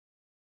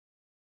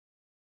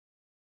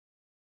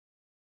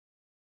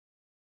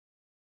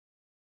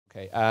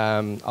Okay,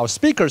 our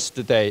speakers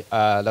today,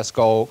 let's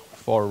go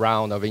for a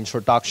round of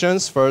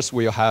introductions. First,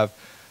 we'll have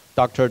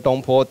Dr.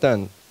 Dongpo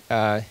Deng.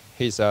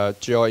 He's a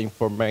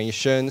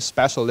geoinformation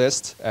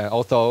specialist and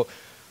also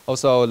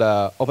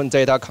the open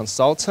data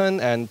consultant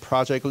and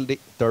project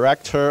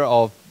director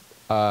of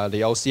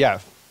the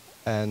OCF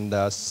and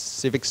the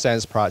Civic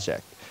Sense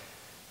project.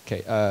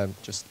 Okay,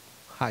 just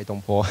hi,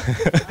 Dongpo.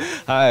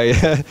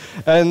 Hi.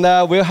 And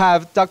we'll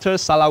have Dr.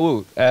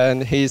 Salawu,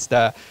 and he's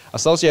the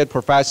associate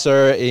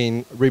professor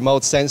in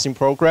remote sensing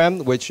program,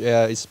 which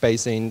is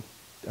based in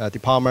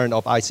Department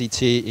of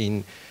ICT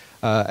in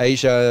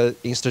Asia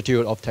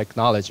Institute of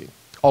Technology,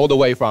 all the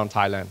way from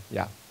Thailand.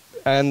 Yeah.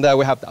 And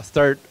we have the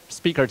third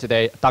speaker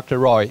today, Dr.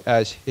 Roy.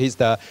 He's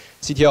the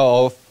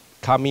CTO of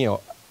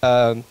Cameo,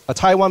 a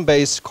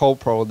Taiwan-based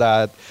corporate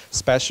that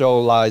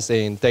specializes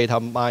in data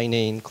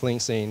mining,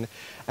 cleansing,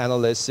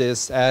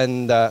 analysis,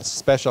 and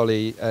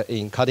especially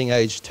in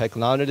cutting-edge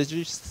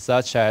technologies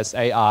such as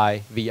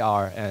AI,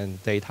 VR,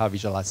 and data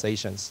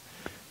visualizations.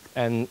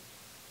 And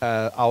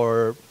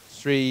our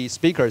three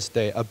speakers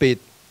today are a bit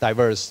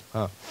diverse.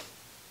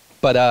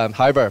 But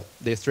however,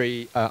 the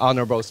three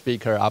honorable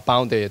speakers are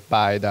bounded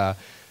by the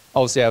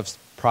OCF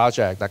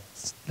project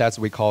that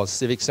we call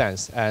Civic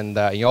Sense, and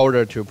in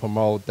order to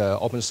promote the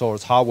open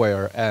source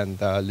hardware and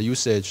the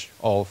usage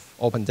of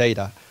open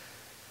data.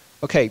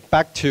 Okay,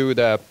 back to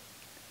the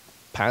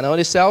panel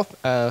itself.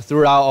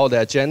 Throughout all the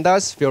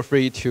agendas, feel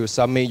free to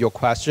submit your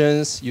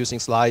questions using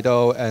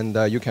Slido, and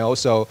you can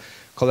also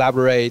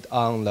collaborate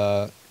on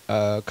the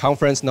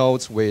conference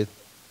notes with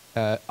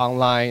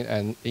online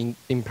and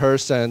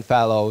in-person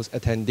fellows,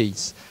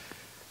 attendees.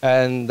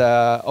 And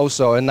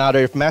also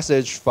another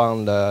message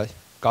from the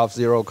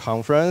GovZero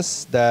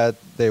conference that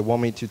they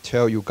want me to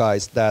tell you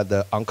guys that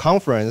the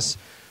conference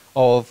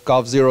of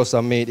GovZero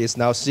Summit is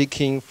now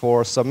seeking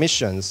for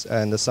submissions,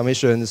 and the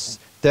submissions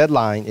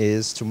deadline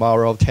is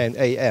tomorrow 10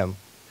 a.m.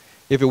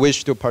 If you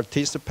wish to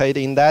participate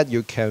in that,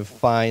 you can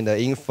find the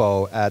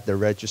info at the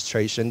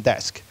registration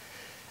desk.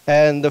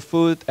 And the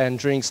food and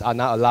drinks are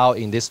not allowed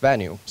in this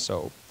venue.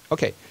 So,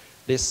 okay,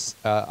 these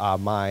are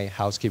my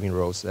housekeeping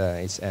rules.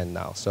 It's end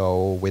now.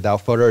 So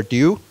without further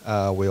ado,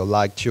 we would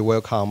like to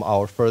welcome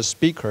our first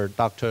speaker,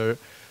 Dr.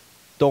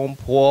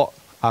 Dongpo,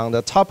 on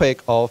the topic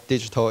of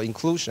digital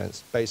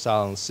inclusions based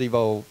on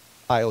civil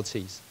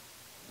IoTs.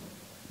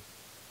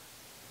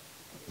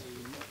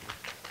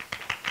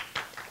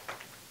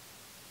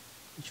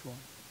 Which one?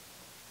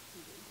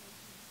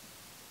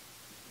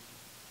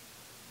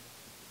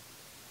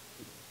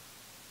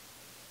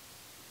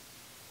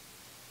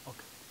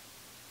 Okay.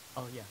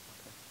 Oh, yeah.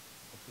 Okay.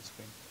 Off the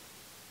screen.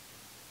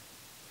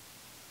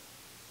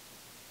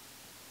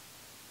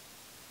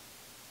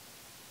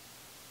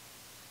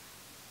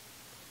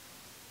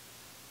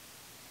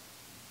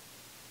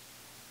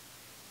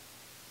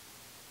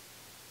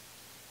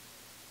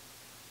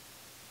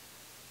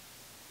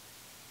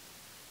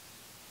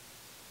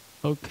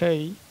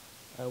 Okay.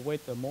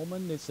 Wait a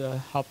moment. It's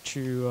have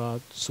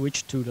to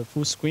switch to the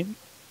full screen.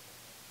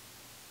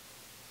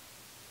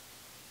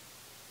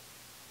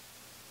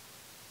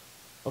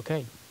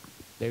 Okay,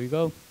 there we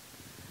go.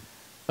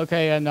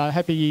 Okay, and I'm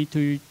happy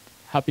to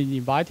have been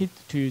invited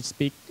to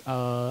speak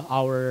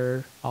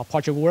our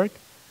project work.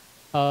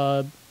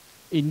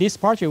 In this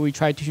project, we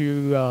try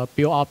to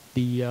build up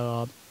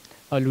the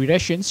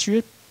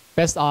relationship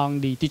based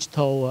on the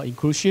digital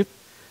inclusion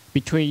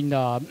between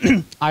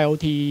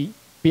IoT,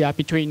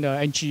 between the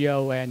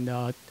NGO and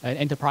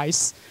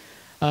enterprise.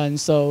 And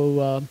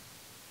so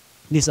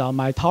these are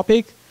my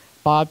topic.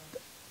 But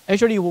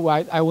actually,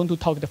 I want to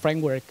talk the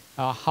framework,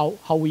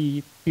 how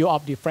we build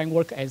up the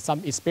framework and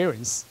some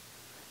experience.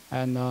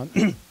 And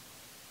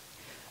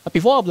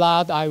before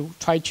that, I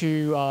try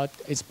to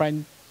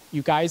explain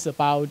you guys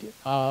about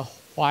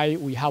why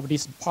we have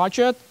this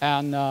project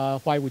and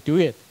why we do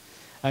it.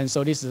 And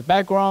so this is the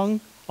background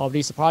of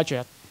this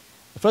project.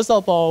 First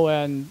of all,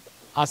 and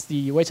as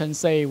the Wei Chen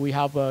say, we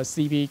have a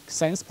Civic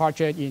Sense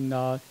project in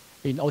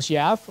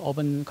OCF,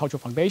 Open Cultural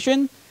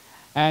Foundation.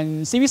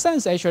 And Civic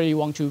Sense actually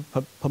want to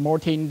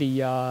promoting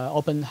the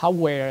open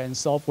hardware and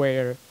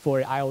software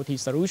for IoT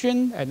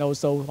solution, and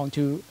also want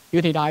to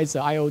utilize the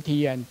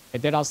IoT and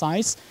data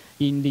science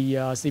in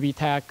the Civic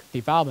Tech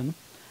development.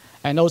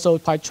 And also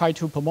try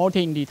to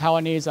promoting the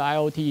Taiwanese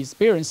IoT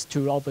experience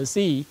to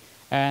oversee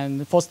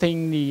and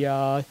fostering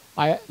the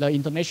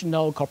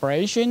international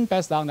cooperation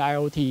based on the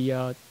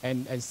IoT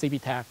and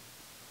Civic Tech.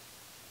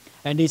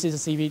 And this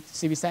is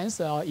Civic Sense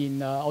in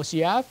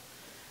OCF.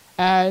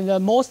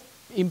 And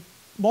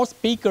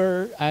most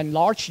bigger and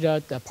large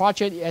the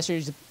project actually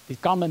is the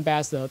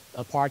government-based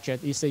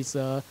project. This is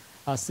a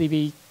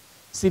civil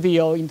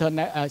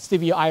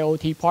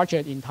IoT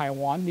project in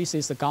Taiwan. This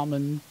is a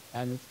government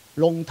and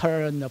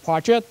long-term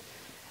project.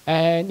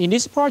 And in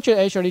this project,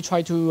 actually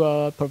try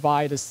to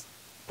provide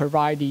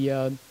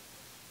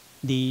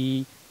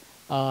the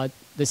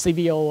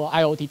civil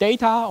IoT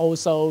data,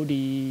 also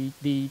the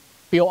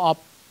build up.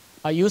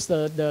 I use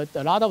a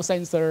lot of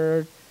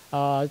sensor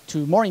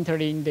to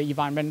monitoring the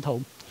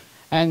environmental.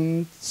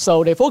 And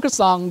so they focus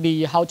on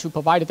the how to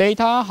provide the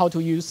data, how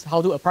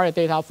to apply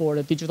the data for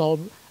the digital,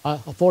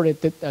 for the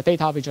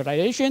data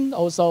visualization,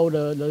 also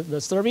the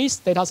service,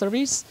 data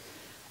service,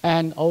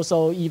 and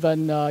also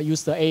even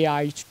use the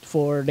AI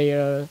for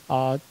their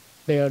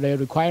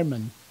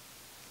requirement.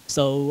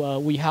 So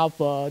we have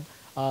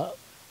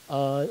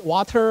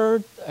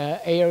water,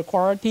 air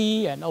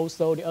quality, and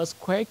also the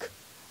earthquake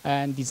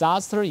and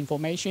disaster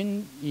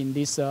information in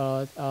this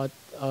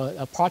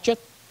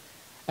project.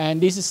 And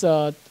this is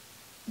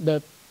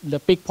the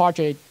big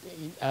project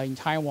in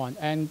Taiwan.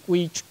 And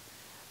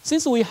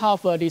since we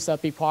have this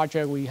big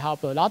project, we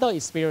have a lot of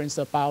experience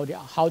about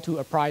how to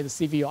apply the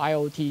civil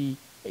IoT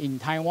in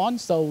Taiwan.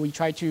 So we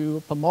try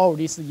to promote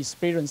this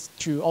experience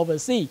to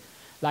overseas.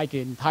 Like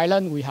in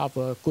Thailand, we have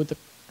a good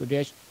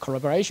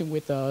collaboration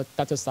with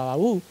Dr.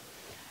 Salawu.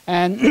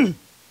 And,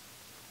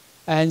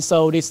 and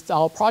so this is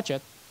our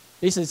project.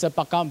 This is a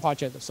background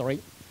project,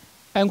 sorry.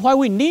 And why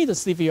we need a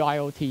civil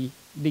IoT?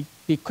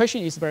 The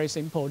question is very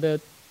simple.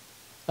 The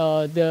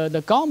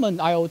government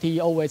IoT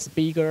always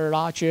bigger,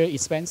 larger,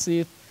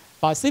 expensive,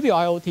 but civil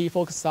IoT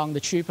focuses on the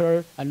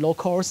cheaper and low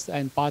cost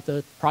and but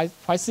the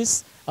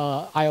prices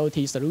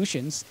IoT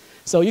solutions.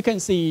 So you can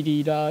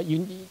see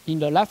in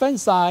the left-hand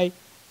side,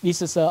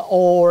 this is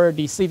all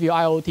the civil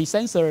IoT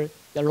sensor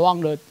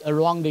around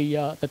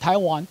the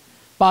Taiwan.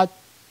 But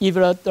if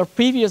the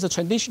previous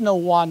traditional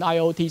one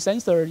IoT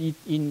sensor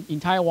in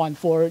Taiwan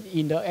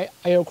in the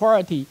air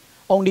quality,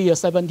 only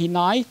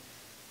 79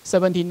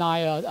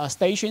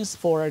 stations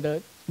for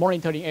the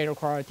monitoring air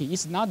quality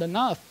is not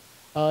enough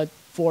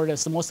for the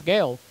small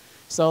scale.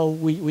 So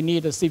we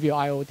need a civil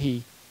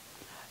IoT.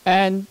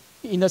 And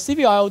in the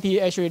civil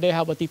IoT, actually they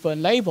have a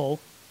different label.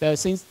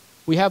 Since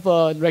we have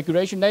a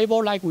regulation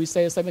label, like we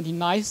say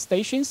 79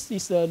 stations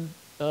is on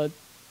the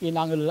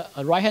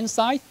right-hand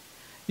side.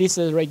 This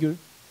is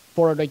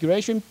for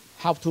regulation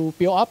have to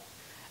build up.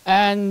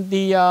 And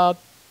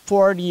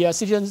for the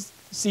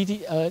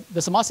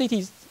the smart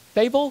cities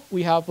label,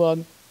 we have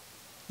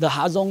the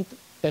hazard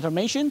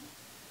determination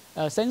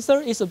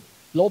sensor is a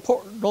low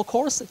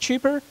cost,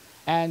 cheaper,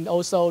 and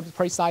also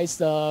precise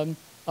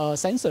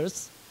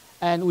sensors.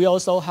 And we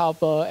also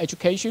have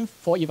education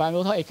for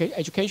environmental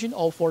education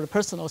or for the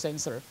personal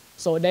sensor.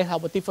 So they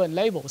have different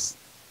labels.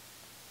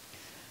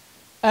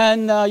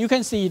 And you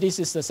can see this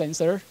is the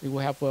sensor.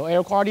 We have an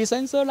air quality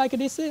sensor like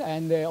this,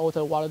 and the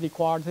auto water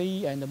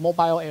quality and the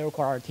mobile air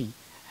quality.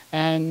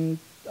 And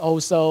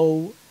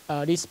also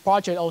this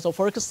project also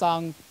focuses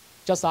on,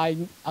 just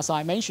as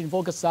I mentioned,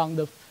 focus on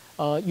the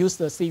use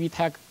the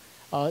CVTech.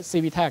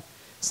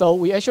 So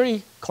we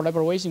actually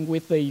collaboration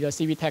with the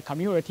CVTech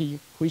community,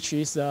 which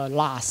is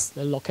LAS,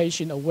 the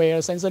location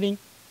aware sensing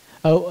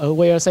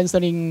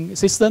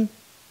system.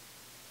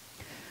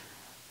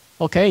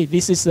 Okay,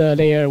 this is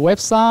their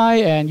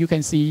website, and you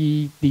can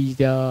see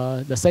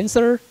the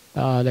sensor.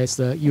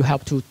 You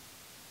have to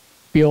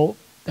build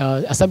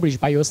assemble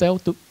by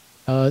yourself.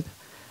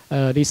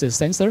 This is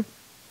sensor,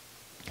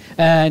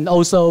 and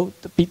also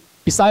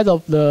besides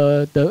of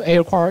the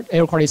air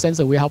quality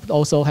sensor, we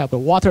also have a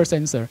water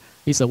sensor.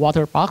 It's a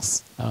water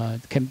box.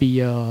 Can be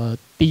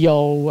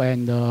DO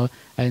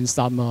and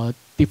some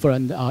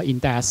different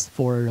index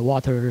for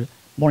water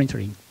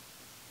monitoring.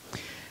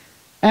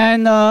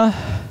 And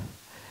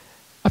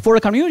for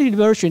the community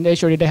version,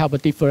 actually they have a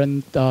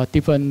different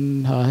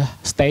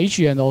stage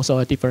and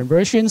also different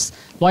versions.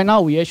 Right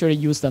now, we actually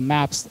use the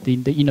maps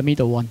in the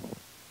middle one.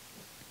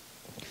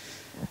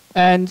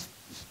 And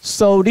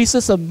so this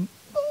is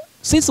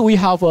since we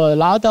have a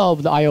lot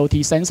of the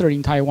IoT sensor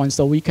in Taiwan,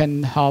 so we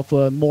can have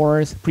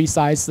more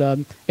precise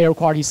air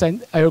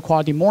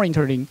quality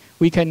monitoring.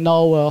 We can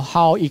know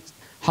how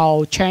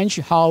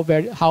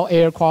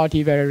air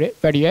quality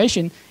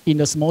variation in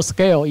the small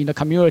scale, in the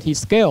community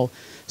scale.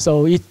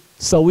 So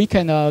we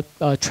can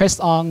trace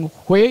on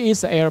where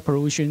is the air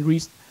pollution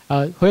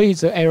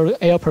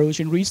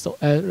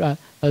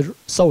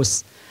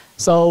source.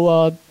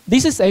 So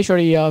this is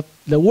actually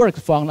the work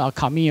from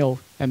Camille,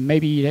 and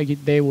maybe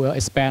they will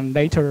expand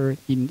later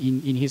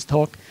in his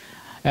talk.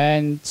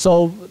 And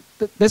so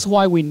that's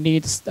why we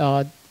need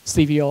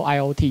civil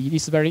IoT.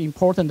 It's very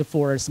important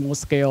for small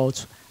scale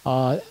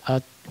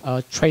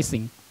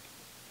tracing.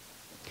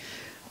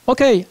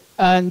 Okay,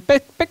 and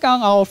back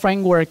on our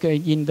framework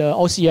in the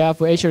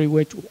OCF, actually,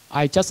 which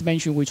I just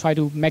mentioned, we try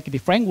to make the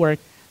framework.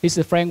 This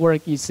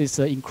framework is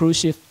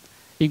inclusive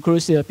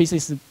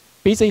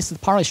business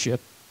partnership,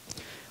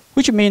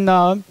 which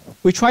means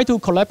we try to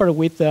collaborate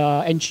with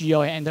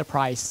NGO and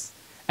enterprise.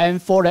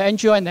 And for the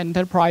NGO and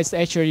enterprise,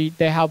 actually,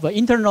 they have an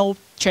internal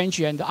change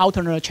and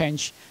alternate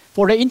change.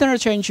 For the internal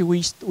change,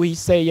 we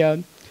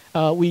say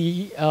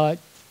we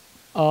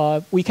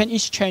can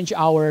exchange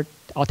our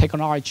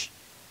technology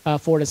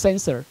for the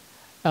sensor.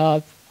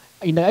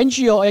 In the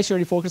NGO,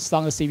 actually focus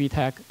on the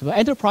CVTech. The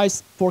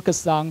enterprise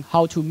focus on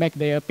how to make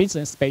their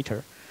business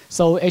better.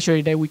 So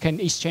actually, we can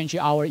exchange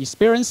our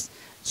experience.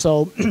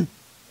 So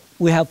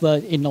we have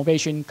an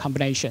innovation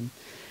combination.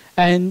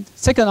 And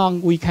second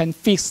on, we can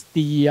fix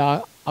the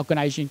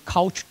organization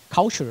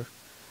culture.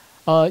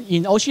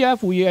 In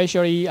OCF, we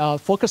actually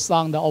focus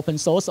on the open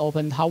source,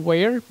 open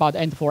hardware, but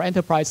for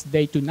enterprise,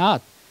 they do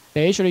not.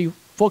 They actually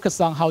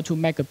focus on how to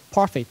make a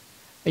profit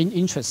in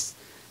interest.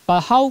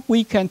 But how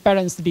we can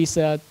balance this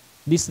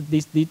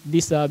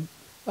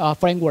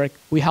framework,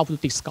 we have to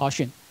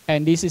discussion.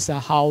 And this is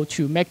how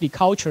to make the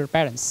culture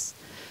balance.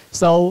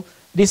 So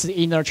this is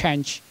inner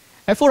change.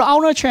 And for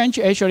outer change,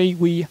 actually,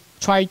 we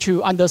try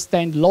to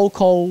understand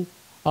local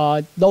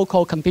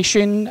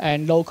condition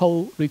and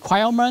local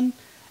requirement.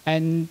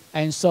 And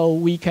so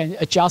we can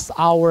adjust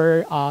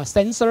our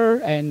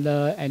sensor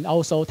and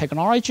also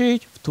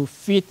technology to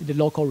fit the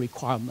local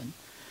requirement.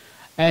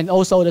 And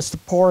also to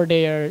support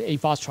their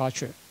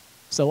infrastructure.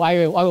 So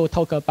I will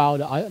talk about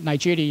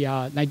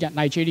Nigeria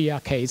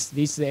case.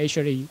 This is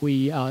actually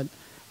we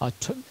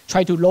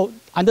try to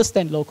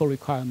understand local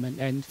requirement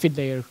and fit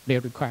their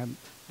requirement.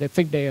 They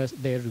fit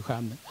their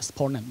requirement,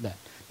 support them. That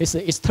this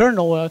is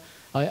external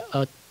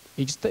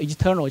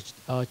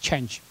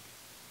change.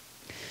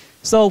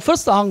 So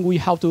first on, we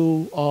have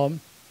to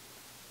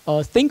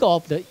think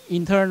of the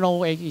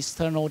internal and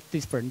external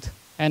different,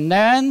 and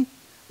then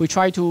we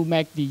try to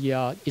make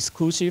the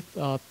exclusive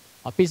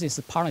business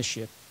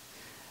partnership.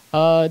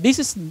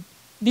 This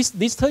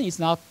term is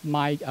not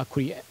my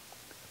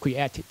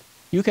created.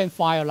 You can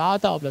find a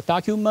lot of the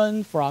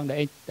document from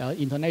the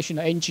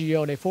international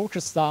NGO. They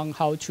focus on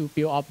how to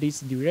build up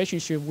this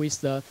relationship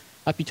with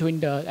between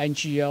the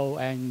NGO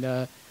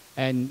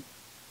and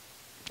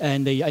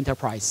the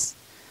enterprise.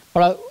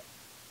 But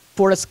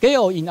for the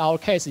scale, in our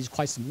case, is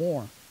quite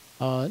small.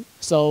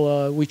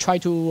 So we try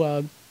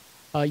to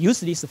use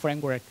this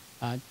framework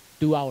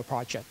do our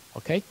project.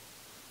 Okay.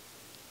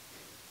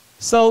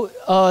 So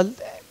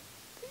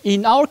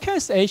in our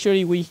case,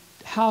 actually, we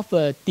have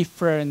a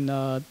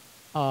different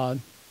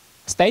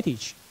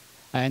stage.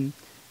 And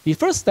the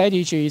first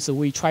stage is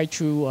we try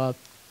to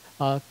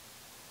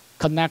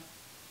connect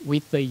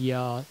with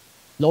the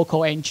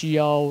local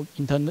NGO,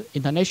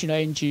 international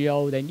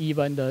NGO, then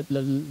even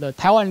the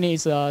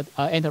Taiwanese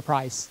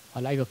enterprise,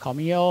 like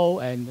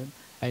Comio,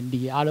 and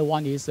the other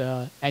one is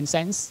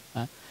NSense.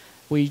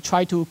 We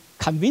try to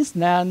convince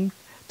them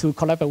to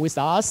collaborate with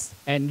us,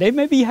 and they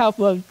maybe have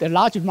a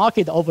large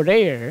market over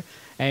there,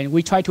 and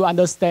we try to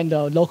understand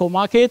the local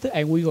market,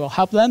 and we will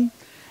help them.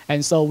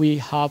 And so we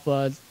have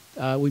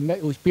we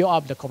build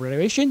up the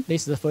collaboration.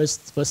 This is the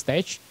first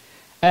stage.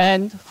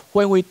 And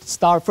when we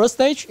start first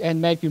stage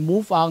and maybe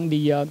move on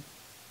the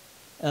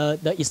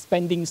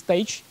expanding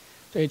stage,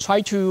 so we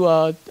try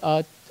to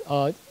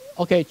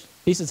okay,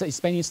 this is the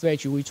expanding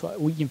stage. We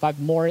invite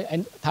more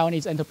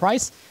Taiwanese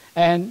enterprise,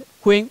 and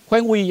when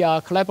we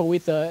collaborate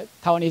with the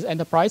Taiwanese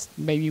enterprise,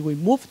 maybe we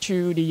move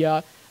to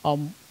the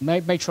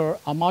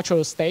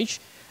mature stage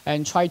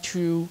and try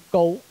to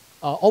go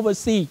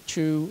overseas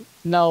to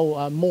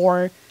know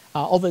more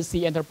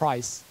overseas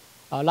enterprise.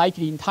 Like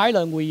in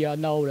Thailand, we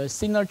know the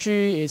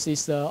Synergy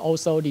is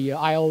also the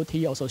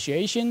IoT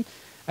association,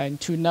 and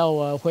to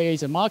know where is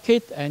the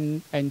market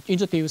and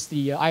introduce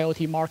the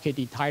IoT market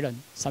in Thailand,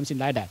 something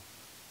like that.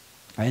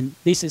 And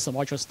this is a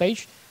mature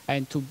stage,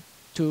 and to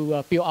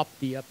build up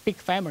the big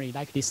family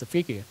like this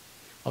figure,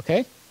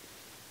 okay?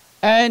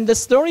 And the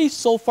story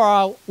so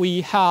far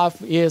we have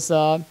is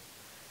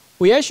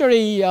we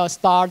actually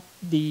start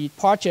the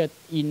project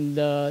in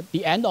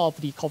the end of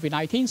the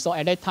COVID-19. So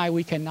at that time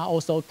we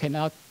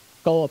cannot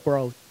go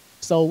abroad.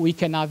 So we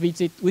cannot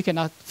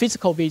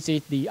physical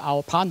visit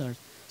our partners.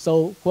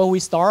 So when we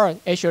start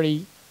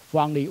actually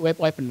from the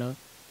webinar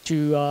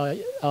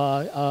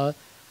to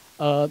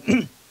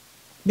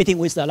meeting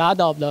with a lot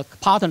of the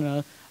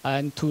partners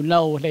and to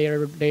know their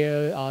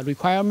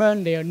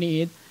requirement, their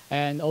need,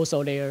 and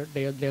also their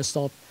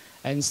scope.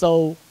 And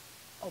so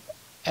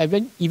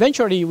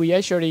eventually we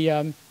actually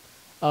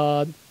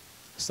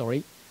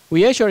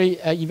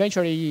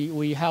eventually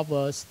we have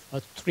a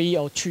 3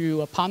 or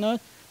 2 partners.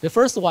 The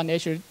first one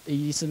actually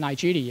is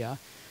Nigeria.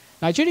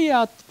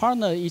 Nigeria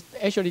partner is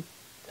actually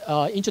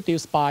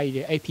introduced by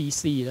the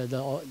APC,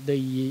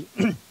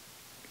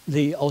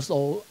 the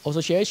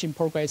Association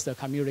Progress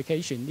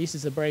Communication. This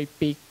is a very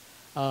big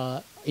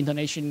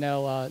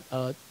international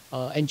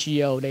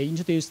NGO. They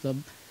introduced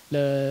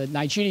the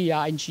Nigeria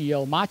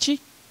NGO Machi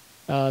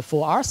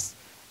for us.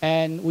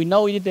 And we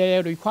know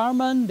their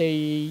requirement.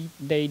 They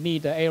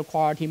need the air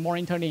quality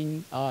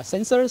monitoring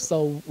sensor.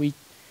 So we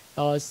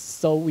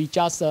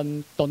just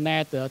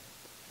donate the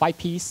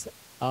 5-piece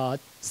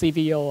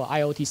CVO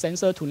IoT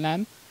sensor to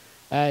them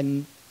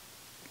and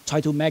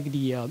try to make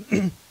the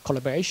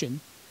collaboration.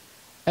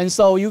 And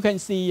so you can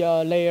see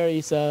there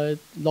is a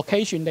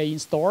location they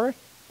install,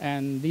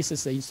 and this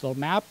is the install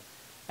map.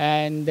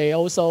 And they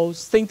also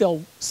think that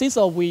since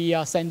we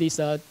send this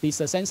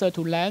sensor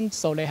to them,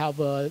 so they have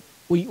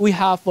we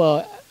have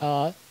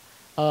a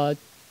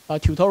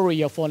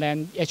tutorial for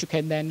them,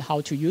 educate them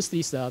how to use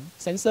this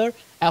sensor.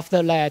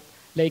 After that,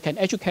 they can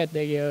educate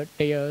the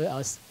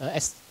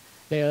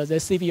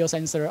CVO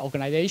sensor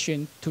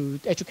organization to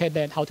educate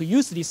them how to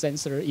use this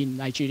sensor in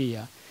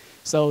Nigeria.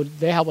 So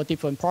they have a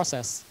different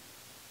process.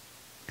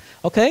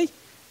 Okay,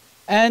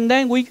 And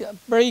then we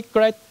very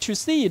glad to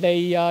see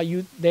they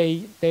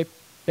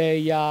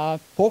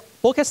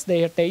focus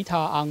their data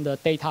on the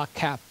data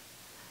cap.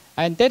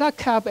 And data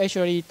cap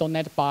actually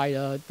donated by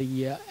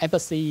the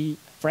embassy,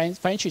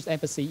 French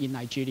embassy in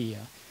Nigeria.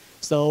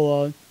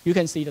 So you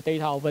can see the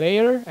data over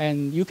there,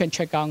 and you can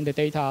check on the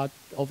data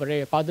over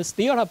there. But the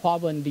still a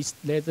problem,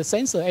 the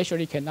sensor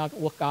actually cannot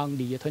work on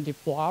the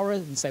 24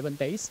 hours in 7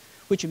 days,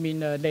 which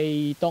means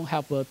they don't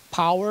have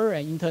power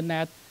and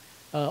internet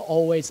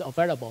always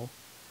available.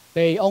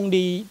 They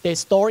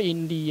store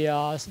in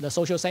the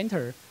social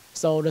center.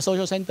 So the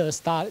social center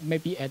start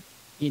maybe at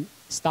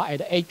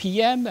 8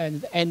 p.m.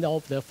 and end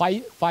of the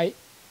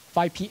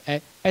 5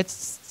 p.m.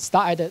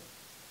 Start at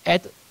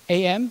 8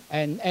 a.m.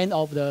 and end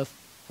of the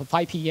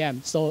 5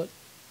 p.m. So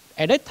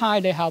at that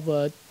time they have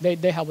a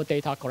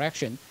data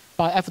correction,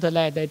 but after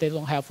that they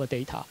don't have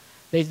data.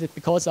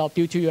 Because of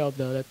due to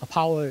the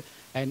power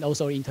and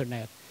also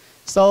internet.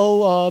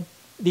 So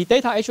the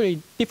data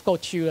actually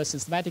difficult to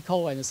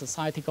systematical and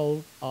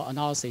societal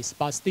analysis,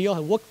 but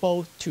still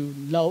workable to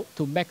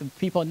make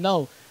people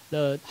know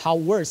how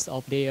worse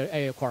of their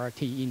air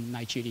quality in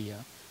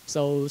Nigeria.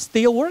 So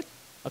still work,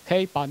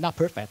 okay, but not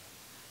perfect,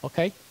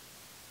 okay.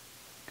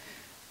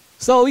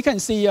 So we can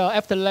see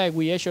after that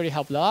we actually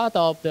have a lot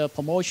of the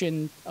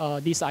promotion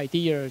this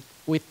idea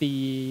with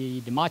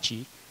the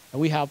MACHI.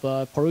 We have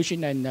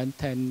pollution and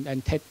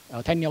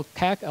technical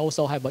tech.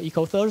 Also have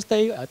Eco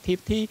Thursday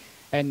activity,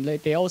 and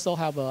they also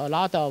have a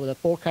lot of the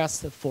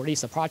forecasts for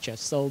this project.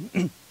 So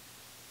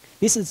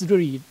this is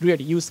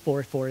really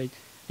useful for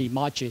the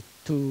MACHI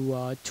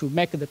to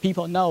make the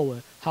people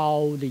know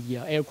how the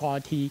air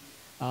quality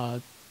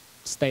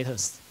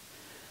status.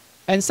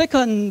 And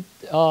second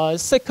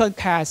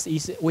case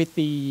is with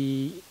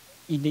in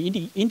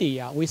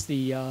India with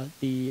in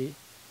the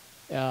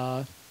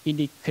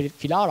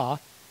Kerala.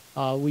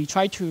 We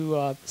try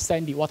to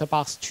send the water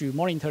box to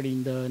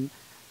monitoring the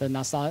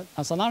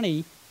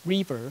Nasanani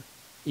River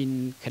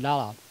in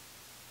Kerala.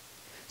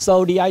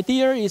 So the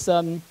idea is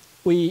and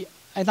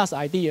that's the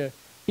idea.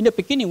 In the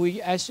beginning,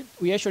 we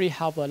actually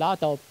have a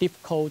lot of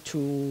difficult to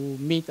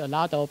meet a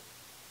lot of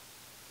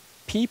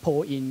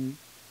people in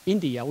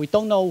India. We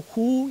don't know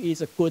who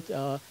is a good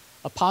a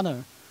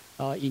partner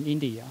in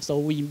India. So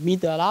we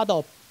meet a lot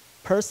of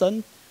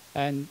person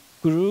and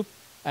group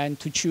and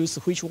to choose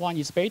which one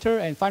is better.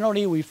 And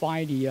finally, we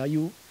find the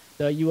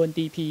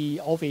UNDP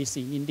office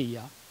in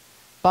India.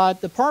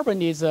 But the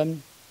problem is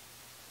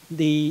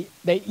the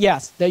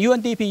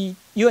UNDP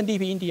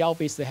India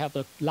office, they have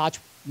a large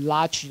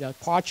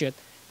project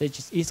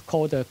that is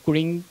called the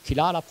Green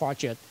Kerala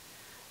project.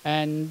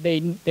 And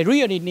they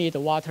really need a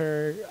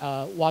water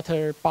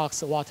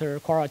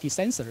quality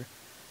sensor.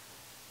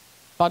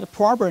 But the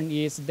problem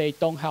is they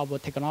don't have a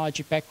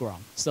technology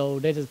background. So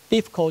it is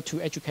difficult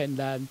to educate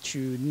them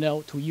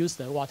to use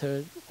the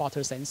water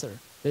sensor.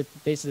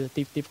 This is a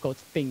difficult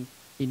thing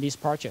in this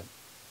project.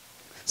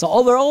 So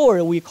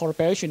overall, we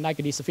collaboration like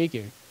this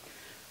figure.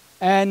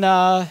 And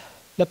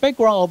the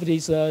background of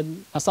this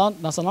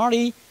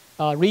Nasanali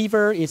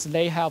river is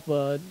they have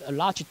a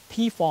large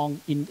T-form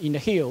in the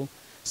hill.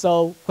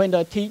 So when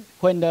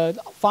the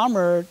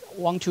farmer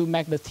want to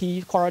make the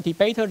tea quality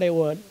better, they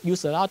will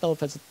use a lot of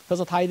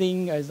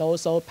fertilizing and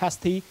also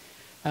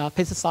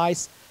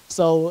pesticides.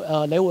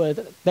 So they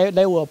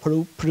will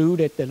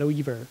pollute the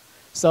river.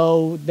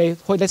 So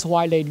that's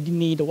why they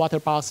need the water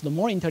box, the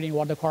monitoring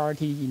water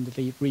quality in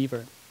the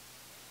river.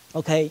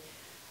 Okay.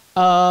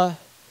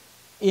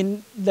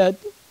 When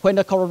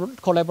the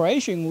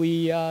collaboration,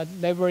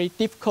 they're very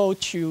difficult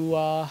to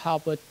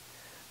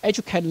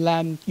educate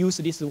them use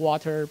this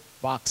water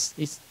box.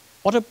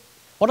 Water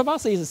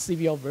box is a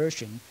civil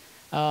version.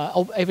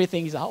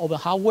 Everything is open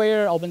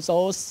hardware, open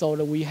source, so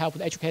that we have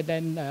to educate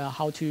them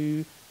how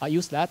to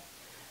use that.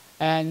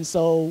 And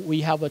so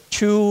we have a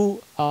 2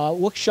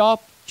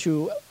 workshop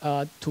to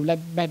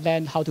let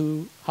them how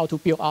to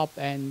build up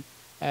and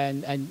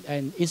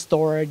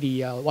install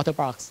the water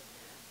box.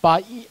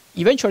 But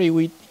eventually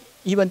we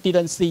even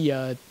didn't see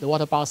the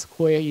water box.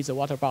 Where is the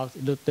water box?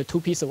 The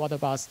 2-piece water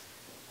box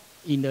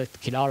in the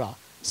Kerala.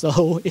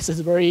 So this is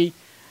very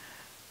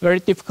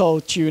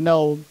difficult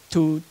to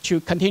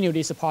continue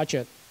this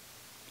project.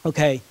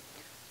 Okay.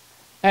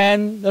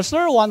 And the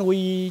third one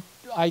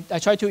I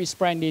try to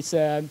explain is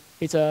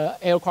it's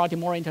air quality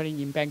monitoring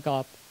in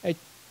Bangkok.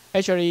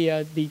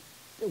 Actually,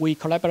 we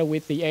collaborate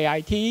with the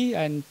AIT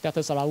and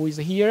Dr. Salawu is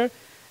here.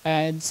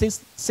 And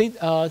since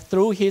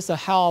through his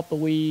help,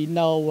 we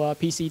know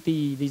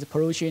PCD, the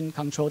Pollution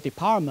Control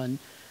Department,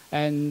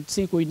 and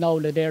since we know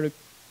that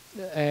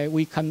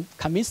we can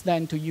convince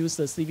them to use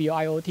the civil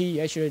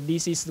IoT. Actually,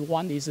 this is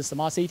one is a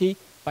smart city.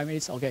 5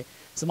 minutes, okay.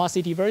 Smart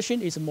city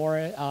version is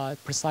more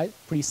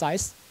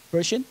precise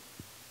version,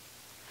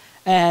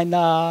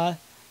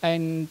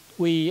 and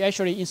we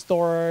actually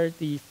install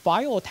the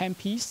 5 or 10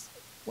 piece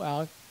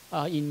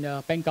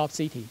in Bangkok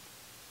city.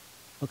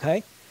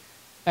 Okay.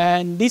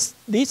 And this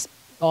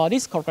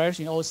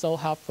corporation also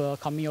have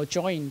communal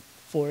join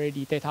for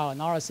the data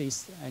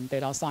analysis and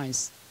data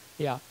science.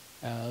 Yeah.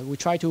 We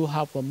try to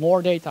have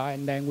more data,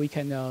 and then we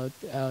can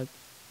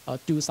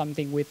do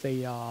something with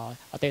the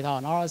data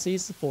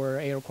analysis for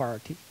air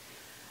quality.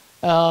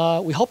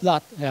 We hope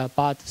that,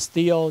 but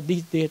still,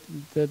 the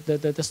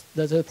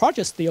project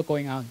is still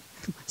going on.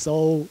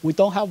 So we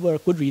don't have a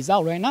good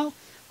result right now,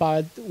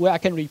 but I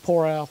can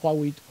report what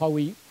we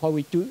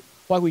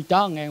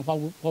done, and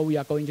what we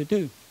are going to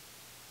do.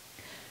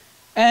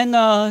 And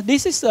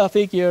this is a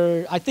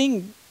figure. I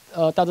think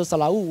Dr.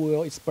 Salawu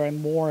will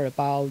explain more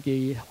about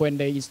when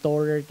they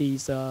install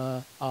these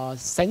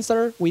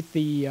sensor with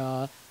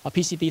the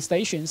PCD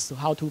stations,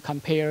 how to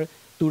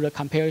do the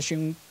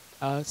comparison,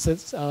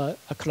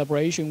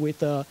 collaboration with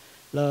the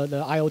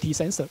IoT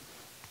sensor.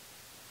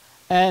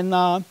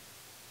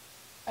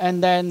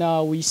 And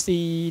then we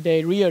see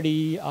they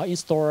really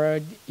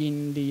installed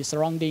in the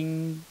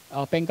surrounding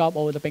Bangkok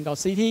or the Bangkok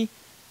city,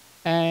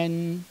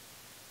 and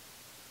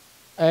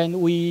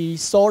we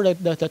saw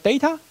the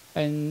data.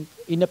 And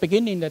in the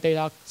beginning, the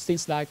data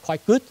seems like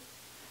quite good,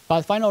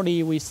 but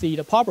finally we see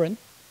the problem.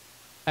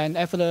 And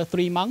after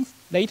 3 months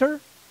later,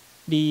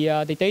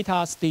 the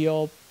data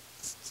still,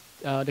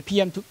 the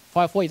PM2,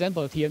 for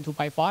example,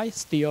 PM2.5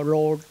 still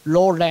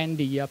lower than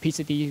the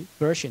PCD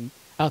version,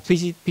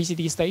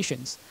 PCD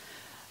stations.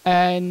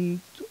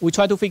 And we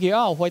try to figure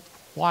out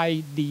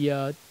why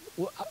the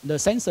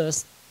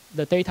sensors,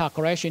 the data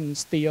collection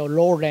still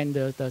lower than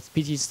the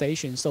PCD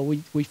station. So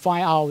we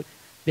find out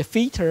the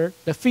filter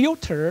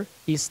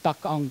is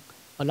stuck on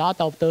a lot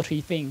of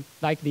dirty things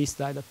like this.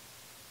 The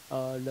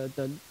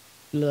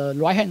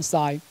right-hand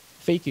side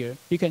figure,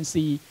 you can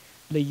see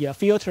the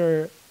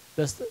filter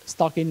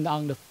stuck in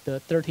on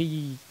the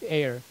dirty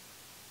air.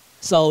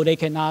 So they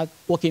cannot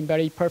work in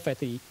very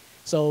perfectly.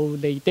 So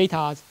the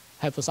data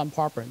have some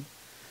problem.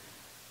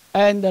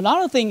 And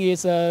another thing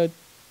is the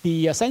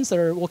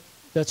sensor,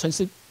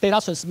 the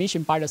data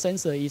transmission by the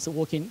sensor is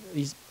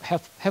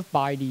have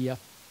by the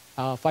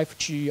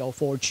 5G or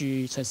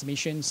 4G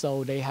transmission,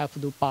 so they have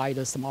to buy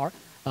the smart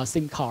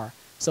SIM card.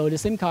 So the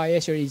SIM card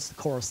actually is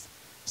cost.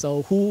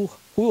 So who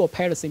will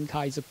pay the SIM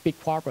card is a big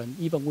problem,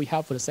 even we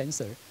have the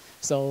sensor.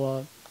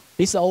 So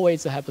this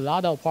always have a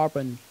lot of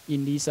problem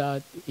in this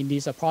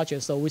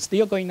project. So we're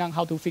still going on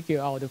how to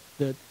figure out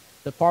the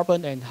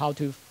problem and how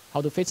to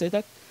fix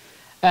it.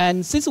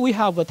 And since we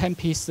have a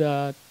 10-piece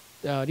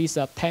this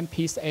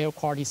 10-piece air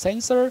quality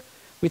sensor,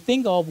 we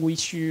think we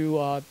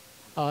should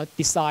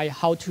decide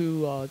how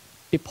to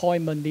deploy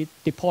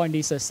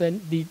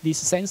this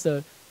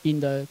sensor in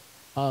the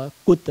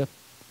good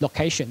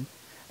location.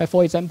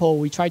 For example,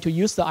 we try to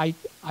use the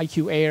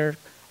IQ Air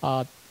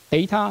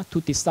data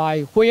to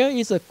decide where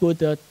is a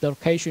good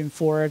location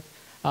for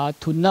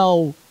to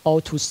know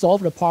or to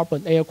solve the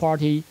problem, air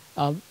quality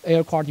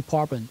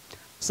problem.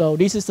 So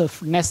this is the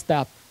next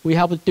step. We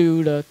have to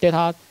do the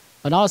data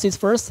analysis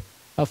first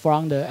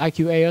from the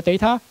IQ Air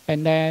data,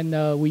 and then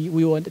we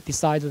will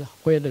decide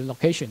where the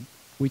location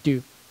we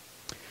do.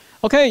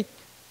 Okay,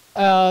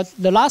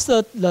 the last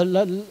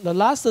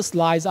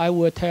slides I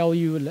will tell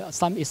you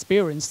some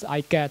experience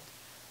I get.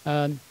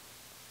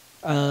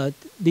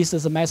 This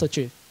is a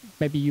message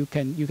maybe you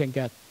can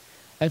get.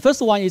 And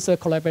first one is a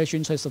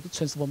collaboration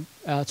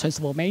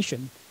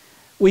transformation.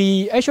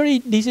 We actually,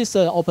 this is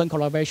an open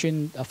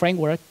collaboration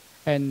framework,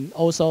 and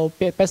also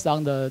based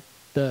on the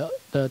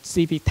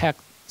CV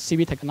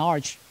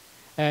technology,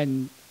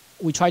 and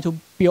we try to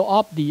build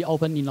up the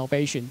open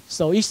innovation.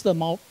 So it's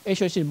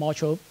actually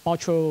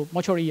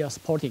mutually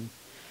supporting.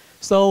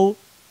 So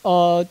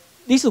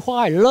this is what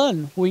I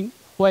learned when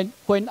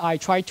I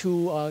try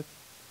to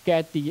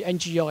get the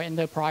NGO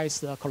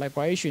enterprise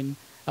collaboration.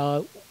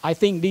 I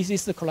think this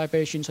is the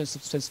collaboration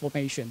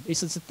transformation.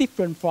 This is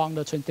different from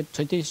the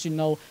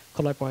traditional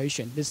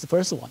collaboration. This is the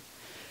first one.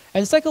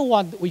 And second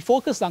one, we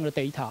focus on the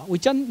data. We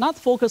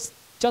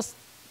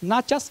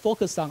not just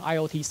focus on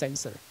IoT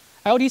sensor.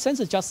 IoT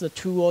sensor is just a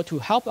tool to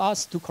help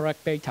us to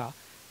collect data.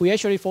 We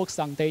actually focus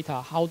on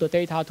data, how the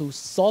data to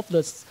solve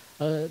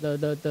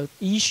the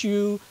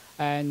issue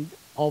and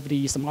of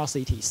the smart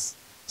cities.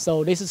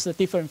 So this is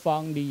different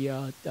from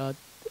the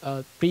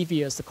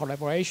previous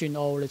collaboration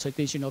or the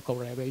traditional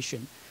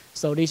collaboration.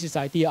 So this is the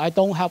idea. I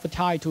don't have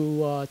time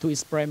to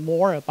explain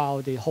more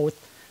about the whole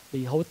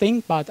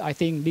thing, but I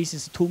think this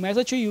is two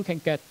messages you can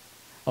get.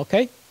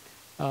 Okay,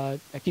 I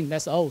think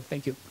that's all.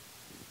 Thank you.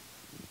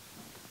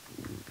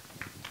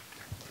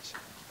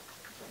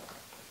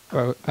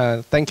 Well,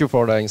 thank you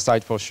for the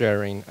insightful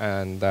sharing.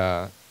 And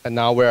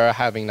now we're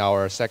having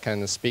our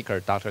second speaker,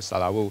 Dr.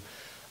 Salawu.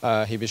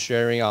 He'll be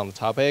sharing on the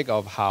topic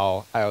of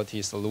how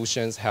IoT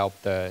solutions help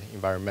the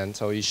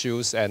environmental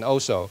issues, and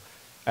also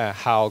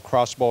how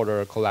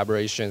cross-border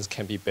collaborations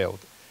can be built.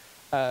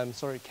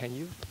 Sorry, can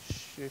you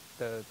shift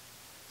the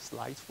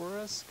slides for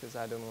us? Because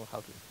I don't know how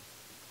to.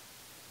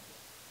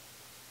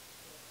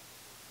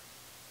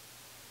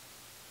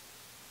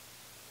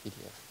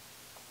 PDF.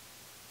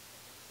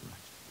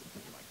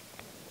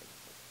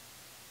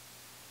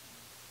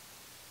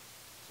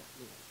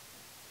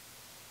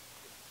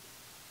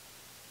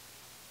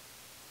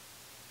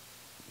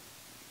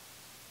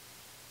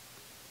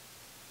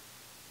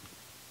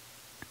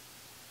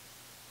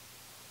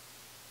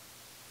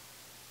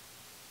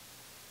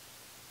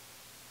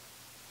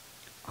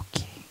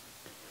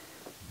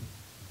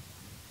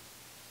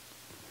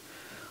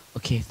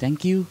 Okay,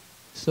 thank you.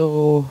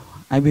 So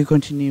I will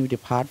continue the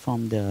part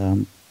from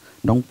the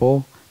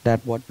Dongpo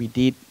that what we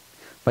did.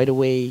 By the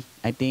way,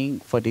 I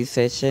think for this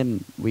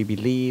session, we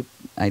believe,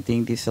 I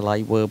think this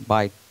slide were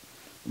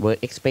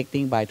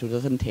expecting by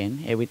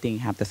 2010, everything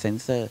have the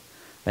sensor.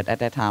 But at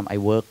that time, I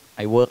work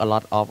a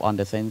lot of on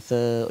the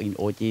sensor in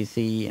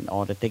OGC and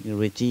all the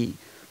technology.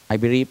 I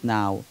believe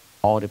now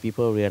all the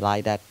people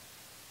realize that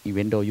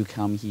even though you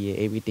come here,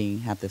 everything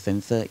have the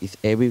sensor is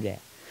everywhere.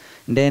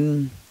 And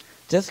then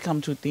just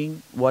come to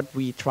think what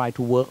we try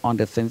to work on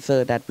the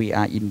sensor that we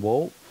are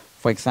involved.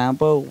 For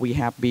example, we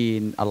have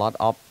been a lot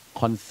of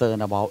concern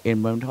about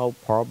environmental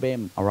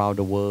problem around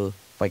the world.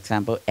 For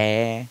example,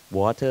 air,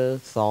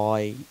 water,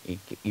 soil,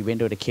 even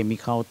though the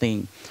chemical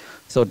thing.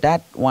 So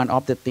that one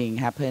of the thing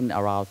happened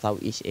around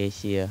Southeast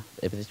Asia,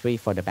 especially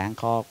for the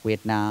Bangkok,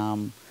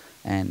 Vietnam,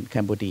 and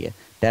Cambodia.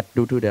 That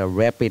due to the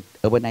rapid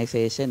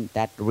urbanization,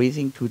 that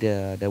raising to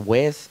the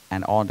waste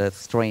and all the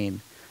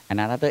strain. And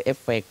another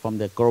effect from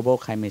the global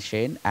climate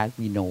change, as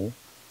we know.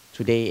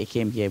 Today I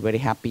came here very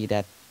happy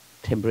that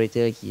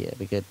temperature here,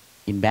 because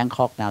in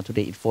Bangkok now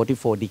today it's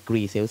 44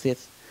 degrees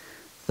Celsius.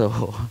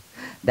 So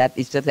that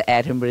is just the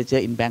air temperature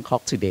in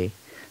Bangkok today.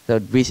 So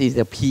which is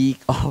the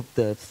peak of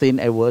the since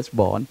I was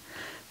born.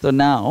 So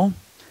now,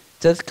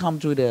 just come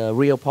to the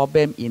real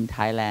problem in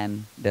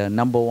Thailand. The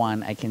number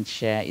one I can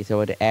share is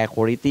about the air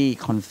quality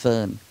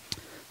concern.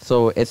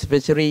 So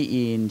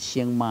especially in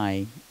Chiang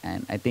Mai,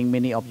 and I think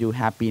many of you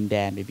have been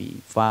there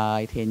maybe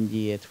 5, 10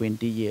 years,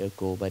 20 years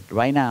ago. But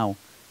right now,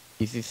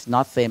 this is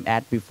not same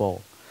as before.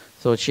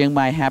 So Chiang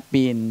Mai have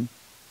been,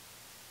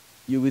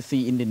 you will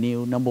see in the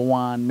news, number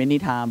one, many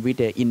times with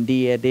the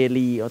India,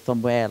 Delhi or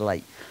somewhere,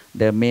 like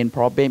the main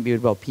problem is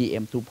about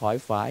PM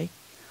 2.5.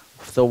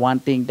 So one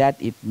thing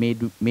that it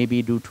may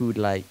be due to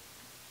like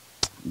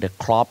the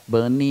crop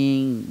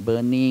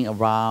burning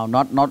around,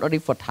 not only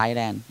for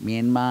Thailand,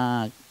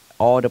 Myanmar,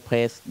 all the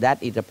place.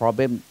 That is the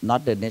problem,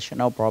 not the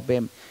national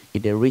problem,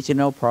 it's the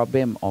regional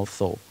problem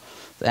also.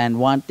 And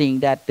one thing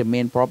that the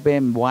main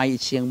problem, why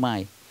is Chiang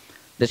Mai?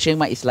 The Chiang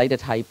Mai is like the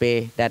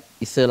Taipei that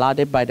is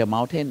surrounded by the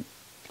mountain.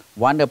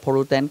 Once the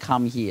pollutant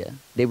come here,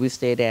 they will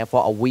stay there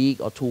for a week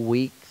or 2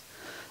 weeks.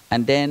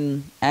 And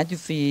then as you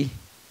see,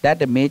 that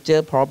the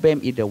major problem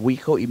is the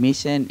vehicle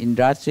emission,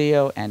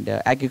 industrial and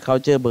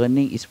agriculture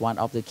burning is one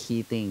of the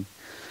key things.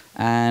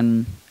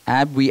 And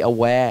as we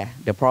aware,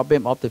 the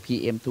problem of the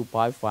PM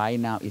 2.5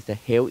 now is the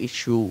health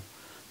issue.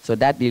 So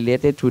that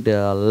related to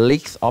the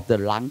leaks of the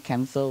lung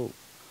cancer.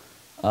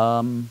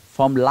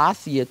 From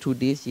last year to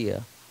this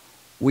year,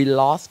 we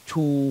lost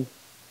 3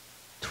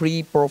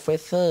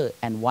 professors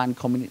and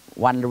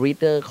one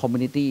reader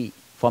community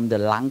from the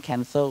lung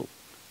cancer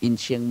in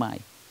Chiang Mai.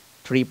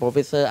 3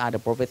 professors are the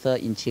professor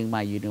in Chiang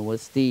Mai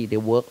University. They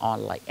work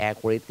on like air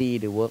quality,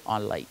 they work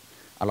on like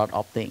a lot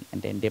of things,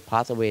 and then they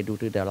pass away due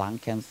to the lung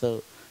cancer.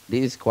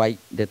 This is quite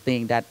the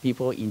thing that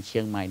people in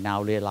Chiang Mai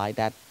now realize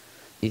that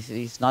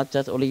it's not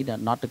just only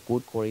not the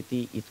good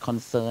quality, it's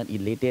concern,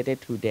 it's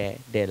related to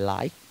their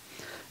life.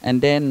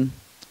 And then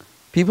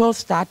people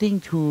starting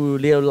to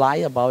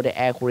realize about the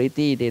air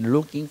quality. They're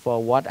looking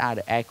for what are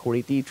the air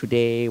quality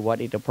today,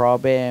 what is the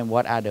problem,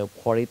 what are the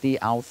quality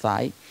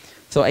outside.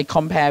 So I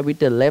compare with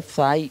the left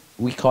side,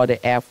 we call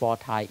the Air for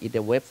Thai. It's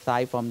the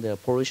website from the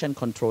Pollution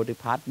Control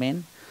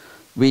Department,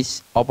 which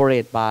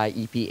operate by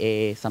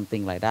EPA,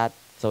 something like that.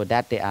 So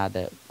that they are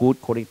the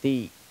good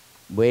quality,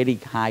 very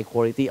high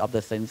quality of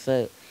the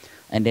sensor.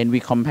 And then we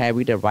compare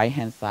with the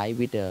right-hand side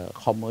with the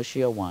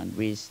commercial one,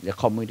 which the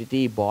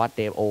community bought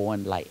their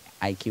own like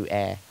IQ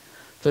Air.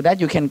 So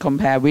that you can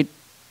compare with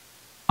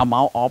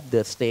amount of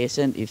the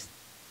station is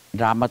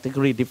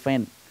dramatically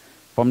different.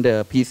 From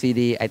the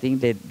PCD, I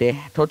think they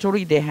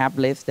totally they have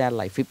less than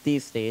like 50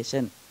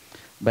 stations.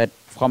 But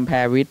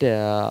compared with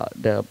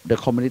the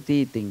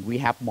community thing, we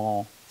have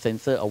more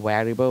sensor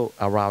available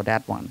around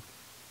that one.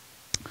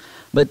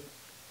 But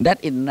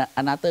that is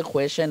another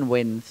question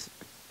when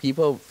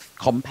people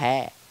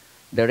compare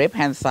the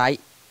left-hand side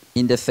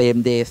in the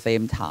same day,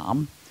 same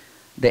time.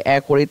 The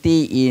air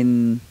quality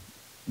in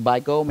by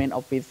government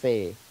office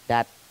say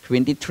that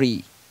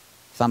 23,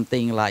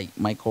 something like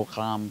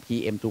microgram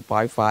PM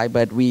 2.5.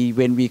 But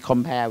when we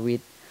compare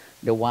with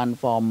the one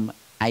from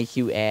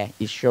IQ Air,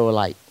 it show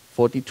like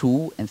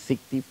 42 and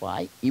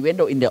 65, even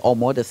though in the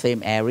almost the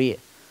same area.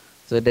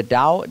 So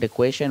the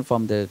question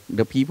from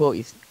the people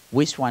is,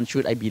 which one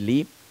should I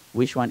believe?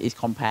 Which one is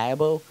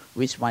comparable?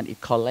 Which one is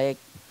correct?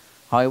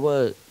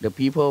 However, the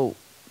people,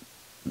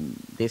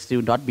 they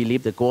still not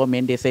believe the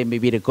government. They say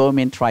maybe the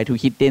government try to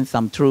hidden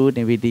some truth,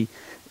 maybe they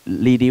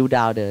reduce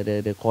down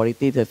the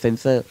quality of the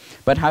sensor.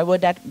 But however,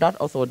 that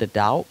also the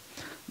doubt.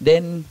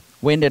 Then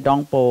when the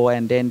Dongpo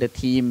and then the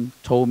team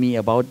told me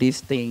about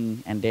this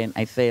thing, and then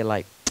I say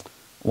like,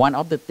 one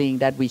of the things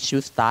that we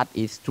should start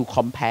is to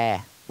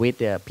compare with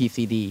the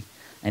PCD.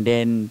 And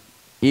then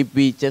if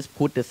we just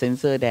put the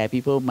sensor there,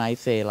 people might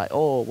say like,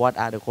 oh, what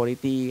are the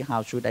quality?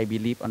 How should I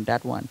believe on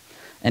that one?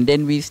 And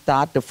then we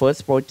start the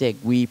first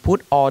project. We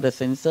put all the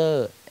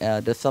sensor,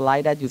 the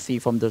slide that you see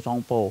from the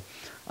Dongpo,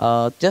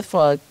 Just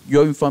for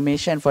your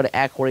information, for the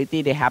air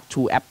quality, they have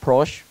two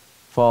approach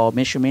for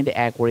measurement the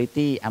air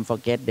quality, and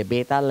forget the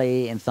beta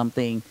lay and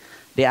something.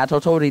 They are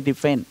totally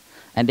different.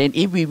 And then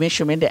if we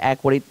measurement the air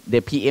quality, the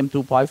PM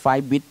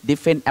 2.5 with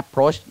different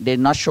approach, they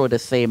not show the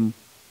same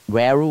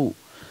value.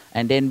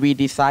 And then we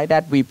decide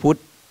that we put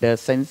the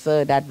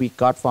sensor that we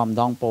got from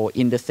Dongpo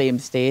in the same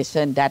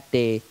station that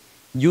they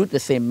use the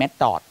same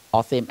method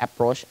or same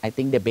approach, I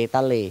think the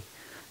beta lay.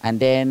 And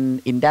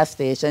then in that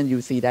station, you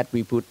see that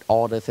we put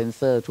all the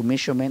sensor to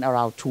measurement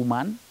around 2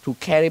 months to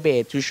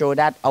calibrate to show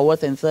that our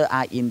sensor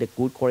are in the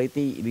good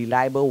quality,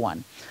 reliable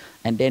one.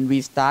 And then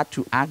we start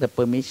to ask the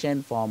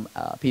permission from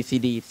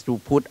PCD to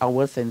put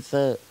our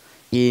sensor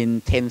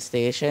in 10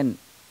 stations,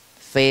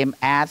 same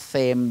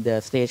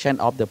the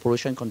station of the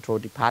pollution control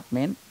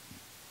department.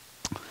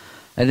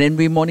 And then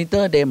we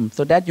monitor them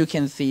so that you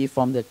can see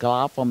from the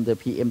graph from the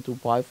PM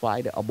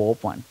 2.5, the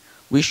above one.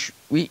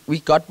 We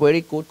got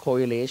very good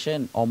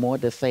correlation,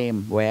 almost the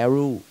same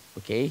value,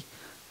 okay?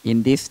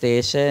 In this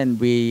station,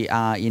 we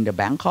are in the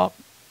Bangkok,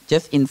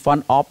 just in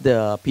front of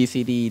the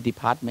PCD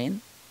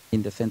department,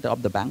 in the center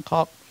of the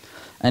Bangkok.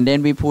 And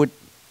then we put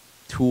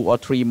 2 or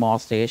 3 more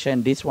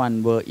stations. This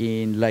one were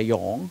in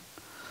Rayong.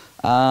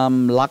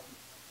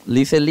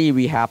 Recently,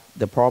 we have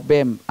the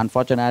problem.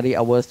 Unfortunately,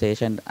 our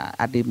station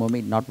at this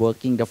moment not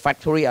working. The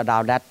factory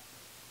around that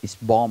is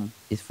bombed,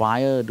 is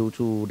fire due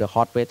to the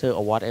hot weather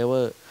or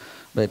whatever.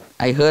 But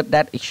I heard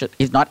that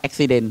it's not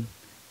accident.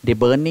 They're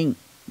burning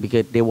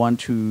because they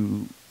want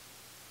to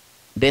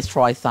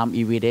destroy some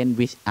evidence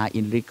which are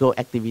illegal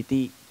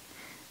activity.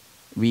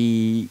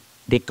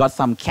 They got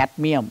some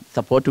cadmium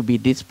supposed to be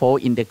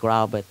disposed in the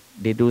ground, but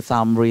they do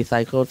some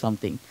recycle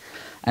something.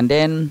 And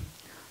then,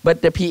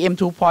 but the PM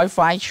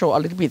 2.5 show a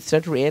little bit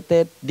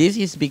saturated. This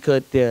is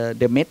because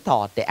the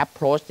method, the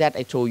approach that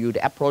I told you,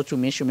 the approach to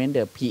measurement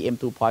the PM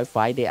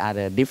 2.5, they are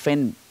the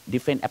different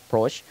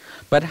approach.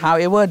 But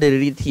however, the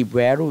relative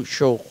value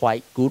show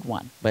quite good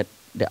one, but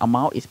the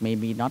amount is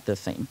maybe not the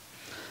same.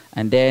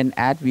 And then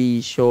as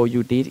we show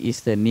you, this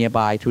is the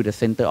nearby to the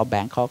center of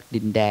Bangkok,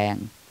 Din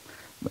Dang.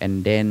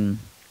 And then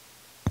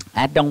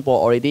at Dongpo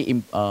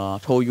already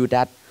told you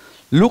that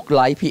look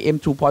like PM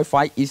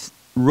 2.5 is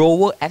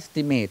lower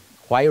estimate,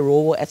 quite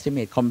lower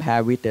estimate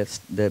compared with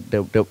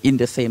the in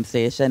the same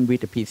station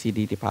with the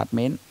PCD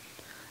department.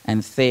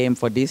 And same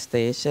for this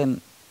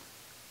station,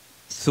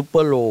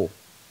 super low.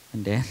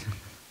 And then,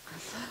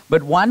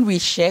 but once we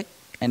check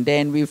and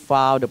then we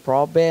found the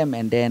problem,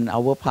 and then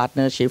our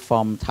partnership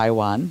from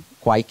Taiwan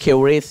quite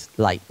curious,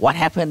 like what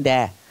happened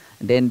there?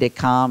 And then they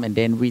come and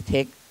then we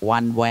take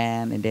one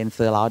van and then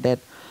sell out that.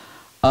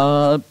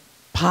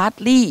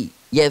 Partly,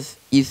 yes,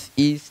 is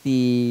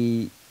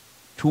the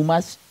too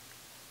much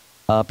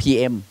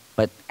PM,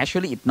 but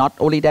actually it's not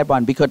only that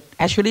one, because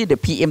actually the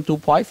PM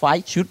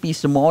 2.5 should be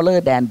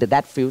smaller than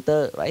that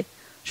filter, right?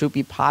 Should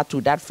be part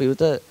to that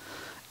filter.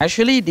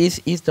 Actually,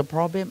 this is the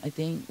problem. I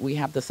think we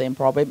have the same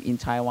problem in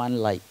Taiwan.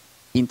 Like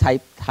in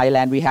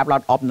Thailand, we have a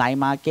lot of night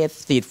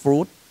markets, street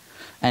food,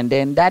 and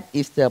then that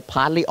is the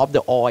partly of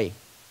the oil.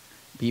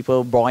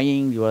 People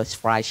boiling your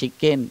fried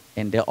chicken,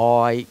 and the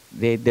oil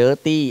they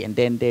dirty, and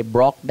then they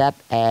block that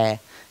air.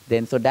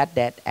 Then so that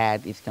air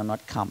is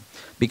cannot come,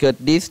 because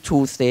these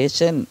 2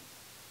 stations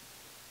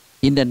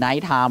in the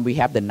night time we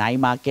have the night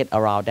market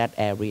around that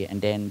area,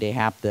 and then they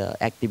have the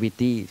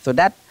activity. So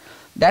that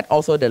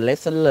also the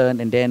lesson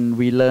learned, and then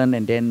we learn,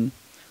 and then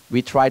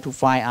we try to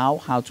find out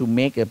how to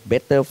make a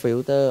better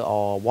filter,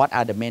 or what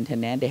are the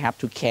maintenance they have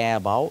to care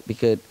about,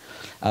 because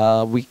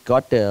we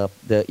got the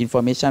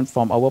information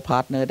from our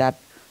partner that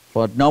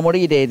for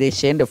normally they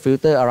change the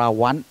filter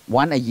around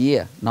one a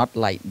year, not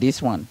like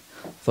this one.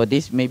 For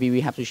this maybe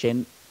we have to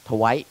change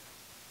twice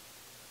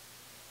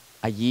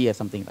a year,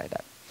 something like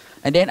that.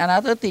 And then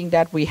another thing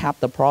that we have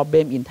the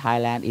problem in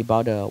Thailand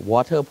about the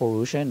water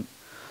pollution.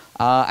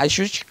 I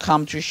should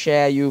come to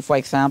share you, for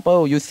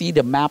example, you see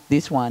the map,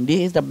 this one. This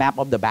is the map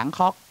of the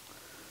Bangkok.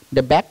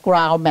 The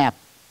background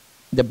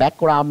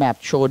map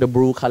show the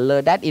blue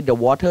color. That is the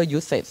water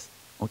usage,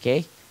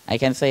 okay? I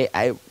can say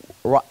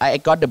I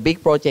got the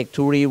big project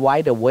to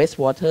rewrite the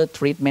wastewater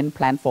treatment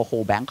plan for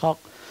whole Bangkok.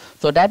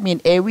 So that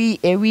means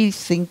every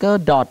single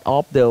dot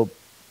of the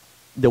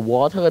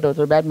water,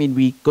 so that means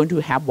we're going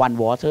to have one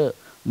water.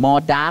 More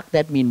dark,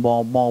 that means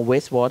more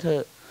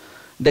wastewater.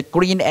 The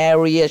green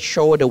area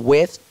show the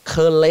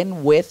current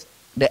waste,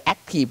 the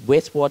active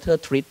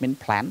wastewater treatment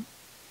plant.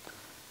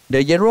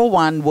 The yellow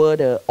one were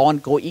the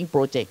ongoing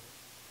project.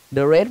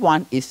 The red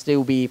one is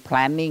still be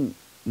planning,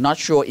 not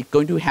sure it's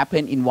going to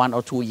happen in 1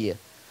 or 2 years.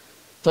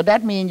 So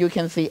that means you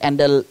can see, and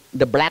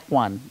the black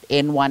one,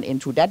 N1,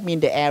 N2, that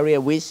means the area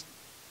which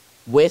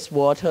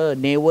wastewater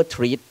never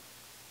treat,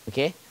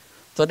 okay?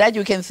 So that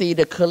you can see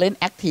the current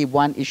active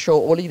one is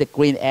show only the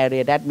green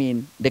area. That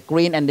means the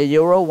green and the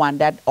yellow one,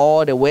 that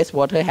all the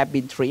wastewater have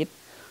been treated.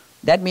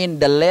 That means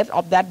the rest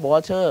of that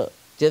water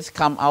just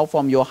come out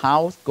from your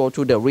house, go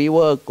to the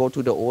river, go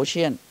to the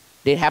ocean.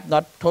 They have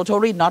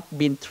totally not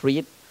been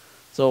treated.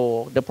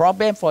 So the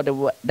problem for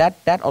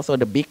that also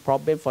the big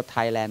problem for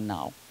Thailand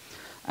now.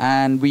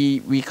 And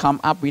we come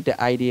up with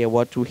the idea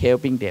what to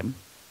helping them.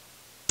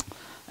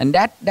 And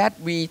that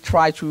we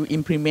try to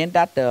implement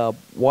that the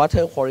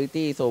water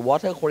quality. So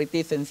water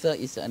quality sensor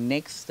is a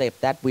next step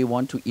that we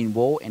want to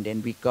involve. And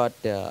then we got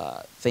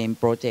the same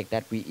project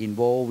that we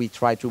involve. We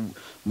try to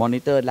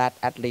monitor that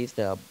at least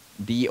the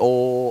DO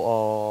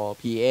or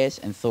pH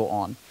and so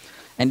on.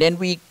 And then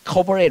we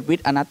cooperate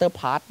with another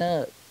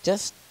partner.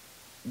 Just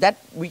that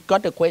we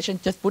got the question,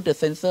 just put the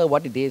sensor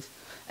what it is.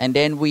 And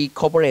then we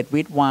cooperate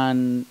with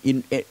one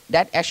in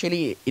that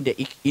actually in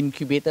the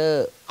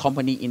incubator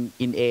company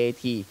in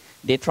AAT.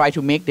 They try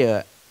to make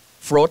the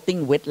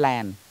floating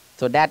wetland.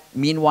 So that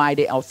meanwhile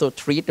they also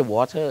treat the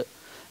water.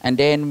 And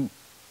then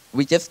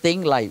we just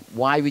think like,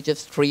 why we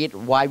just treat,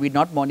 why we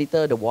not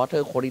monitor the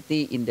water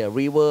quality in the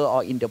river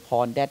or in the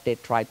pond that they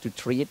try to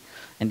treat.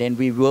 And then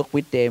we work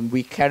with them,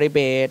 we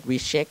calibrate, we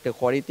check the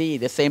quality,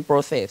 the same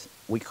process.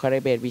 We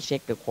calibrate, we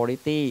check the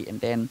quality. And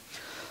then,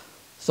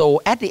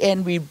 so at the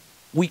end,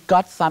 we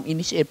got some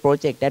initiative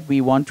project that we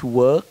want to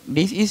work.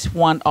 This is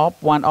one of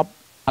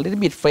a little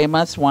bit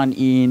famous one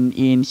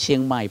in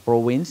Chiang Mai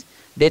province.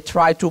 They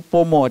try to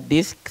promote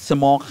this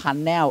small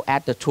canal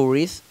at the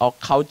tourist or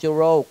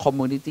cultural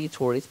community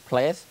tourist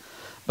place.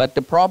 But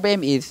the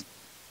problem is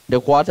the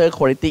water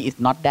quality is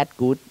not that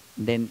good.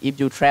 Then if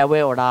you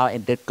travel around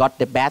and they got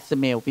the bad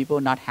smell,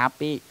 people not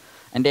happy.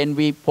 And then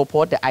we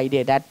propose the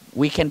idea that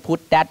we can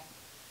put that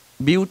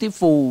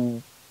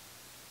beautiful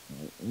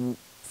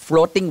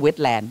floating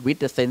wetland with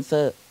the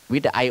sensor,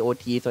 with the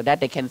IoT, so that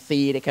they can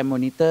see, they can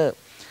monitor.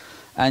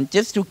 And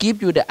just to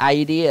give you the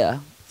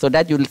idea, so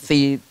that you'll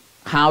see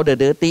how the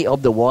dirty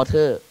of the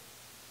water,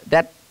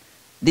 that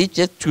this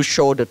just to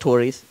show the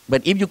tourists.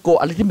 But if you go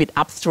a little bit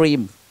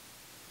upstream,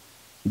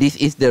 this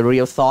is the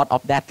real source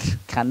of that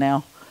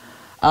canal.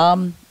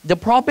 The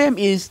problem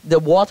is the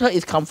water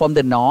is come from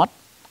the north,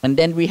 and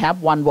then we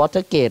have one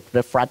water gate,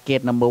 the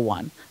floodgate number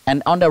 1.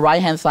 And on the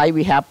right-hand side,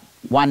 we have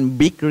one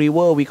big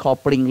river we call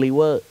Pring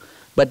River.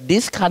 But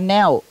this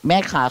canal,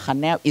 Mae Kha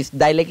Canal, is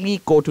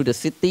directly go to the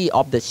city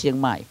of the Chiang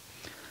Mai.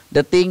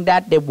 The thing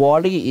that they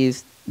worry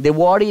is, they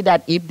worry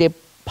that if they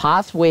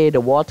pass away the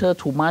water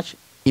too much,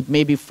 it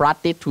may be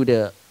flooded to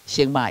the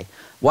Chiang Mai.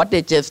 What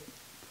they just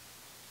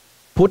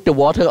put the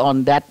water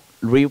on that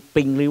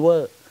Pring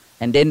River,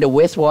 and then the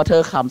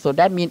wastewater comes. So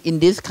that means in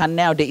this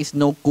canal, there is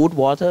no good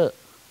water.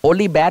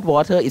 Only bad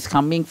water is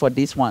coming for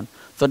this one.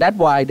 So that's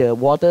why the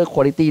water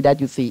quality that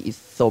you see is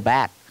so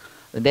bad.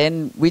 And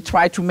then we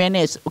try to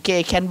manage,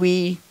 okay, can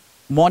we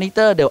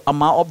monitor the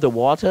amount of the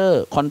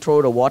water,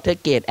 control the water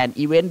gate, and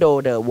even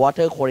though the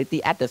water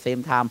quality at the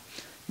same time,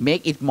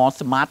 make it more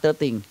smarter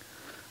thing.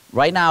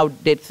 Right now,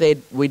 they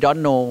said, we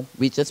don't know,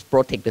 we just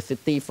protect the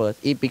city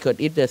first. Because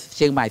if the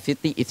Chiang Mai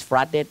city is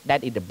flooded,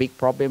 that is a big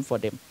problem for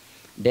them.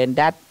 Then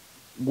that,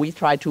 we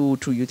try to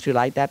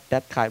utilize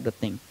that kind of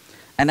thing.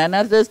 And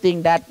another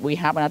thing that we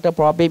have another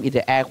problem is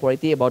the air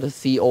quality about the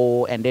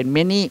CO. And then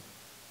many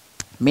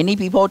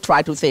people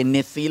try to say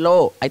net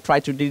zero. I try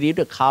to reduce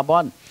the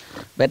carbon.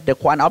 But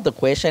one of the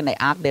question I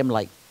ask them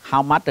like,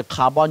 how much the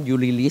carbon you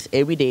release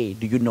every day?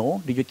 Do you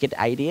know? Do you get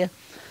the idea?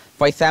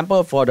 For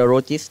example, for the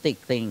logistic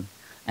thing.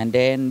 And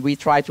then we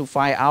try to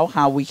find out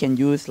how we can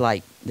use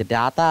like the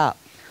data.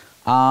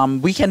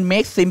 We can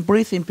make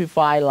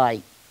simplify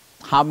like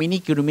how many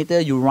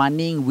kilometers you're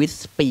running with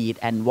speed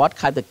and what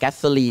kind of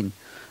gasoline.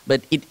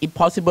 But it's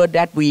possible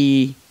that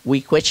we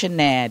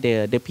questionnaire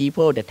the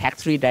people, the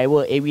taxi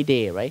driver every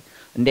day, right?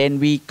 And then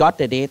we got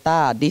the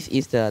data. This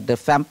is the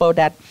sample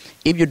that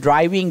if you're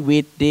driving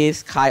with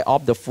this kind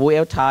of the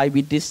fuel type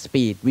with this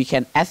speed, we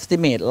can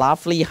estimate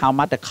roughly how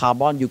much the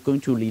carbon you're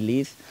going to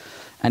release.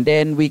 And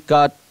then we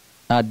got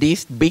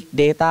this big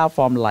data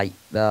from like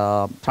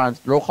the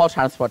local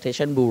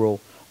transportation bureau.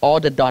 All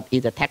the dot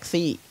is the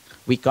taxi.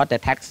 We got the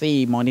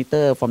taxi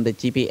monitor from the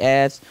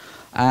GPS.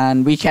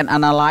 And we can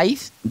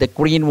analyze the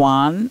green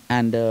one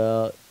and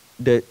the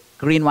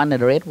green one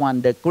and the red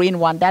one. The green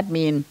one, that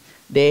means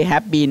they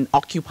have been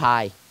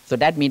occupied. So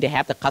that means they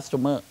have the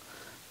customer.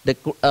 The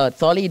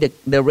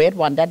red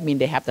one, that means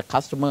they have the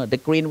customer. The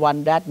green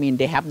one, that means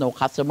they have no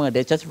customer.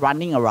 They're just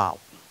running around,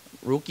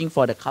 looking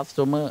for the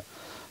customer.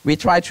 We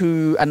try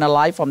to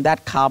analyze from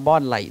that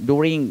carbon, like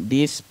during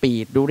this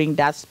speed, during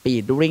that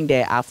speed, during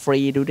they are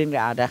free, during they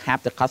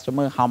have the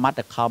customer, how much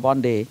the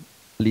carbon they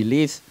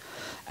release.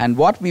 And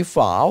what we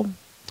found,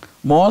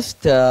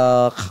 most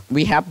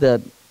we have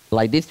the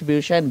like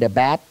distribution, the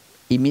bad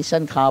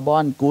emission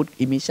carbon, good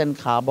emission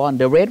carbon.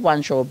 The red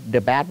one shows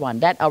the bad one.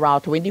 That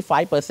around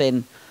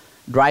 25%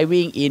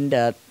 driving in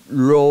the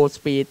low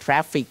speed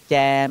traffic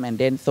jam and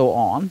then so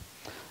on.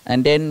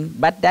 And then,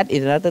 but that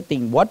is another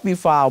thing. What we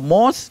found,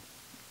 most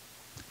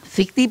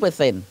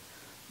 60%,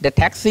 the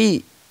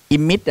taxi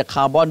emit the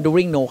carbon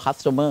during no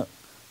customer.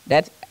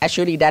 That's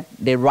actually that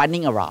they're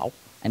running around.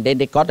 And then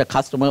they got the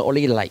customer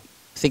only like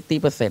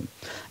 60%.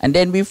 And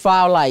then we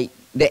found like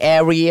the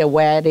area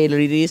where they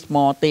release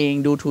more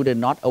things due to the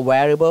not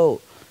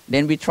available.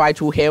 Then we try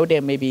to help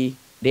them, maybe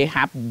they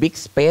have big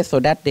space so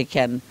that they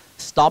can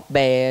stop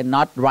there,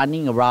 not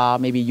running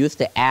around, maybe use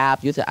the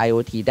app, use the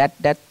IoT.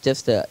 That's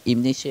just the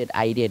initial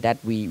idea that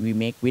we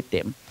make with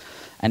them.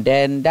 And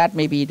then that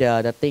may be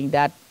the thing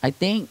that I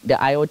think the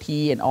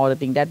IoT and all the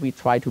things that we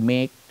try to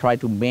make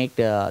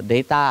the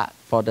data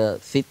for the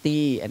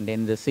city and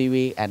then the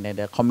civic and then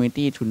the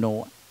community to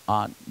know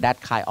that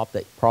kind of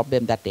the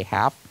problem that they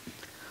have.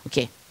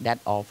 Okay,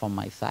 that's all from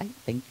my side.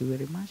 Thank you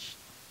very much.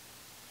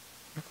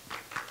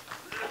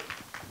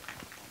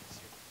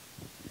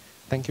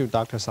 Thank you,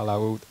 Dr.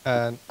 Salaud.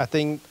 And I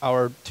think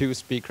our two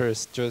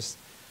speakers just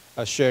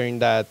sharing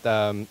that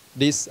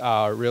these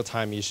are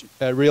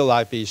real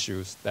life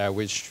issues that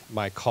which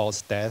might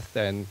cause death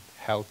and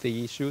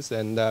healthy issues,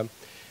 and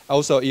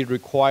also it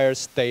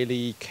requires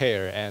daily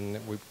care, and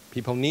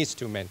people need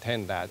to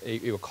maintain that.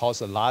 It will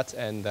cost a lot,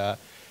 and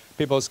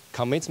people's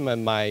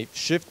commitment might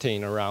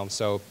shifting around,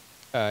 so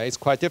it's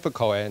quite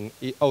difficult, and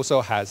it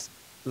also has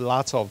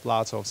lots of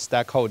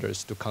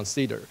stakeholders to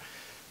consider.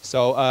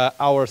 So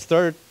our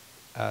third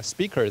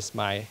speakers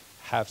might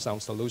have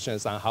some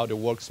solutions on how to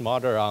work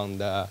smarter on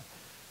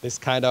this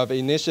kind of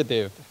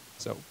initiative.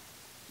 So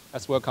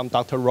let's welcome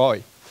Dr.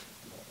 Roy.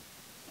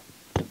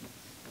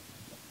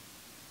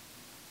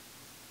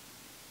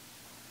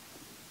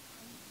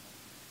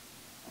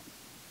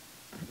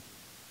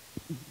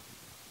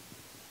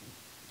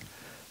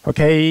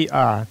 Okay,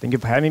 thank you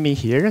for having me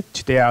here.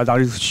 Today I'd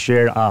like to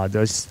share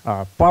this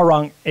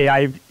background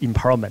AI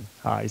empowerment.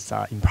 It's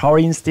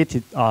empowering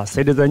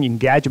citizen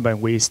engagement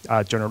with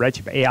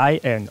generative AI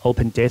and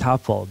open data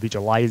for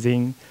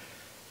visualizing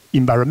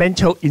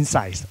environmental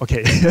insights.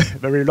 Okay,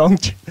 very long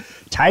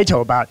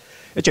title, but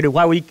actually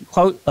we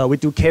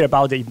do care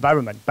about the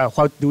environment, but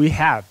what do we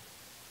have?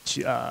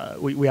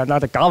 We are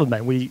not a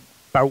government,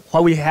 but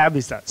what we have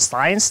is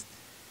science,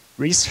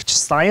 research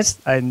science,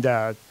 and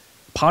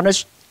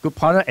good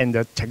partner and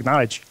the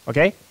technology,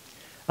 okay?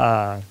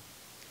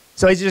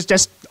 So it's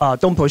just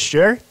don't push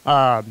share.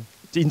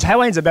 In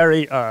Taiwan, it's a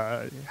very,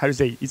 how to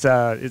say,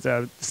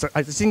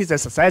 I think it's a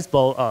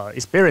successful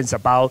experience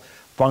about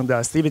from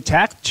the civic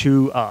tech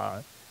to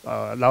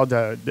allow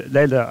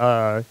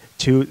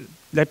to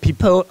let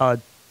people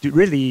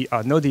really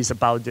notice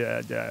about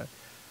the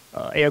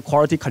air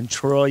quality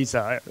control is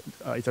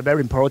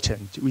very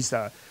important with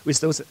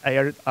those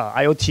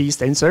IoT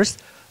sensors.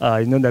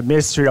 The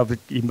Ministry of the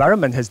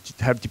Environment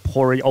have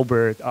deployed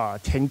over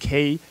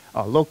 10K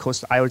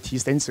low-cost IoT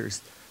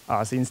sensors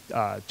since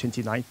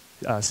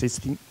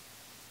 2016.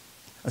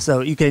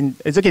 So as you can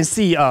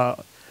see,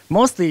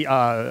 mostly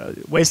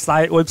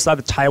website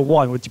of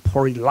Taiwan will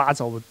deploy lots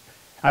of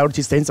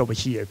IoT sensors over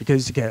here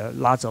because you get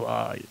lots of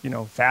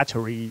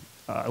factory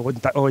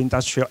or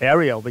industrial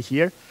area over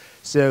here.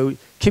 So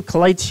keep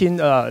collecting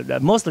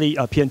mostly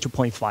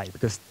PM2.5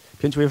 because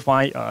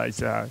PM2.5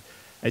 is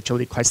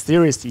actually quite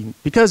serious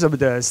because of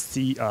the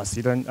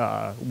season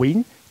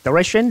wind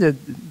direction.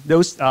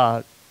 Those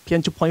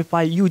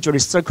PM2.5 usually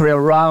circle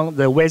around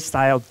the west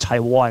side of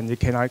Taiwan. They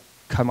cannot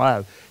come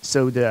out.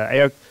 So the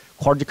air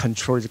quality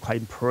control is quite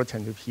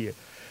important here.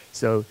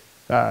 So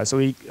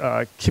we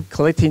keep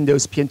collecting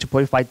those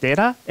PM2.5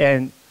 data,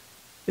 and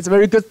it's a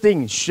very good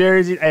thing. Share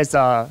it as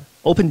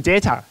open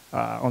data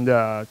on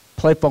the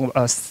platform,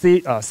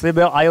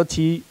 Civil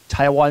IoT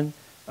Taiwan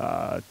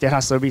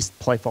data service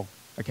platform.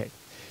 Okay.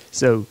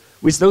 So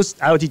with those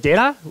IoT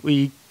data,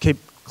 we keep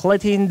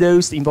collecting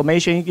those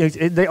information.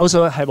 They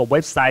also have a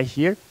website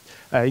here.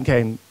 You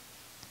can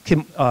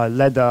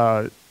let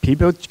the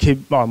people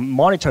keep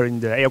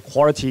monitoring the air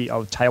quality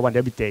of Taiwan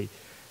every day,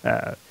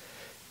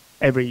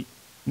 every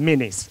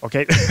minutes.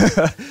 Okay,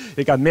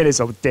 you got minutes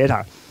of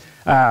data.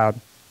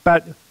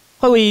 But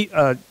when we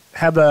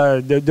have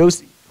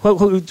those,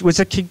 we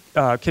just keep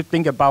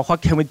thinking about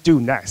what can we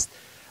do next.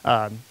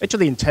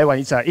 Actually, in Taiwan,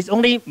 it's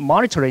only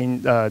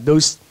monitoring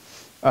those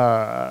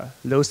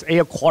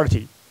air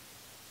quality.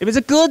 If it's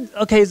good,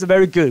 okay, it's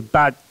very good.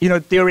 But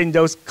during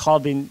those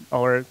COVID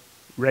or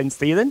rain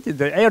season,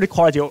 the air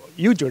quality is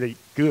usually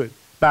good.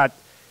 But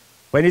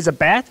when it's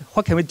bad,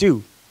 what can we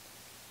do?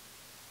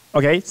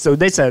 Okay, so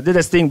that's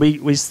the thing we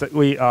want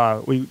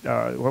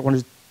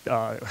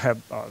to have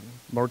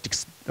more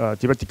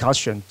deeper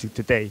discussion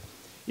today.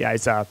 Yeah,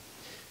 it's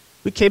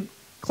we keep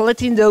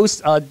collecting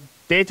those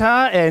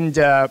data and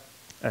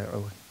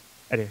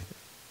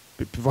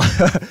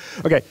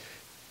okay.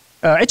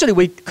 Actually,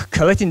 we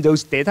collecting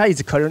those data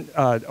is current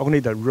only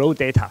the raw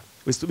data.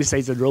 We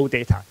say the raw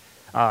data.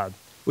 But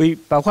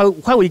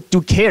what we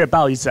do care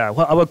about is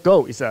what our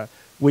goal is.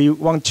 We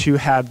want to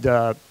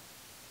have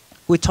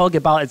we talk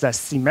about the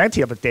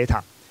semantic of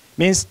data,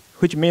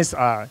 which means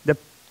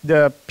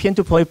the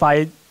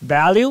PM2.5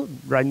 value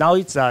right now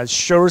it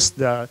shows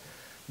the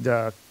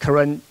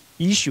current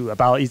issue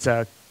about its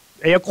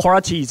air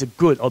quality is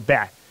good or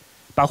bad.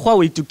 But what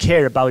we do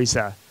care about is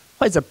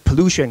where the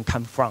pollution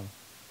come from.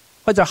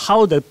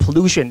 How the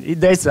pollution,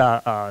 there's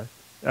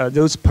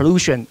those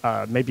pollution,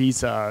 maybe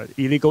it's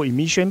illegal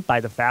emission by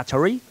the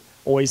factory,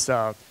 or it's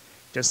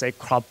just say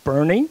crop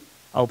burning,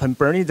 open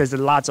burning. There's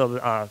lots of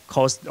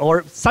cost,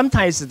 or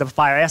sometimes the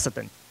fire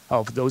accident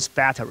of those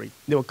factory.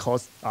 They will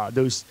cause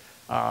those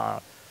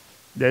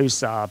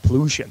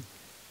pollution,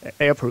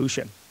 air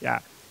pollution. Yeah.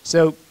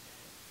 So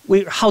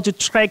how to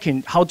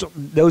tracking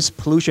those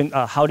pollution,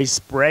 how they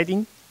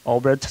spreading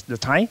over the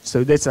time.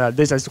 So this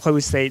is what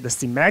we say the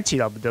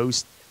semantic of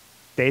those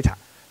data.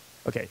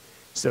 Okay.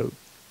 So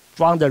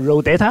from the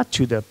raw data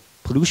to the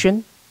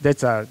pollution,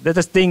 that's a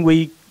thing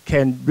we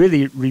can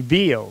really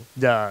reveal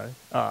the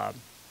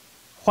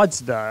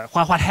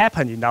what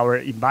happened in our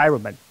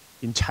environment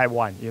in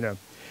Taiwan. You know,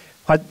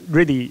 what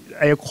really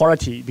air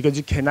quality, because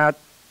you cannot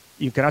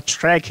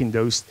track in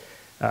those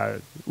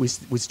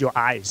with your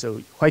eyes.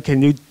 So what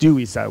can you do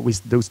is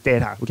with those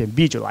data we can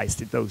visualize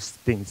those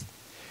things.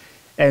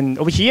 And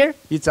over here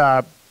it's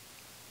I'll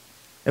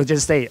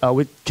just say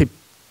we keep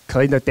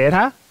collecting the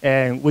data,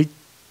 and we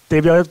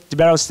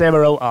develop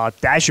several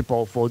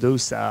dashboards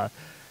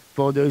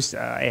for those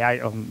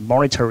AI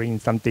monitoring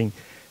something.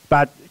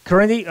 But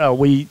currently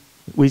we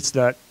with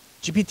the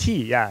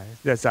GPT, yeah,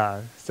 that's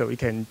so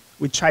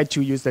we try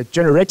to use the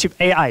generative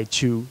AI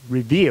to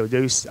reveal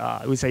those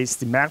we say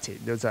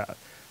schematic, those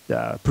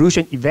the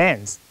pollution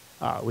events.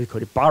 We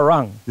call it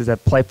Barang. There's a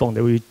platform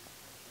that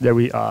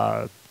we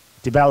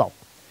develop.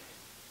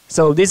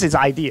 So this is the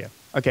idea.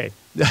 Okay,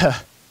 the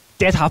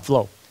data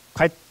flow,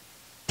 quite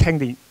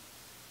technical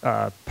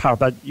part,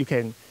 but you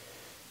can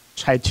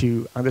try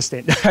to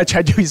understand,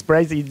 try to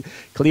express it in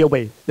clear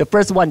way. The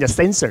first one, the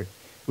sensor.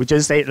 We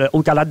just say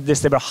we got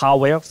this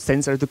hardware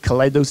sensor to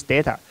collect those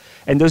data,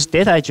 and those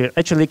data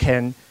actually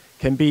can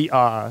be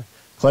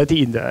collected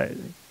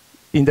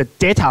in the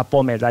data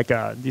format, like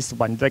this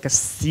one, like a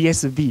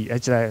CSV.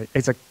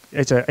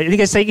 You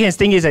can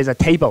think it as a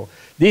table.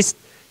 This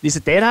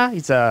data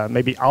is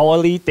maybe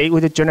hourly data.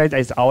 We generate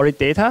as hourly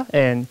data,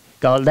 and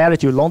got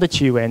latitude,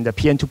 longitude, and the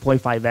PM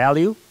 2.5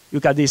 value. You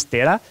got this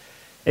data,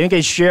 and you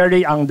can share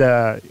it on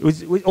the.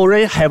 We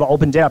already have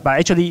open data, but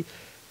actually,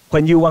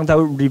 when you want to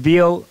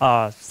reveal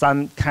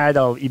some kind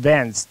of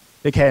events,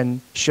 you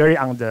can share it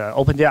on the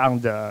open data on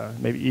the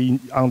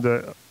on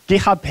the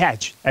GitHub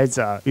page as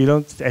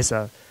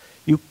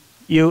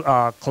you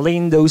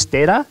clean those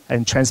data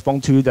and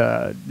transform to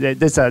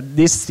this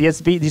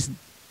CSV.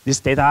 This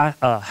data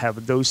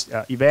have those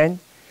event.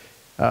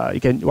 You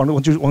can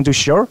want to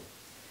share,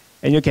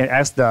 and you can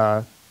ask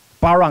the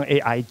Barang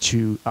AI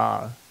to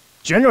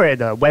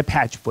generate a web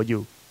page for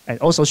you, and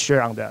also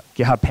share on the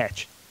GitHub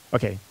page.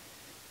 Okay,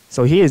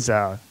 so here is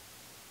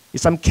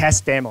some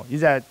case demo.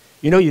 Is that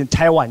in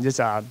Taiwan there's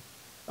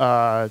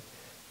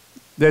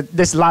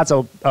lots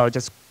of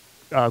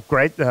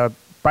great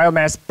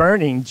biomass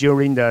burning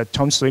during the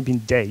tomb sweeping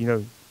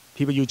day.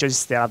 People usually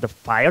set up the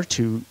fire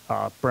to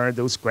burn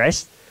those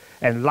grass,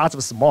 and lots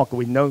of smoke.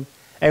 We know,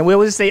 and we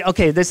always say,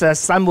 okay, this is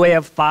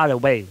somewhere far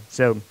away.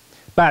 So,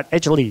 but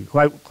actually,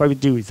 what we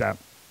do is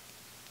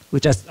we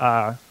just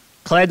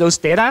collect those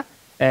data,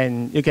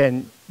 and you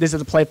can. This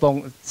is a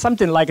platform,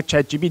 something like a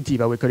ChatGPT,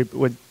 but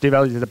we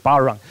develop the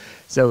Barang.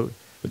 So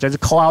we just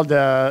call out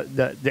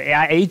the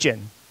AI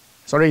agent.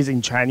 Sorry, it's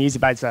in Chinese,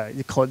 but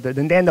it's called the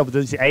name of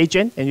this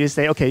agent, and you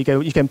say, okay,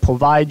 you can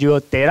provide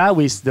your data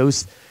with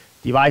those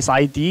device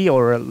ID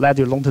or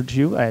latitude,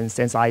 longitude, and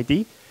sense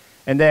ID,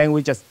 and then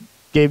we just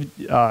give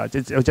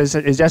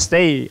just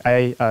say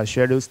I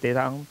share those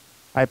data.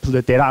 I put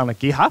the data on the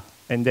GitHub,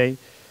 and they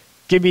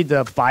give me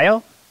the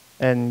file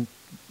and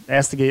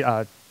ask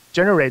it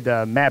generate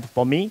the map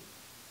for me,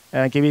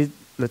 and give it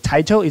the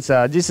title. It's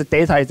this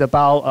data is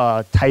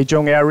about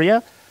Taichung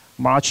area,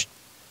 March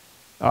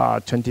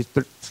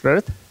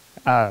 23rd.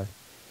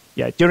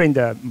 During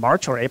the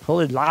March or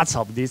April, lots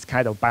of this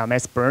kind of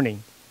biomass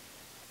burning,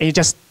 and you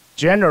just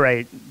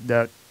generate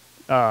the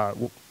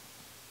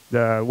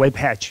web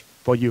page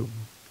for you,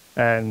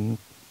 and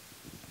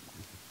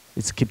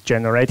it's keep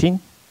generating.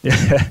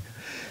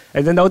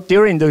 And then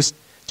during those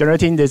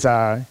generating, there's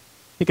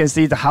you can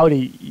see how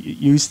they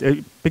use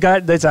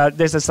because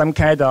there's some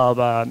kind of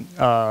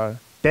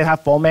data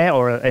format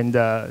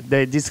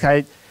this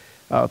kind.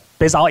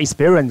 Based on our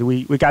experience,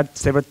 we got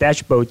several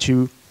dashboards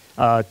to.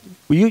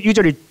 We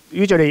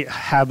usually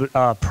have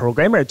a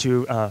programmer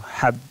to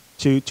have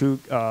to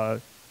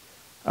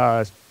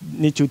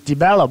need to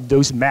develop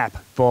those maps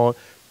for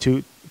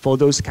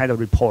those kind of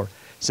report.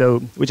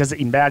 So we just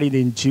embedded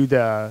into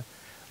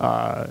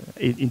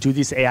into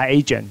this AI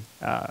agent,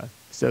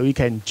 so we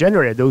can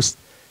generate those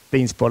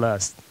things for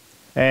us.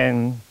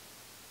 And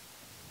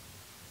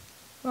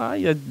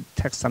it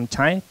takes some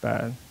time,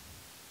 but.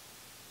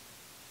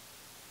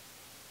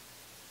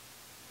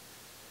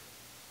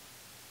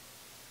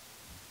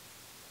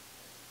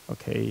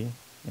 Okay,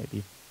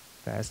 maybe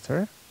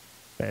faster.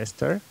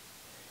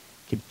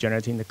 Keep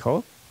generating the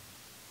code.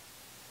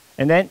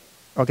 And then,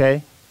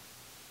 okay,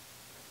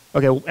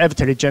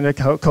 after you generate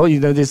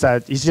code, this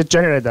it just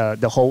generate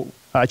the whole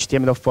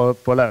HTML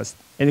for us.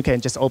 And you can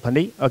just open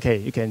it. Okay,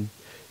 you can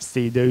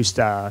see there's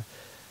the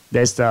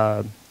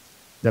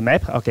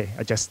map. Okay,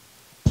 I just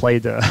play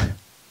the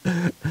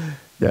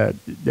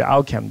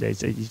outcome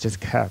that you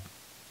just have.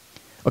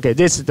 Okay,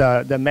 this is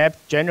the map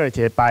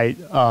generated by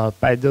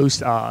those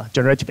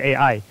generative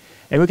AI,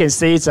 and we can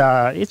see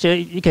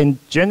you can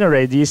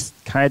generate this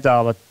kind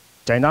of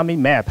dynamic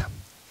map.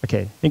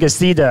 Okay, you can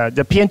see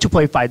the PM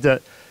 2.5.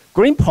 The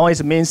green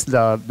points means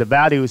the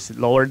value is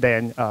lower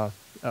than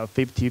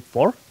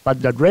 54,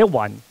 but the red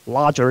one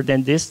larger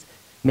than this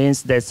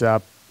means there's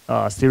a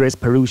serious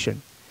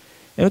pollution.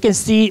 And we can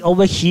see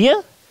over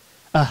here.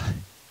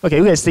 Okay,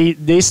 we can see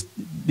this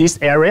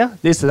area.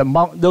 This is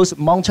those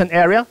mountain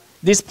area.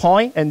 This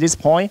point and this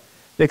point.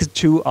 There's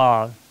two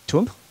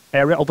tomb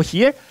area over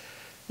here.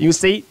 You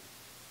see,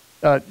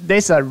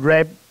 there's a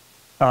red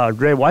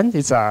one.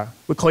 It's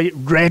we call it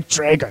red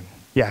dragon.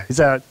 Yeah, it's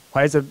a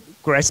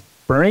grass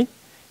burning.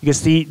 You can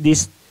see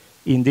this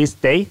in this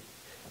day.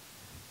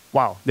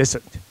 Wow, there's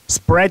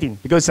spreading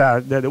because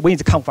the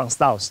winds come from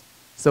south.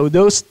 So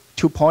those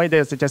 2 points,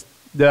 there's just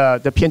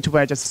the PM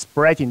 2.5 just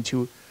spreading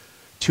to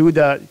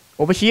the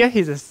over here.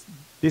 This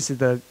is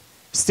the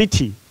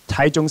city,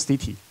 Taichung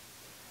city,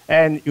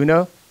 and you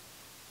know,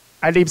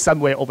 I live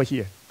somewhere over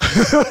here.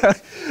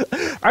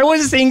 I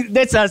was thinking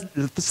that's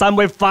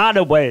somewhere far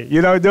away.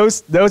 You know,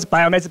 those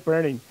biomass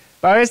burning.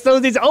 But I saw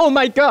this. Oh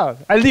my God!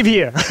 I live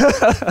here.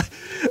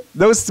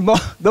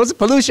 those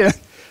pollution,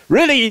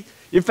 really.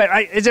 In fact,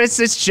 I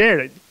just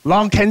shared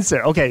lung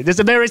cancer. Okay, there's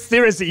a very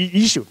serious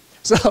issue.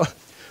 So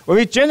when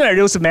we generate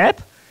those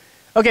map,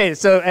 okay,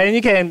 so and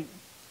you can.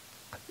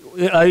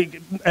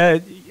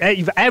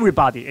 If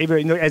everybody,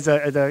 you know,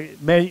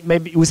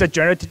 maybe with a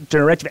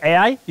generative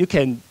AI, you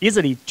can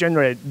easily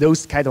generate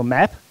those kind of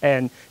map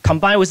and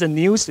combine with the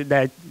news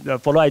that the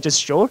photo I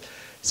just showed.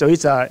 So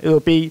it will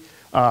be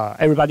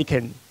everybody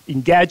can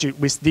engage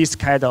with this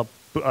kind of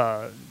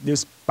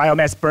this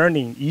biomass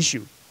burning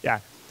issue. Yeah.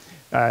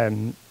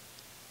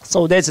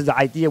 So that's the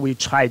idea we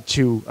try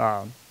to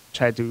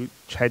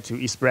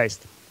express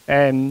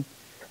and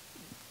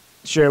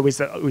share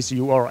with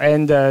you all.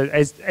 And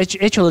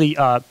actually,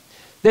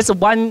 there's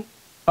one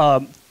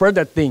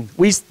further thing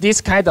with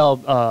this kind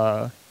of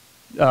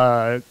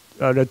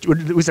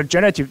with a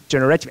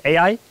generative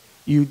AI,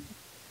 you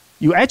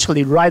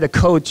actually write a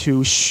code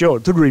to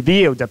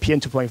reveal the PM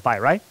 2.5,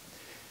 right?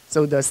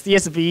 So the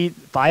CSV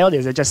file,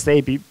 as I just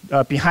say,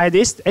 behind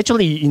this,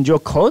 actually in your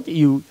code,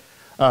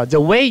 the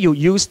way you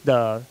use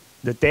the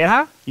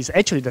data is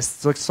actually the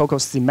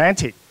so-called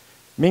semantic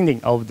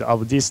meaning of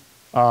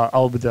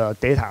the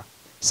data.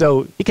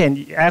 So you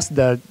can ask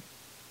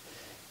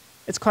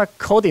it's quite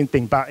coding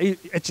thing, but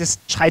it just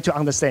try to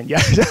understand.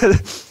 Yeah,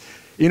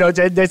 you know,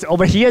 there's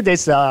over here.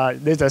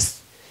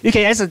 You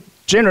can ask a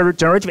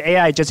generative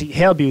AI just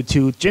help you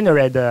to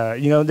generate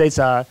you know, there's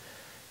a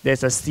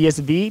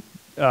CSV.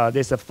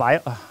 There's a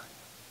file.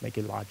 Make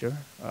it larger.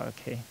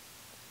 Okay.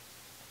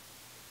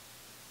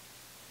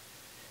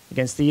 You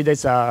can see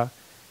there's a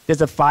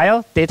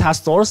file data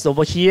source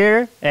over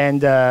here,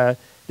 and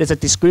there's a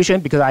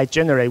description because I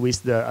generate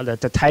with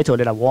the title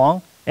that I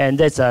want, and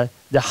there's the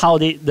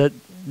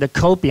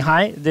code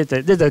behind.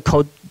 There's a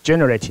code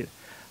generated,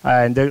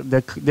 and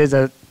there's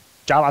a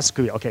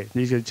JavaScript. Okay,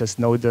 you should just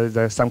know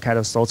some kind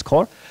of source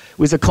code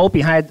with the code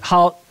behind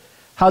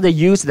how they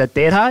use the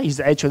data is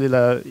actually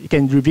you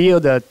can reveal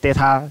the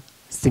data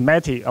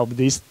semantic of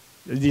this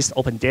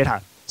open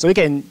data. So you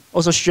can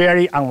also share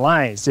it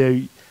online.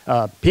 So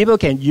people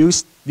can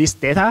use this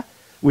data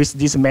with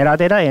this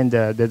metadata and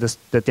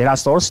the data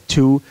source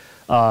to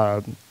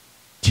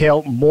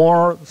tell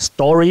more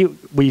story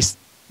with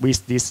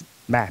this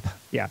map.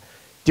 Yeah,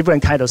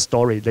 different kind of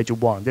story that you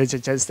want. They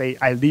just say,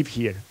 I live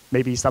here.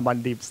 Maybe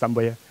someone lives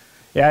somewhere.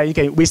 Yeah, you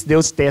can, with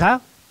those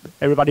data,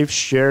 everybody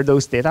share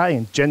those data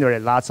and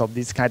generate lots of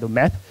this kind of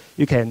map.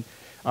 You can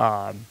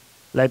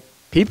let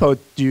people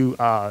to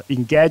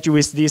engage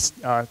with this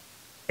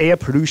air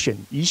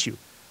pollution issue.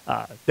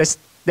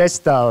 That's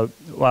the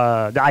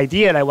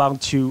idea I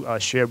want to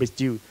share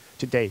with you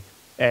today.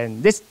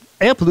 And this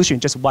air pollution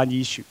is just one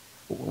issue,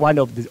 one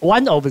of the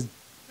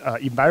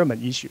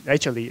environment issue.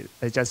 Actually,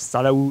 just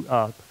Salau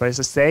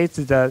professor said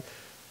the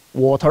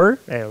water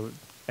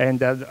and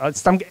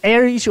some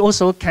air issue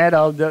also kind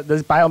of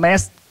the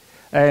biomass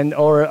and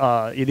or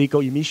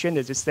illegal emission,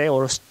 as you say,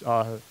 or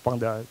from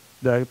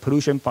the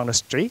pollution from the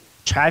street.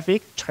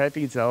 Traffic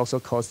is also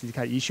cause this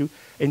kind of issue.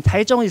 And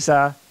Taichung is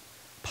a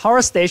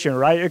power station,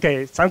 right?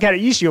 Okay, some kind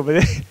of issue over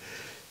there.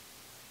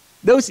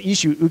 Those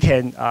issues you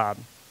can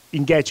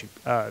engage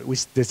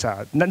with this,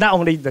 not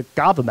only the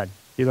government,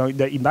 you know,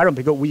 the environment,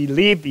 because we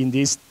live in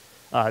this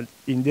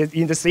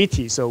in the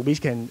city, so we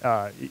can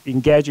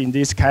engage in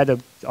this kind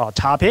of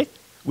topic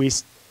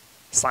with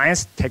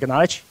science,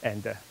 technology,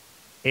 and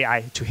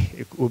AI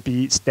will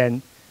be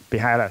stand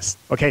behind us.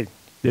 Okay,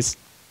 this is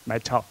my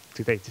talk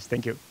today. Just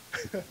thank you.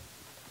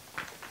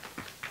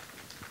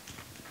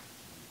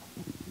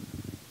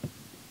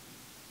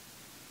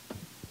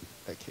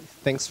 Okay,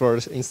 thanks for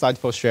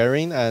insightful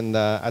sharing, and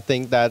I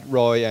think that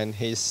Roy and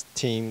his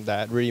team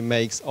that really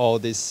makes all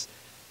this,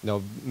 you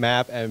know,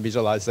 map and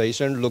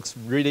visualization looks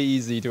really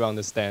easy to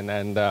understand,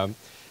 and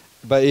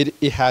but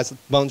it has a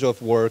bunch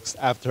of works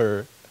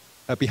after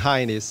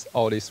behind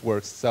all these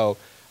works. So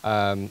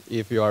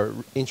if you are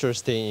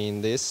interested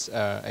in this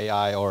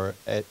AI or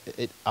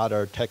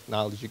other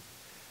technology,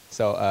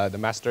 so the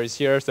master is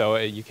here, so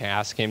you can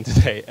ask him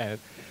today. And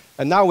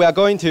And now we are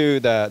going to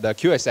the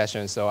Q&A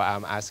session, so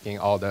I'm asking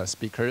all the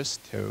speakers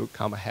to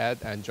come ahead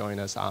and join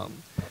us on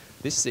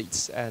these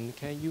seats. And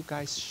can you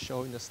guys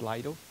show in the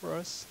Slido for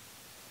us?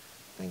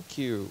 Thank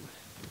you.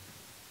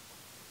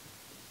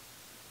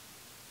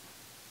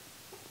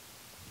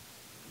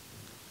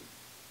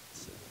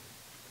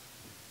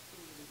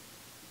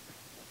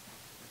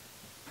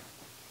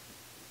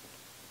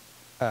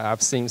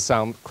 I've seen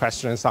some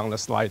questions on the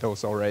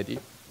Slidos already.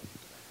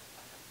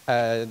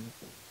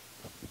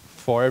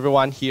 For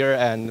everyone here,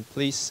 and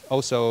please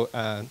also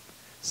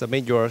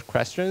submit your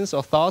questions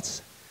or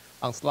thoughts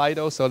on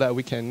Slido so that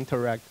we can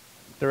interact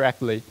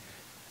directly.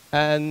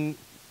 And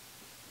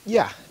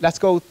yeah, let's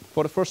go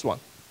for the first one.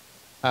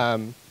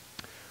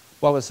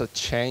 What was the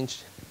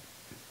change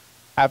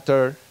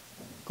after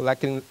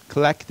collecting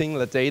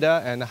the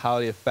data, and how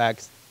the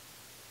effect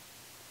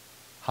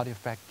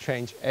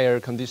change air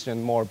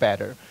condition more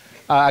better?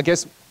 I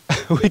guess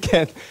we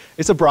can.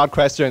 It's a broad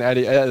question and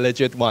a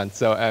legit one,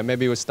 so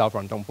maybe we'll start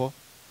from Dongpo.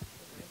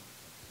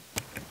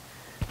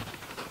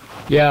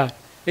 Yeah,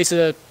 it's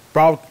a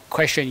broad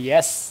question,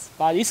 yes,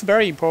 but it's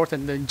very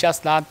important than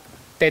just that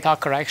data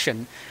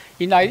collection.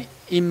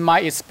 In my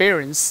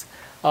experience,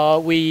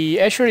 we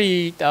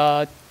actually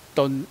not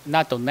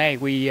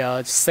donate. We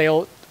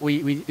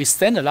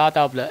send a lot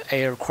of the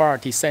air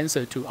quality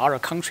sensor to other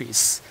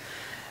countries.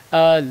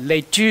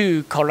 They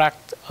do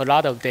collect a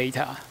lot of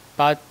data,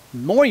 but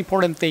more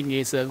important thing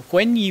is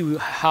when you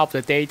have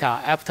the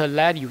data, after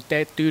that you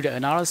do the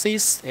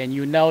analysis and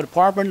you know the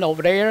problem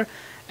over there,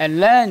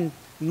 and then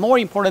more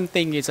important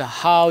thing is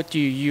how do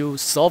you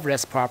solve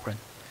this problem?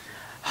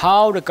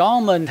 How the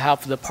government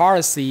have the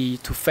policy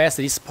to face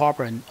this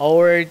problem,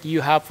 or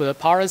you have the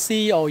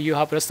policy or you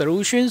have the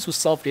solutions to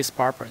solve this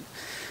problem.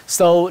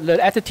 So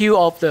the attitude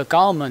of the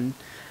government,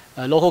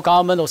 local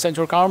government or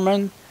central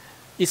government,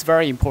 is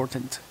very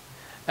important.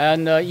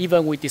 And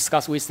even we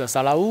discussed with the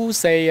Salau,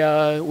 say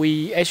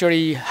we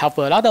actually have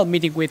a lot of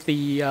meeting with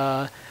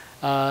the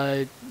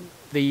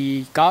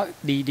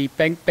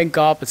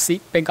Bangkok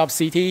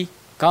city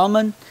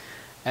government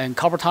and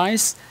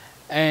corporatize,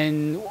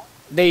 and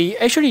they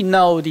actually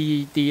know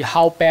the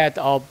how bad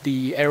of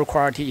the air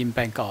quality in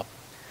Bangkok.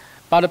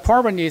 But the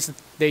problem is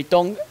they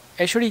don't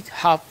actually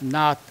have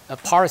not a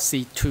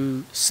policy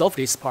to solve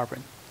this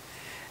problem.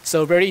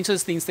 So very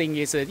interesting thing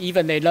is that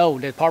even they know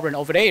the problem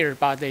over there,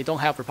 but they don't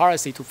have a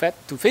policy to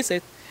fix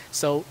it.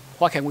 So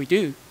what can we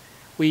do?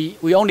 We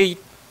only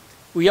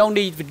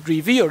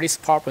reveal this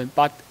problem,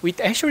 but we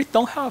actually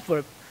don't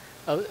have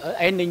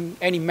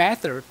any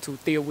method to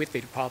deal with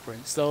the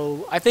problem.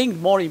 So I think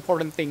more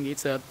important thing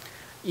is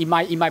in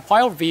my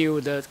point of view,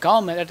 the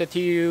government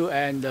attitude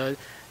and the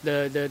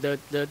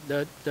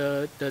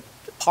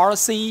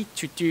policy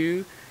to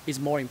do is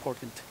more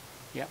important.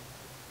 Yeah.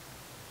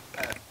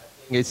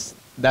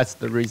 That's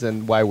the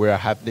reason why we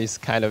have this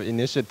kind of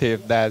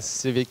initiative that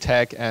civic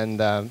tech and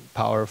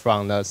power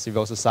from the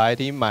civil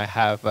society might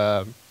have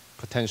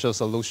potential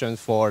solutions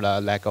for the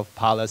lack of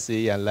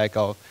policy and lack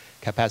of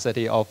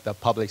capacity of the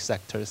public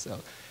sector. So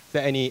is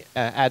there any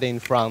add-in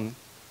from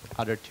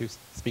other two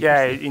speakers?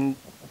 Yeah,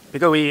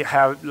 because we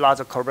have lots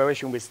of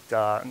collaboration with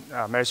the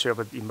Ministry of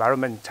the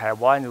Environment in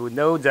Taiwan, who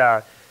know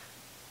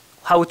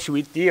how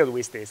to deal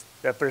with this.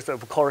 First,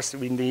 of course,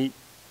 we need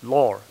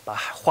law. But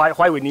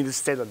why we need to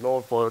set a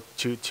law for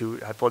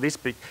this?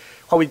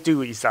 What we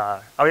do is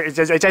I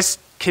just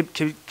keep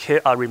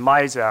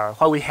remind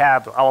what we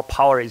have. Our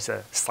power is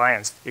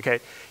science. Okay,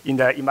 in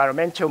the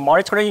environmental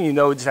monitoring, you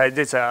know,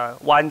 there's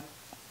one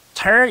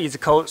term is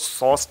called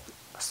source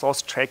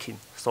tracing.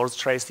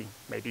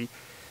 Maybe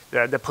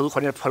when the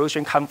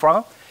pollution come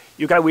from,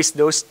 you got with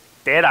those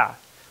data,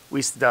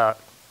 you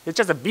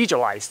just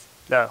visualize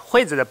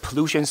where the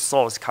pollution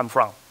source come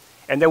from,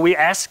 and then we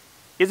ask,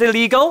 is it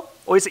legal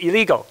or is it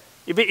illegal?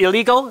 If it's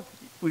illegal,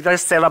 we got to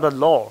set up a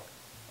law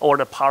or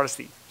the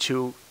policy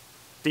to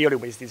deal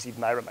with this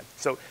environment.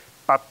 So,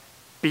 but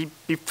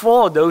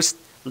before those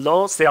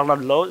laws,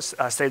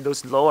 say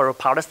those law or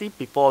policy,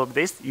 before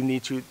this, you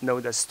need to know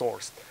the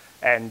source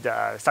and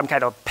some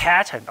kind of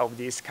pattern of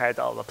this kind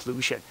of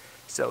pollution.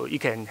 So you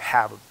can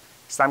have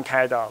some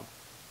kind of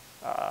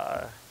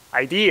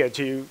idea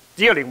to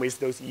dealing with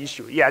those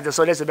issues. Yeah,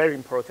 so that's very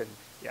important.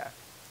 Yeah.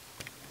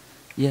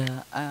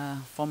 Yeah,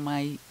 from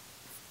my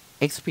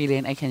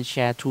experience, I can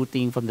share two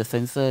things from the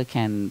sensor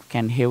can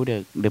help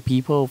the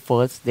people.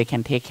 First, they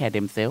can take care of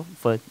themselves.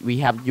 First,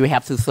 you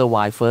have to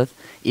survive first.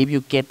 If you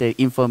get the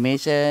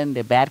information,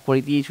 the bad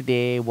quality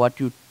today,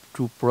 to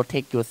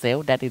protect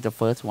yourself, that is the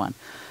first one.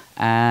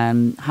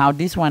 And how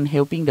this one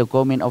helping the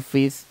government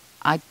office,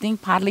 I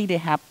think partly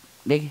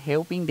they're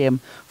helping them.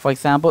 For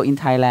example, in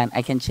Thailand,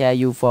 I can share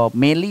you for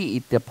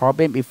mainly the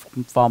problem is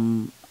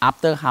from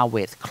after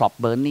harvest, crop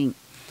burning.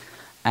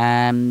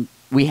 And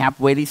we have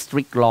very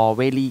strict law,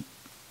 very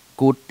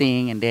good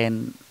thing, and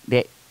then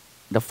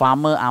the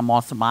farmer are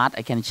more smart.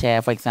 I can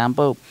share, for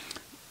example,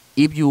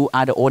 if you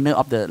are the owner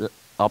of the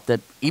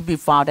if we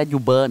found that you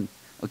burn,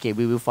 okay,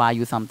 we will fine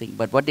you something.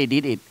 But what they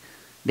did is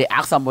they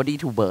asked somebody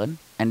to burn,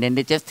 and then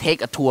they just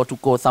take a tour to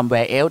go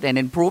somewhere else and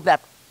then prove that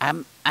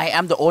I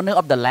am the owner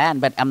of the land,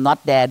 but I'm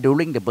not there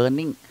during the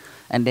burning.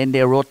 And then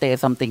they rotate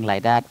something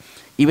like that.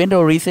 Even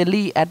though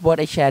recently at what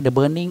I share, the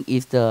burning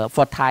is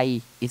for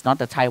Thai, it's not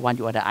the Taiwan,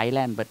 you are the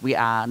island, but we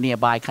are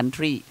nearby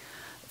country.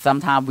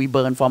 Sometimes we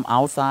burn from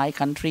outside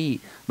country.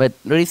 But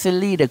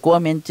recently the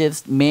government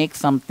just make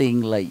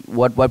something like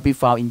what we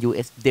found in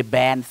US, they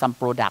ban some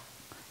product.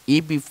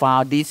 If we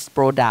found this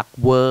product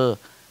were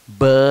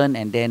burned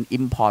and then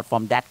import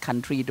from that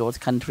country, those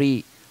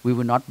country, we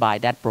will not buy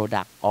that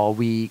product, or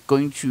we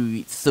going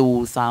to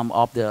sue some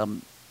of the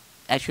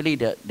actually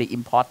the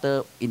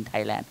importer in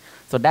Thailand.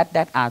 So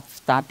that are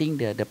starting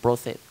the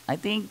process. I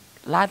think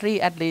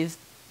largely at least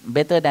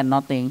better than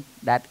nothing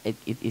that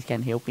it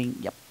can helping.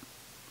 Yep.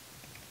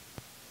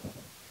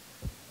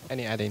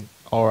 Any adding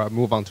or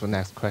move on to the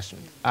next question?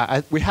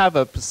 We have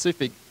a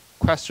specific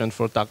question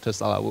for Dr.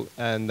 Salawu,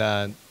 and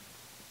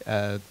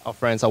our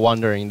friends are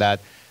wondering that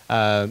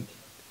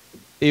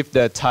if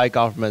the Thai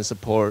government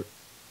support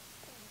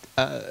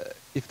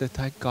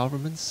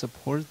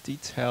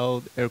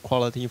detailed air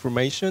quality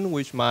information,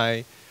 which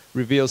might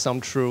reveal some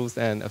truth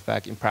and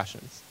affect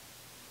impressions.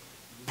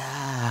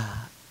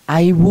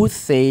 I would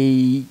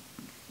say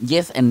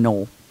yes and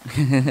no.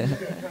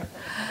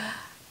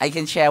 I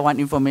can share one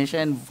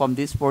information from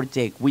this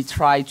project. We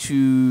try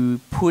to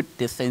put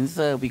the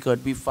sensor because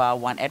we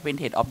found one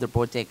advantage of the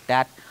project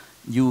that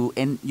you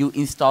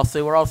install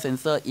several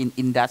sensors in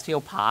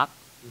industrial park,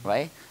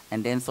 right?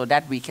 And then so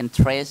that we can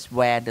trace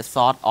where the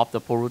source of the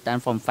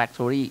pollutant from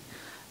factory.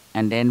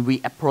 And then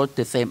we approach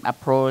the same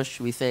approach.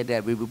 We say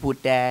that we will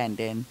put there and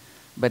then,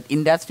 but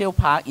industrial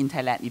park in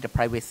Thailand is the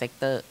private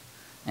sector.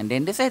 And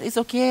then they said, it's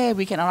okay,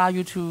 we can allow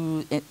you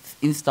to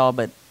install,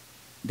 but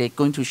they're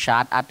going to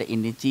charge at the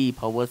energy,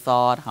 power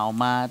source, how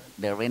much,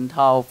 the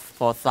rental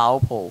for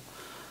South Pole.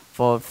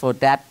 For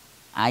that,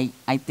 I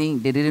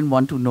think they didn't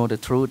want to know the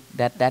truth.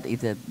 That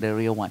is the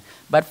real one.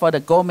 But for the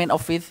government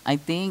office, I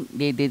think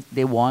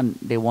they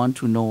want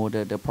to know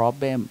the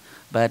problem.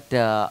 But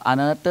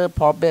another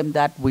problem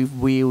that we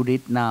viewed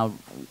it now,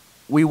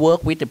 we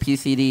work with the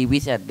PCD,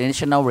 which is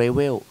national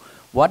level.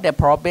 What the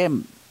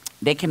problem?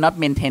 They cannot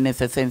maintain the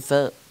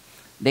sensor.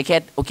 They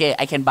can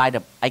I can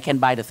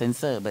buy the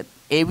sensor, but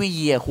every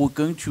year who's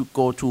going to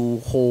go to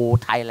whole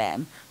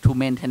Thailand to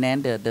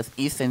maintain the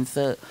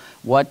e-sensor?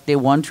 What they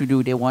want to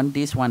do, they want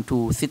this one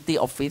to city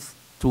office,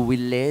 to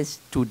village,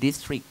 to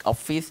district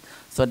office,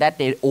 so that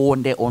they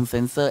own their own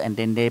sensor and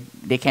then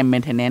they can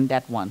maintain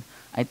that one.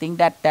 I think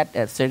that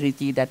a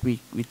strategy that we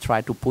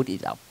try to put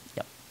it up.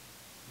 Yep.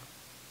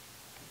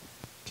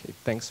 Okay,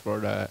 thanks for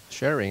the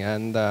sharing.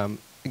 And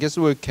I guess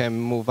we can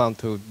move on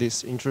to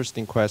this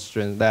interesting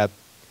question that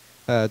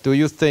do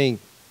you think,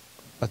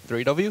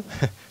 three of you,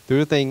 do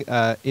you think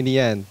in the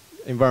end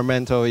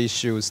environmental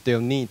issues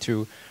still need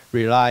to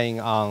relying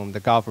on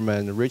the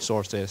government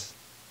resources,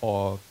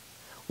 or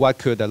what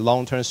could a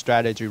long-term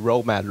strategy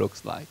roadmap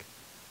looks like?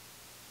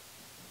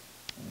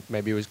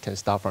 Maybe we can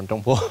start from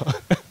Dongpo.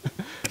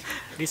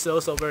 This is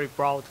also a very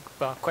broad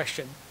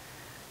question.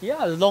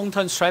 Yeah,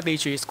 long-term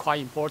strategy is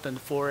quite important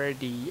for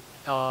the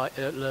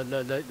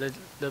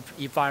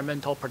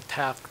environmental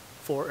protect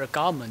for a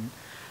government.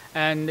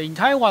 And in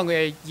Taiwan,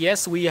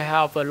 yes, we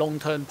have a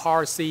long-term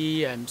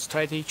policy and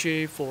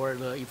strategy for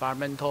the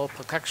environmental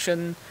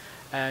protection.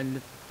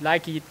 And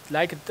like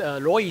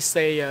Roy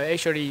say,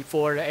 actually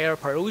for the air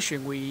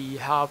pollution, we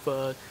have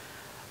a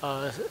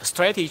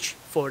strategy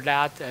for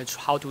that,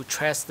 how to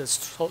trace the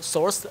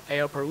source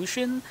air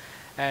pollution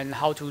and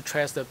how to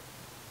trace the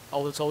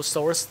also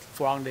source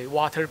from the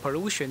water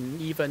pollution.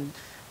 Even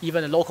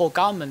the local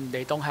government,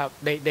 they don't have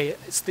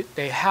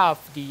they have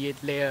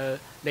their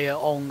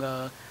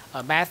own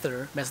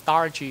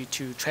methodology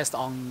to trace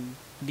on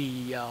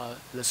the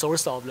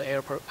source of the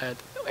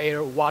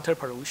air water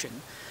pollution.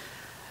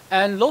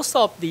 And lots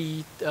of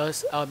the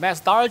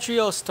methodology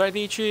or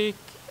strategy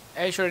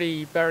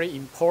actually very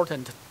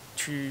important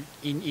to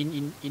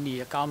in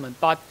the government.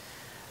 But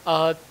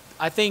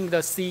I think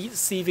the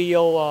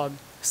civil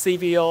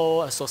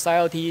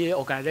society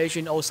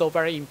organization also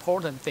very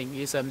important thing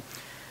is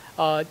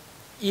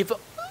if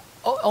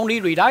only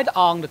relied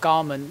on the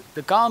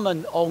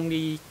government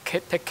only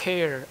take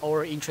care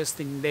or interest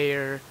in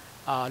their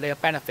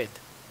benefit.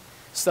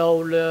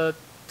 So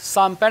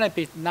some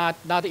benefit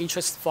not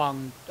interest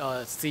from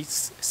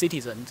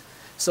citizens.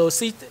 So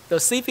the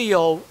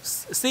civil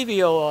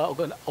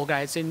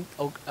organization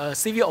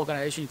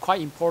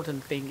quite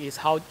important thing is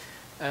how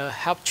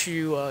help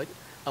to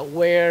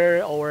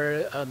aware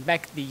or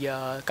make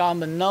the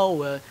government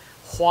know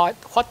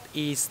what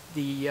is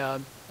the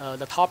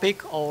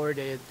topic or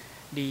the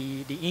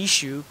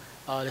issue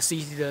the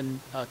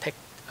citizen take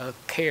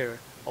care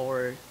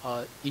or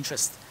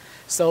interest.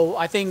 So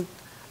I think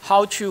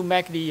how to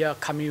make the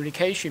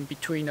communication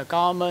between the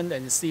government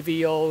and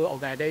civil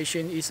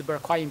organization is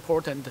quite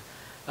important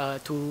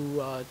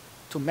to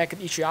make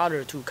each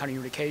other to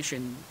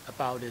communication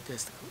about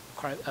this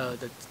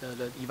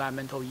the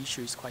environmental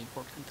issue is quite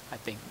important, I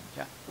think.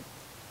 Yeah.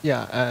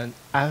 Yeah, and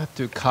I have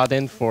to cut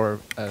in for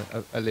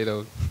a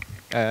little.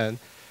 And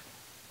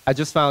I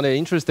just found it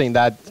interesting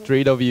that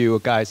three of you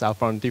guys are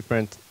from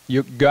different.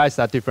 You guys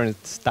are different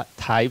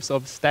types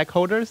of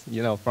stakeholders.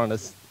 You know, from the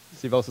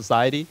civil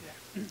society,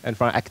 and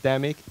from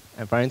academic,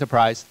 and from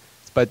enterprise.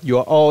 But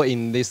you're all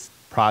in this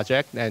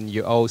project, and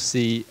you all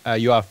see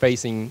you are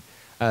facing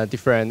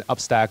different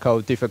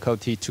obstacles,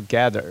 difficulty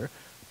together.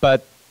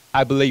 But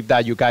I believe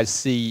that you guys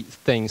see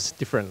things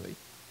differently.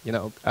 You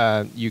know,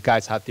 you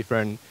guys have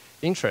different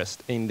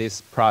interest in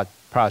this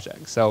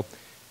project. So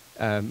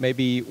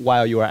maybe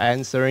while you are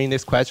answering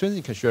this question,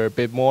 you can share a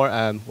bit more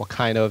what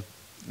kind of,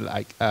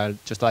 like,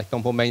 just like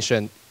Dongpo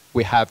mentioned,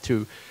 we have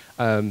to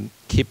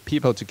keep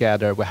people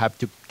together. We have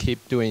to keep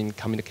doing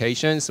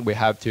communications. We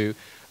have to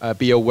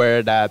be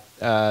aware that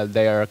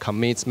their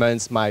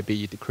commitments might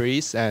be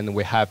decreased, and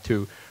we have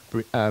to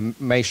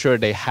make sure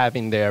they have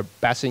in their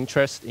best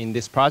interest in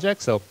this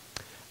project. So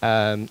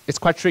it's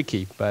quite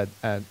tricky, but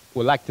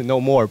we'd like to know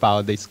more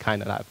about this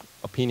kind of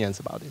opinions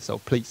about it. So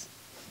please.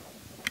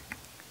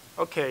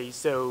 Okay,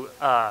 so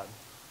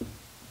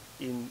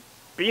in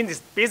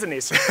business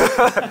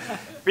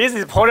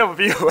business point of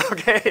view,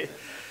 okay,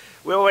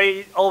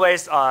 we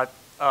always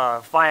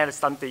find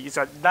something. It's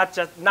not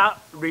just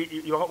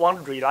you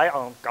want to rely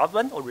on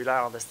government or rely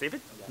on the civic.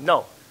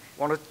 No,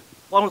 what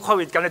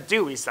we're gonna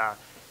do is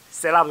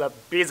set up the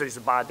business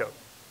model,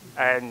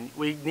 and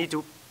we need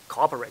to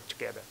cooperate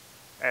together,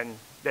 and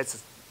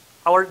that's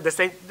the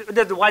same.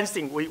 The one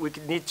thing we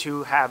need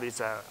to have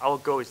is our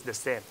goal is the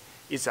same.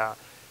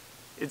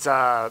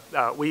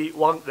 We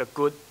want the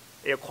good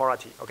air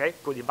quality, okay,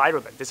 good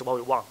environment. This is what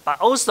we want.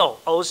 But also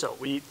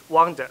we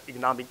want the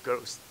economic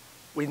growth.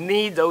 We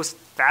need those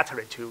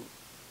batteries to,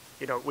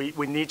 you know,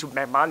 we need to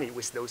make money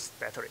with those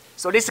batteries.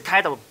 So this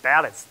kind of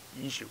balance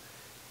issue,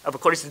 of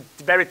course, is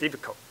very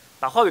difficult.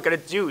 But what we're gonna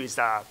do is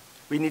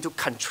we need to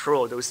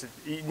control those.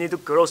 We need to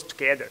grow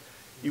together.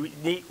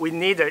 We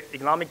need the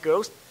economic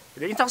growth.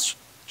 The industry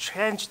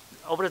change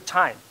over the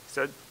time.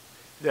 So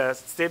the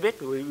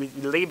civic, we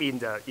live in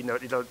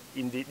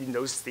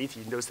those cities,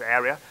 in those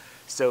areas.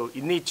 So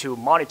you need to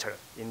monitor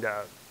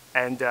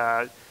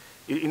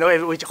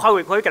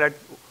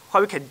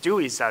what we can do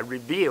is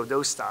reveal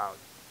those,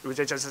 we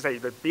just say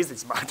the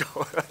business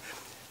model,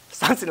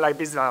 something like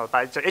business model.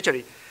 But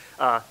actually,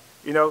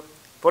 you know,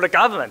 for the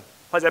government,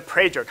 where the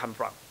pressure come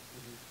from?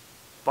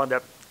 From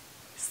the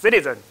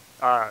citizen,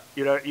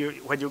 you know,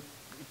 when you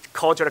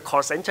call to the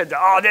call center,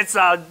 oh, that's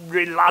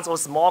really lots of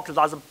smoke,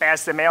 lots of bad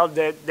smell.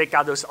 They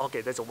got those.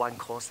 Okay, that's one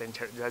call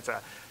center. That's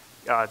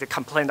they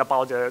complain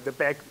about the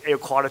bad air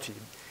quality.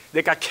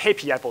 They got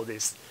KPI for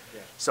this.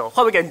 Yeah. So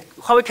what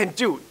we can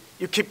do?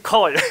 You keep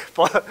calling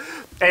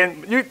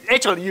and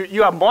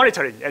you are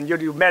monitoring, and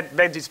you make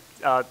this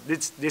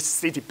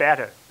city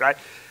better, right?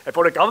 And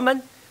for the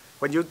government,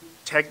 when you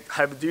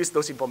have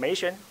those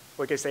information,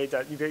 we can say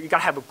that you gotta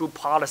have a good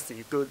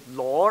policy, good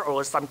law,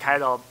 or some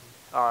kind of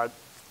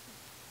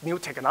new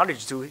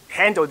technology to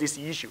handle this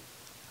issue.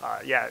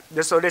 Yeah,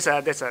 so there's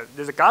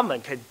a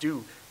government can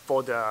do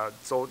for the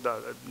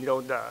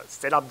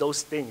set up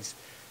those things,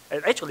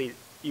 and actually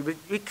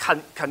we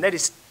can connect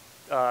this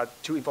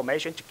to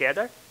information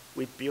together.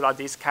 We build out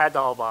this kind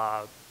of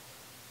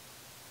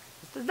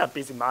it's not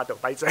business model,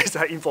 but it's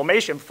an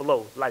information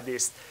flow like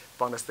this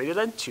from the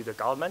citizen to the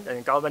government, and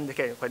the government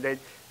can, when they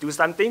do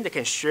something, they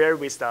can share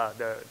with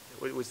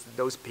with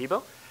those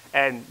people,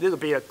 and this will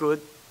be a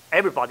good.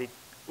 Everybody,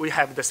 we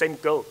have the same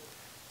goal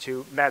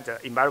to make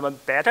the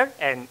environment better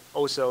and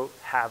also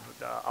have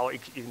our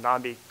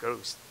economic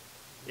growth.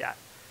 Yeah,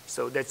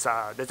 so that's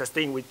the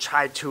thing we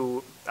try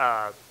to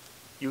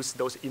use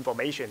those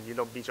information,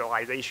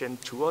 visualization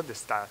tool. The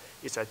stuff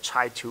is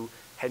try to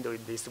handle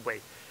it this way,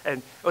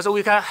 and also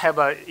we can have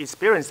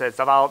experiences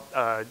about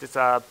this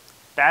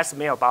bad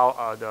smell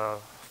about the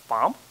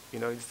farm.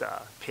 It's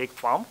a pig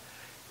farm.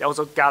 They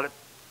also got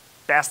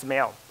bad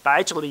smell, but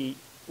actually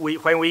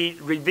when we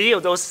reveal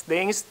those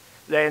things,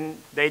 then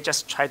they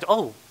just try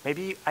to,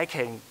 maybe I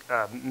can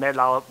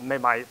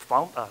make my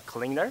farm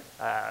cleaner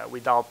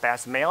without bad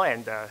smell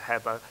and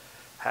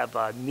have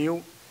a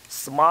new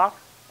smart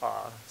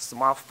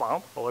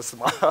farm or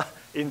smart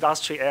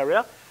industry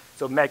area.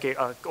 So make it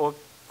a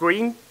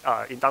green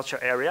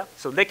industrial area.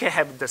 So they can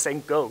have the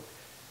same goal,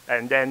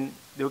 and then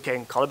you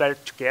can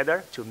collaborate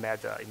together to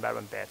make the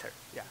environment better.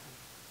 Yeah,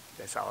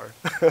 that's our.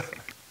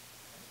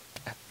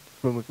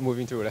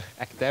 Moving to the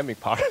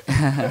academic part.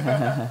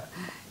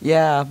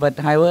 Yeah, but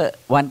however,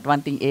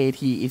 one thing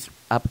AAT is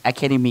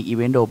academic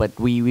even though, but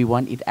we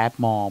want it at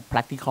more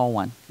practical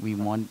one. We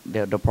want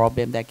the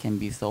problem that can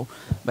be solved.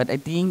 But I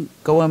think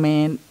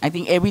government,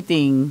 every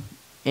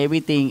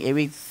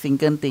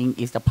single thing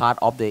is the part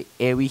of the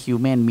every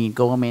human, mean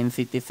government,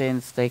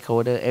 citizen,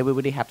 stakeholder,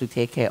 everybody have to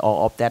take care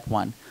of that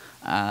one.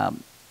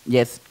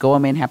 Yes,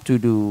 government have to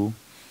do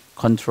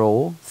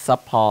control,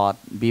 support,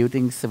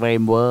 building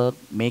framework,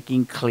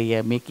 making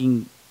clear,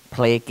 making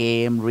play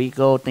game,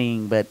 legal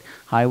thing. But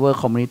however,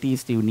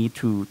 communities still need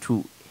to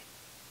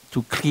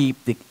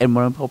keep the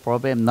environmental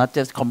problem, not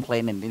just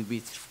complain and then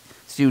we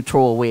still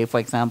throw away. For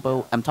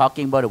example, I'm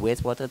talking about the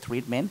wastewater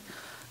treatment.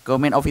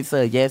 government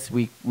officer, yes,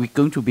 we're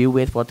going to build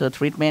wastewater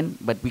treatment,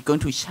 but we're going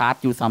to charge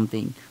you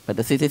something. But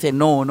the city said,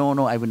 no,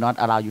 I will not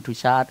allow you to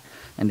charge.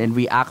 And then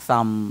we ask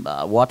some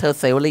water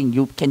selling,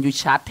 can you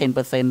charge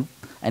 10%?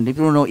 And they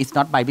don't know, it's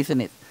not by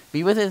business.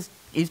 Because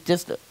it's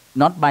just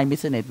not by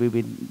business,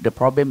 the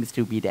problem will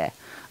still be there.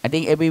 I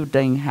think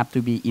everything have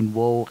to be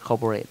involved,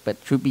 corporate, but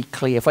should be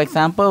clear. For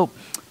example,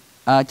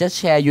 just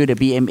share you the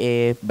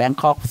BMA,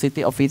 Bangkok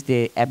City Office,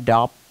 they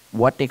adopt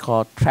what they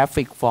call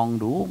traffic phong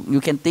du.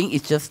 You can think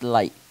it's just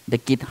like the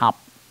GitHub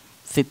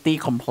city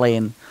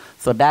complaint,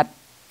 so that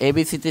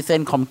every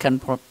citizen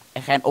can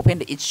open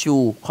the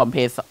issue,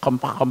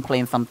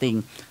 complain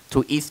something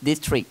to each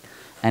district,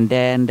 and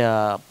then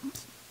the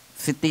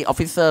city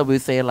officer will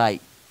say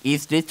like,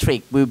 each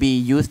district will be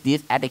use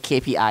this as a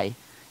KPI.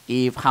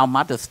 If how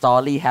much the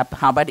story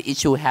how much the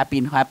issue have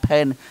been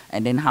happened,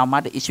 and then how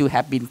much the issue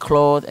have been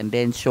closed, and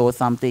then show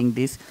something.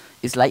 This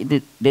is like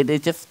they're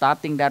just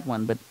starting that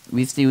one, but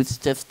we still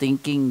just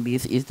thinking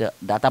this is the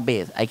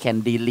database. I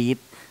can delete,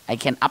 I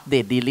can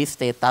update, delete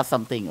status,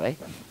 something, right?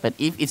 But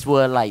if it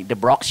were like the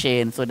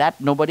blockchain, so that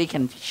nobody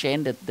can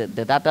change the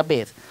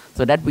database,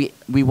 so that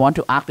we want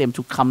to ask them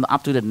to come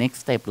up to the next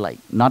step, like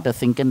not a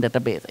single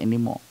database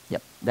anymore.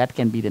 Yep, that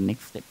can be the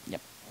next step.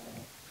 Yep.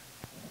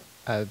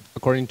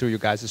 According to you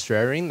guys'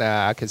 sharing,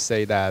 I could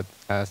say that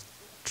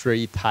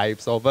 3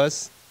 types of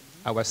us.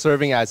 I was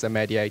serving as a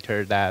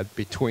mediator that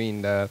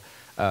between the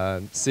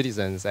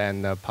citizens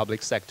and the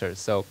public sector.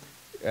 So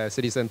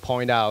citizens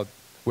point out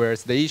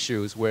where's the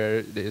issues,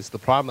 where the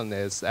problem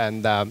is,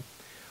 and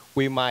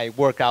we might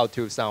work out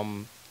to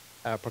some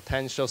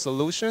potential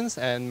solutions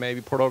and maybe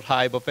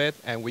prototype of it,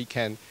 and we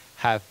can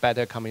have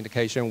better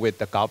communication with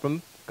the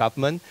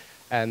government,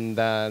 and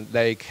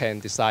they can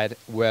decide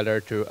whether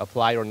to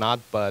apply or not,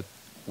 but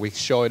we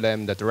show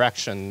them the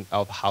direction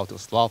of how to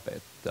solve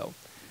it. So,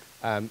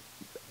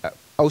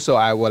 also,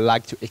 I would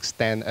like to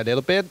extend a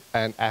little bit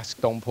and ask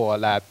Dong Po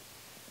that,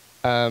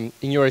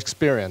 in your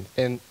experience,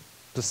 and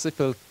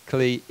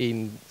specifically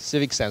in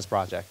Civic Sense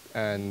project,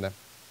 and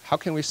how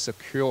can we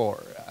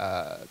secure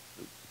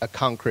a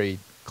concrete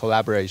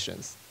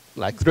collaborations,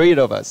 like 3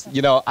 of us?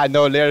 You know, I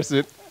know there's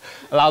a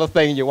lot of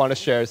things you want to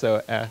share,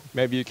 so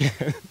maybe you can.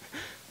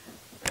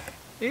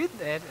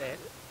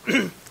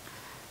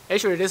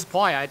 Actually, at this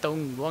point, I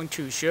don't want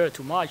to share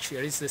too much.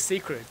 It's a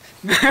secret.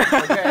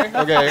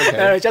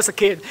 Okay. Just a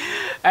kid.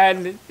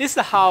 And this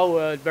is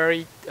how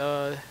very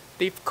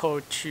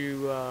difficult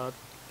to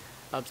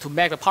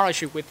make a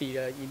partnership with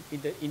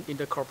in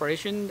the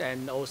corporation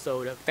and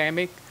also the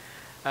academic.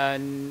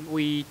 And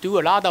we do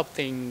a lot of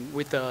things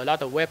with a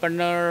lot of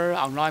webinar,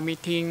 online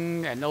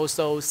meeting, and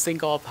also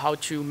think of how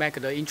to make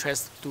the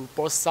interest to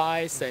both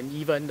sides and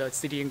even the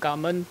city and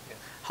government,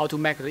 how to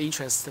make the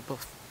interest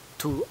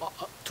to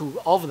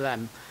all of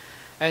them.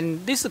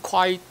 And this is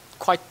quite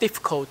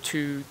difficult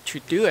to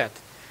do it.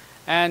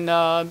 And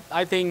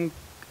I think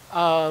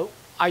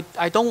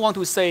I don't want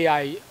to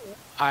say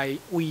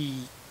we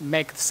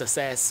make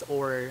success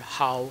or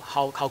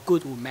how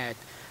good we made,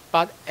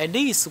 but at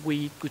least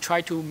we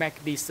try to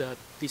make this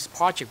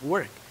project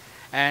work.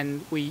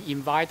 And we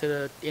invite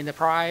the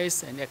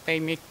enterprise and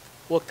academic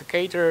work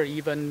together.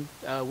 Even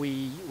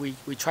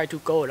we try to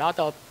go a lot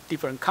of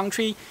different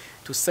countries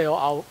to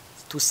sell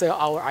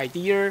our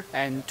idea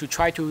and to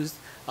try to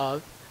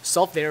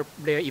solve their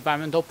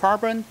environmental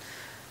problem.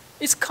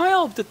 It's kind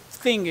of the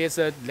thing is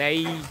that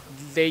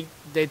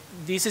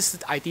this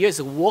idea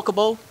is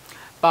workable,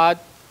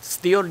 but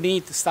still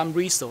need some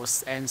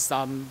resource and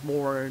some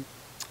more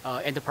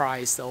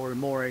enterprise or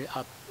more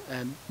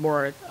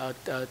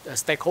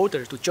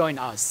stakeholders to join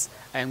us,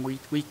 and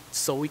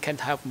so we can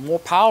have more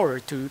power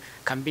to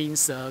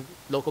convince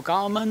local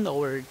government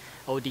or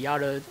the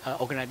other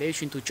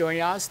organization to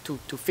join us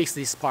to fix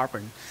this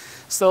problem.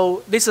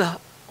 So this is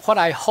what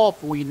I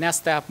hope we next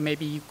step.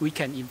 Maybe we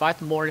can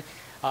invite more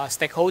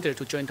stakeholders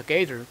to join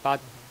together. But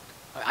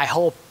I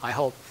hope.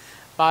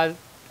 But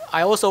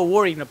I also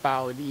worried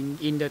about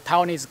in the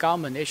Taiwanese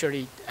government.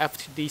 Actually,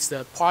 after this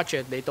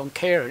project, they don't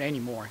care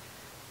anymore.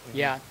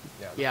 Yeah.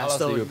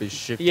 So will be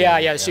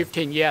shifting.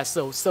 Shifting. Yeah.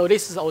 So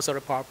this is also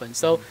a problem.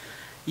 So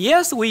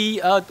yes, we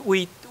have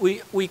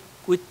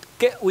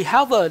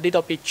a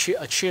little bit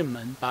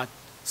achievement, but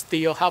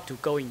still have to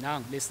going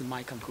on. This is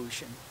my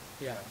conclusion.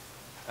 Yeah.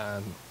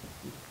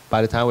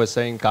 By the time we're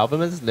saying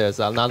governments, there's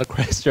another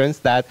question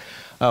that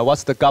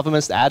what's the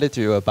government's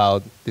attitude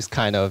about this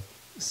kind of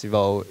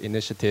civil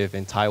initiative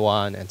in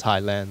Taiwan and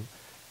Thailand?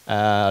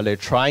 Are they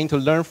trying to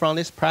learn from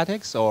this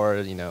practice,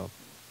 or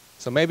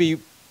So maybe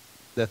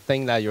the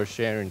thing that you're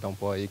sharing, Dong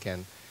Po,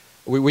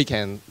 we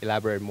can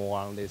elaborate more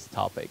on this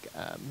topic.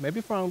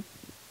 Maybe from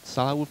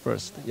Salawu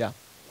first. Yeah.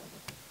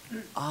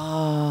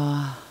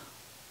 I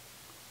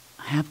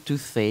have to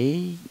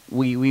say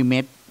we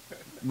met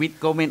with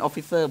government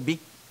officer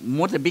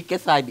the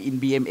biggest side in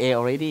BMA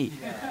already,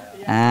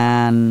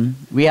 and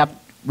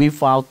we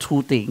found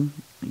 2 things.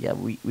 Yeah,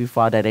 we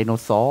found a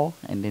dinosaur,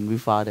 and then we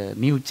found a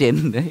new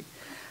gen.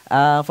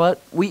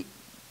 First,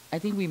 I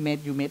think you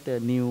made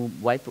the new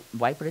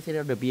vice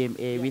president of the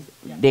BMA.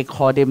 They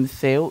call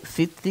themselves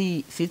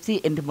city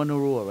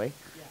entrepreneurial, right?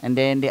 And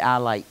then they are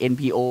like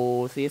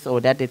NPOs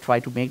or that they try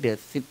to make the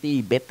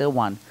city better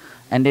one,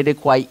 and then they're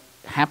quite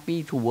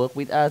happy to work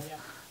with us.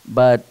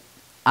 But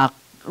our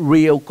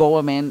real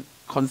government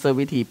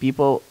conservative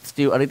people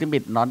still a little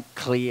bit not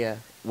clear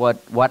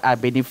what are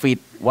benefit,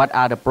 what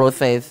are the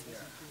process,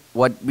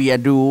 what we are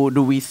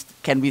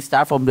can we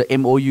start from the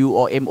MOU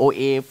or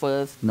MOA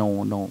first?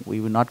 No,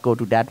 we will not go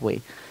to that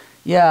way.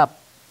 Yeah,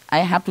 I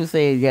have to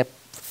say that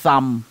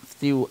some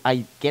still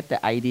I get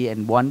the idea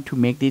and want to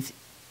make this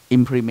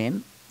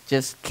implement,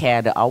 just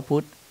care the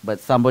output,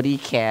 but somebody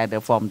care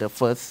from the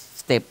first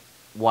step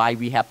why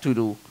we have to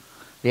do.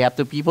 They have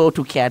the people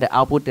to care the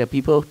output, the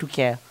people to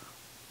care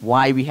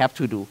why we have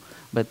to do.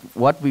 But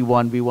what we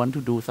want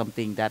to do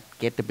something that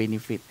get the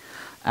benefit.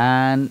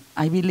 And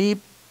I believe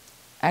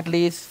at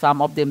least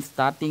some of them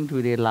starting to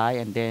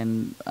realize, and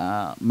then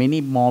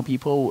many more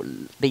people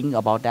think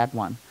about that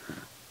one.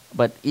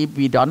 But if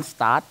we don't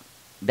start,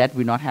 that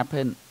will not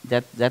happen.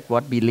 That's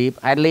what we believe.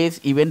 At least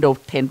even though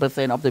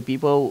 10% of the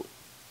people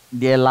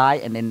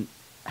realize and then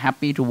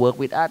happy to work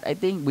with us, I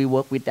think we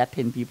work with that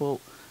 10 people.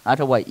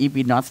 Otherwise, if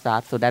we not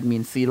start, so that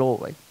means zero,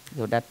 right?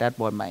 So that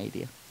was my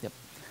idea. Yep.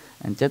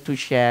 And just to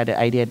share the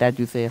idea that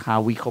you say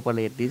how we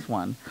cooperate this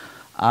one.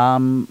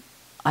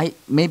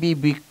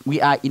 Maybe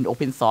we are in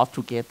open source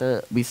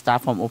together. We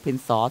start from open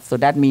source. So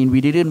that means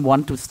we didn't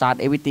want to start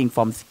everything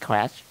from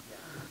scratch.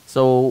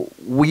 So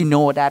we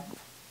know that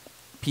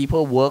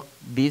people work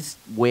this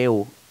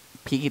well,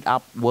 pick it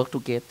up, work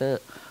together.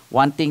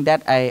 One thing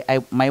that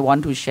I might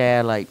want to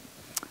share, like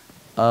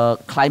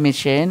climate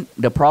change,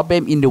 the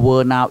problem in the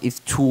world now is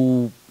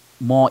too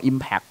more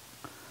impact.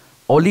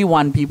 Only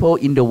one people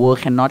in the world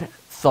cannot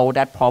solve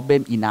that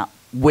problem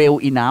well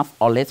enough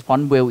or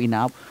respond well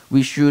enough.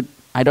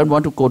 I don't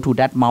want to go to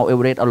that Mount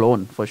Everest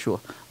alone, for sure.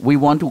 We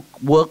want to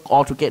work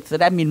all together. So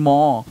that means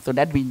more. So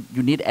that means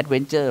you need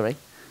adventure, right?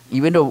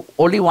 Even though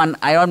only one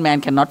Iron Man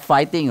cannot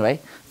fighting,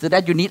 right? So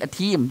that you need a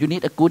team. You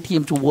need a good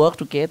team to work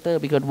together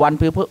because one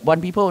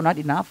people not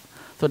enough.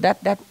 So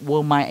that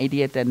were my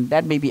idea, and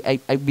that maybe I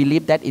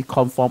believe that it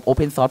comes from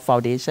open source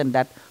foundation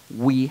that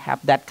we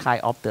have that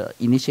kind of the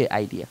initial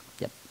idea.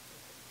 Yep.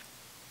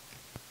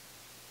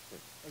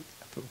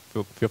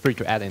 Feel free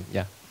to add in,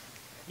 yeah.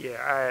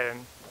 Yeah,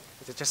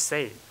 just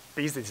say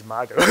business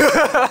model.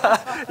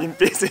 In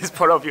business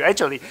point of view,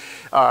 actually,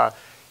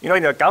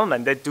 in the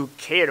government they do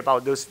care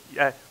about those.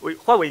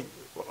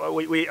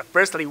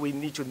 Firstly we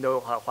need to know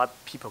what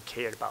people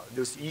care about.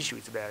 Those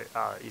issues that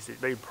is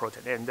very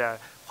important, and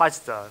what's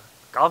the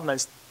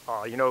government's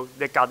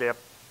they got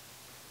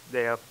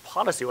their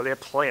policy or their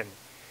plan,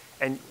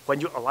 and when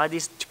you align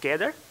this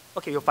together,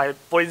 okay, you find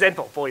for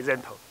example,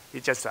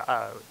 it's just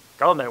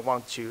government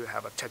wants to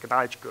have a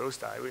technology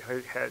growth.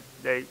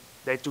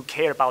 They do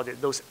care about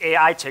those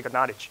AI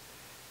technology.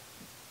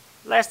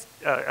 Maybe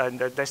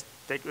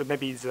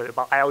it's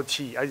about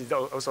IoT,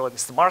 also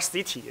smart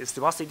city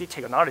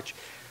technology.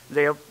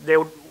 They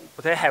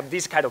have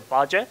this kind of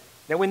budget.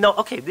 Then we know,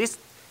 okay, this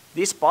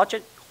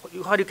budget,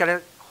 how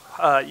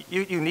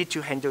you need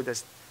to handle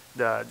this,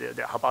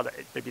 how about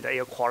maybe the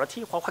air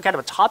quality? What kind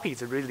of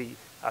topics really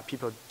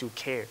people do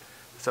care?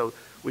 So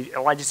we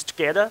align this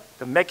together.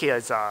 The maker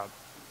is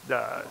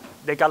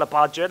they got a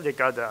budget. They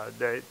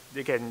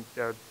can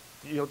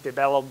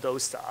develop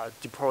those,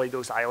 deploy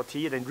those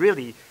IoT, and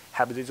really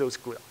have those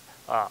good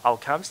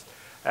outcomes.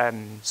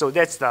 So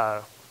that's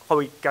what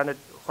we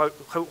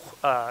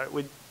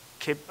we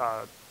keep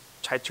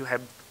try to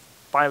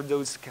find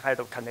those kind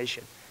of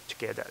connection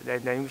together.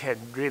 Then we can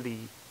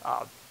really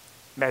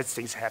make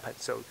things happen.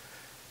 So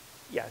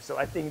yeah, so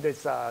I think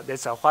that's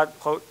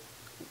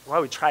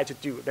what we try to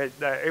do.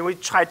 And we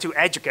try to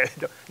educate,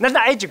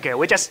 not educate.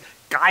 We just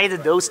guide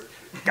those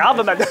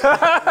government.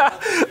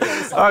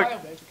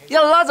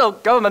 Lots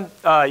of government,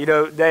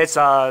 there's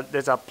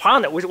a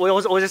partner. We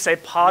always say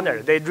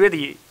partner. They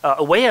really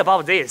aware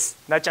about this.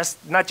 Not just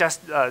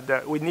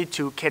we need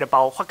to care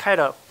about what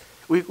kind of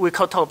we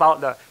talk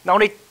about not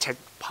only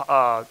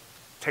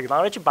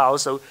technology but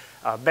also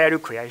value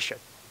creation.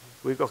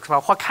 We talk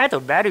about what kind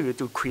of value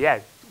to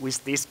create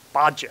with this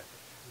budget.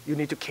 You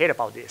need to care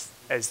about this,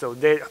 and so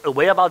they're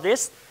aware about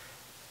this.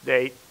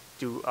 They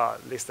do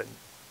listen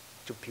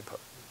to people.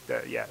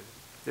 They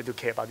do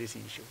care about this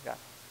issue. Yeah.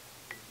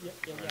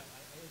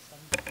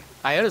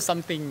 I added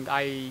something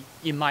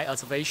in my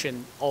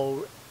observation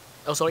or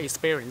also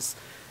experience.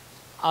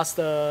 As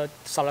the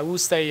Salawu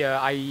say,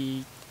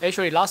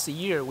 actually last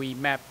year we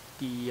met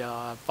the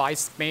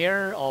vice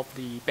mayor of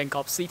the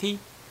Bangkok city,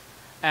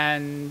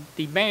 and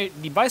the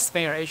vice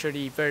mayor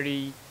actually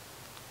very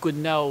good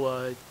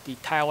know the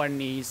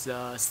Taiwanese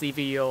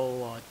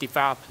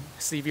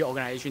civil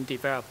organization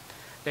develop.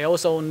 They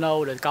also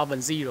know the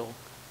government zero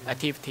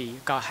activity,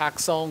 got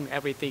hackathon,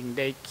 everything.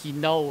 He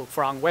know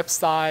from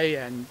website,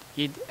 and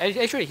he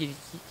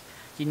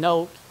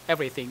know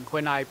everything.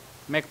 When I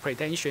make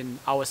presentation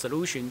our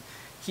solution,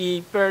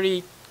 he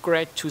very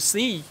great to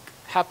see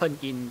happen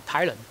in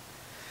Thailand.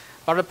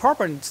 But the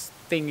problem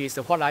thing is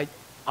what I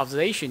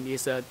observation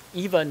is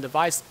even the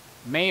vice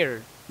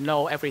mayor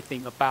know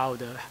everything about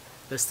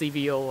the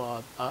CVO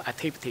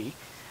activity,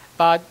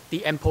 but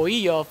the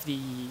employee of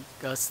the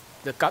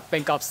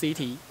Bank of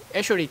City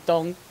actually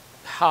don't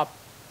have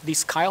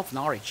this kind of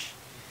knowledge.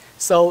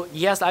 So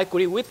yes, I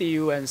agree with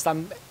you, and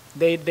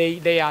they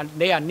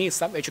need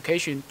some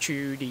education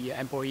to the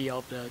employee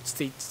of the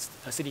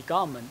city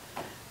government.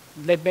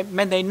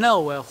 When they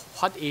know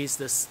what is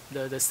the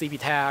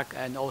CVTAC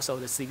and also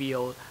the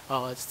CVO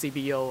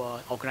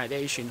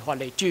organization, what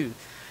they do,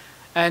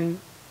 and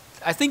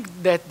I think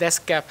that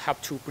gap have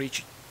to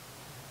bridge.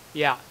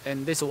 Yeah,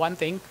 and this is one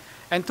thing.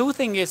 And two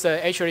thing is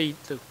actually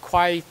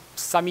quite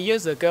some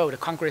years ago, the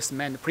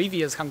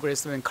previous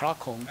Congressman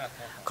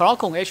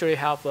Clarkon actually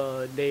have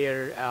their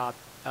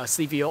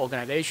CVO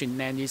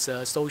organization, and it's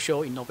a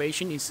Social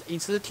Innovation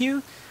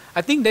Institute.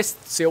 I think that's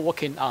still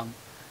working on.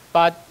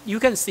 But you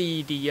can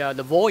see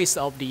the voice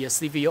of the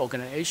CVO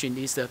organization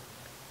is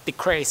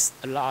decreased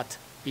a lot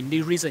in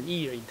the recent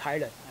year in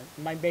Thailand.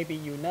 Maybe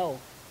you know,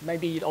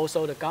 maybe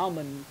also the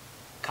government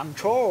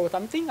control or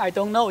something. I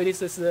don't know. It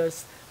is a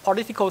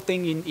political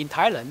thing in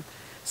Thailand.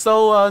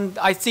 So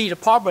I see the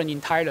problem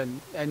in Thailand,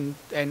 and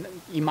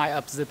in my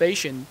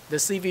observation, the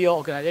CVO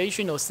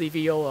organization or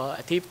CVO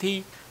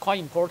activity quite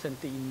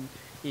important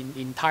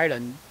in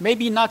Thailand.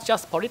 Maybe not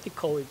just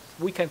political.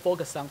 We can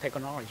focus on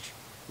technology.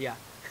 Yeah.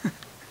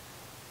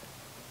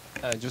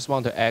 I just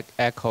want to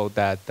echo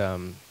that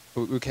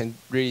we can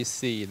really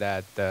see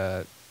that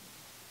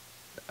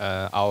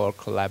our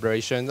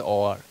collaboration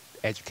or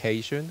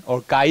education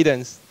or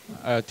guidance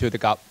to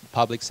the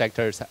public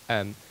sectors,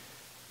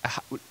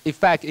 in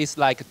fact, it's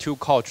like two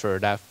culture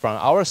that from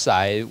our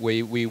side,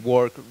 we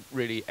work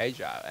really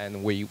agile,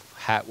 and we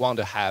want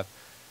to have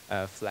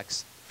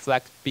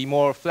be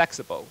more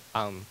flexible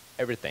on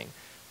everything.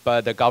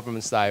 But the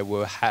government side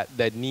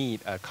they need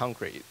a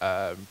concrete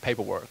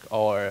paperwork,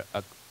 or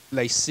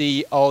they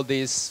see all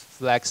this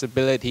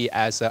flexibility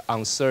as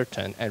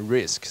uncertain and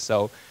risk,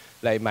 so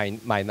they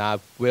might not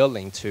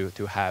willing to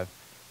have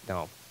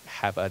an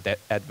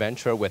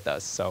adventure with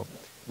us. So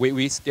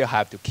we still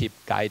have to keep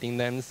guiding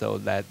them, so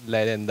that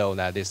let them know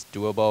that it's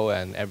doable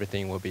and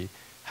everything will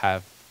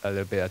have a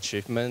little bit of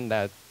achievement.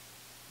 That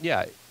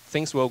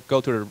things will go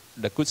to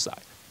the good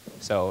side.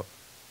 So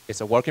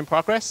it's a work in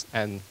progress,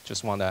 and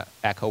just want to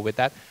echo with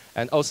that.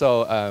 And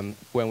also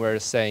when we're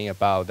saying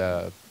about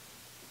the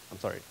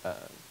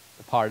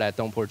part that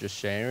Dongpo just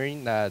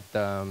sharing, that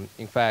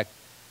in fact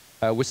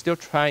we're still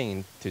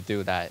trying to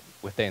do that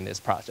within this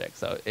project.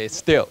 So it's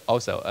still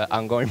also an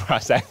ongoing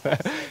process.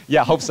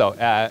 Yeah, hope so.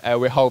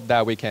 We hope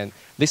that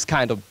this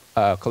kind of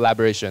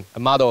collaboration, a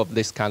model of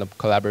this kind of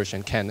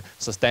collaboration can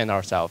sustain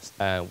ourselves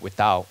with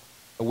or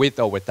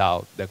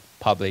without the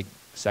public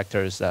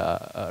sector's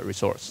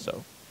resource.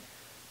 So,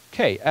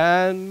 okay,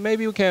 and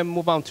maybe we can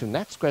move on to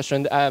next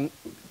question.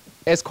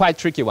 It's quite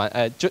tricky one.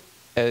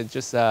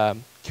 Just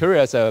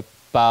curious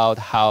about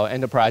how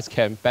enterprise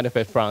can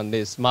benefit from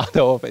this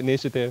model of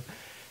initiative.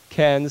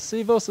 Can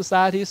civil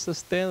society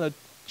sustain a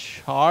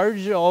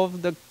charge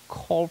of the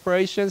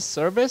corporation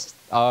service?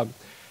 I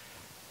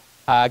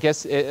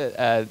guess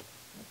this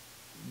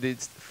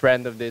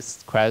friend of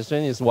this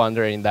question is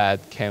wondering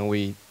that can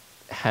we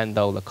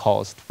handle the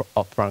cost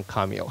from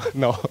Camille?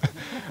 No,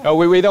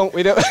 we don't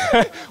we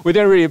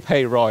don't really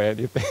pay Roy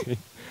anything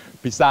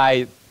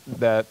besides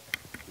the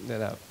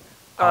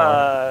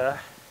yeah,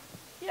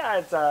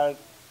 it's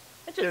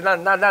actually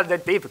not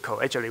that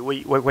difficult. Actually,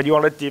 when you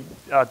want to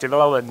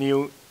develop a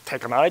new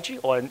technology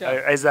or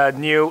as a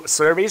new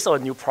service or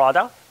new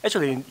product,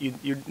 actually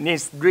you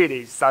need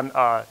really some.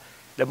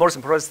 The most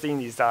important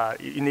thing is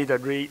you need a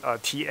real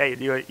TA,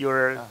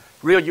 your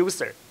real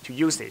user to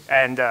use it,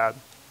 and the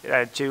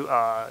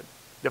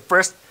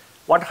first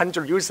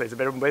 100 users is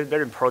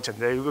very important.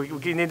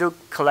 We need to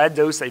collect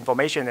those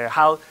information and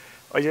how,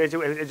 as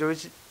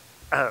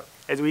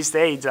we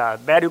say, it's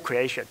value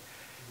creation.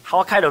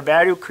 What kind of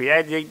value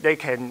create they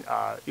can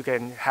you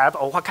can have,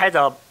 or what kind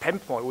of pain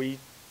point we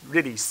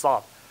really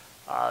solve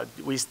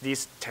with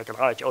this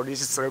technology or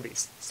this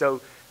service.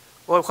 So,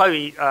 what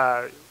we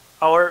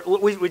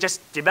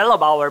just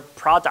develop our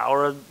product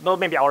or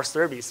maybe our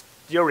service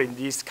during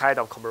this kind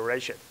of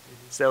collaboration.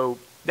 So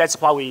that's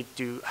why we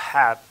do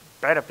have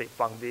benefit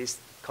from this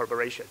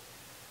collaboration.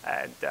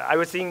 And I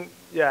would think,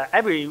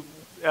 every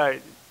how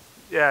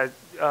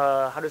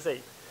to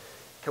say,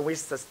 can we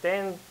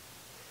sustain?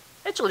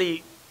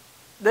 Actually,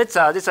 that's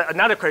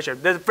another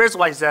question. The first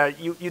one is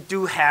you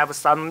do have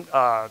some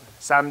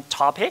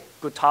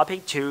good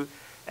topic too,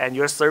 and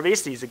your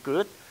service is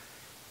good.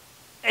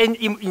 And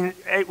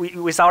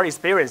with our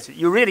experience,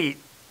 you really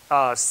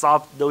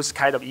solve those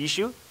kind of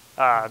issues,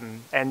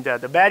 and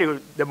the value,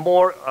 the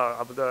more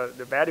of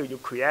the value you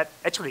create,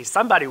 actually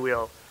somebody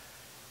will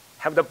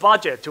have the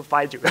budget to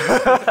find you.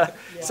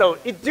 So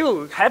it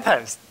do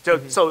happens.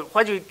 So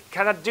what you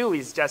cannot do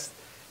is just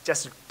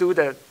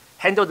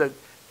handle the.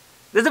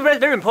 This is very,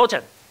 very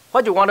important.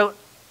 What you want to,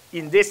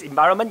 in this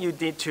environment, you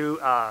need to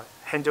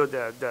handle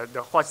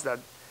what's the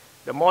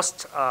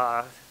most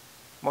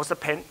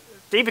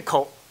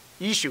difficult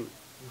issue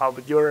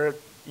of your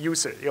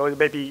user,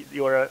 maybe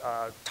your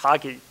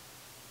target,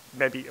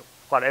 maybe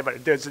whatever.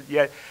 That's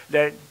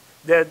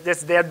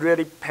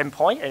really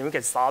pinpoint, and you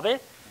can solve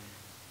it.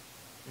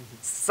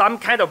 Some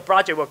kind of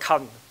project will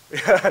come,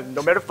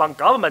 no matter from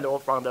government or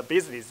from the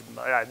business.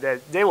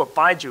 They will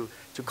find you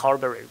to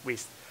collaborate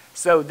with.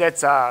 So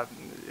that's our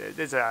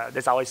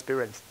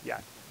experience. Yeah.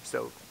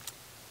 So.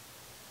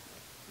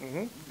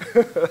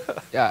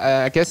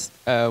 Yeah, I guess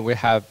we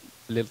have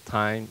little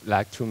time,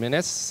 like 2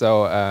 minutes.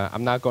 So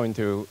I'm not going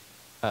to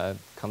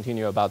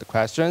continue about the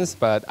questions,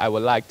 but I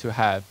would like to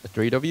have the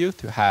 3 of you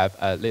to have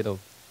a little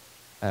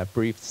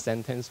brief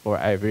sentence for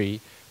every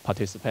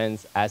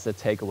participant as a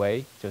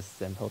takeaway, just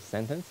simple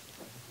sentence.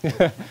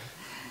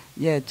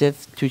 Yeah,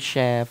 just to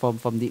share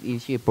from the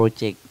initiative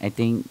project, I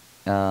think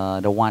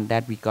the one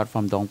that we got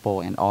from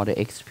Dongpo and all the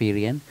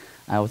experience,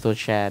 I also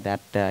share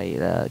that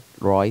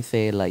Roy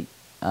said, like,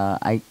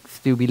 I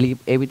still believe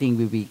everything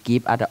will be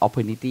give us the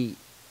opportunity.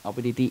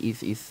 Opportunity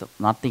is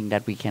nothing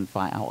that we can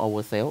find out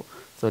ourselves.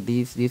 So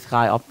this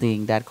kind of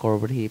thing, that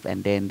collaborative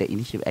and then the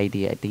initiative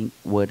idea, I think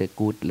were the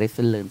good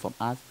lesson learned from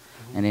us.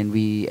 And then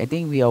I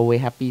think we are very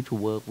happy to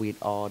work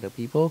with all the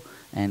people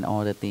and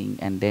all the things.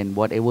 And then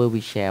whatever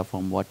we share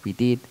from what we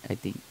did, I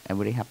think I'm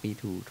very happy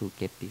to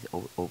get this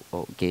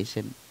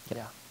occasion.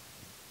 Yeah,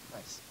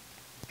 nice.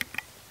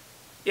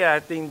 Yeah,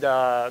 I think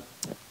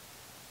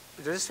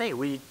just say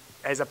we,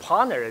 as a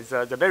partner, is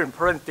the very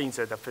important thing is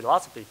the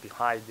philosophy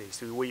behind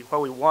this.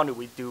 What we want,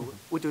 we do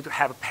to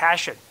have a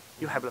passion.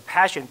 You have the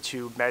passion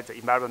to make the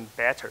environment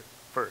better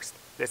first.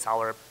 That's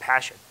our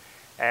passion.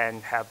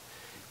 And have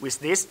with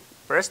this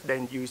first,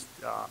 then use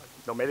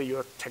no matter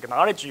your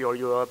technology or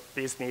your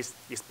business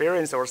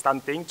experience or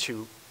something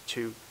to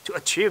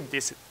achieve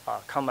this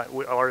common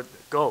or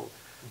goal.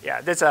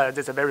 Yeah, that's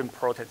a very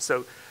important.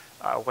 So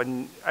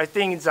when I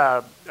think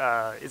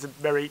it's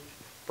very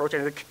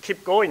important to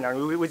keep going,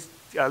 and we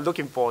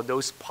looking for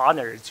those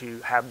partners to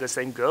have the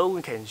same goal.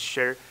 We can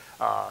share,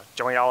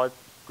 join our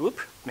group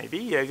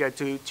maybe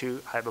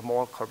to have a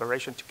more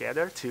collaboration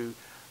together to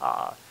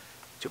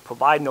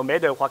provide no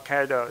matter what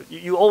kind of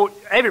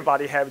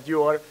everybody have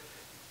your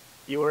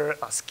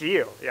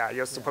skill,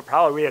 your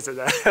superpower. We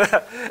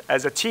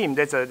as a team,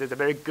 that's a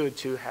very good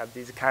to have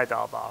this kind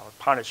of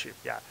partnership.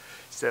 Yeah.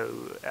 So,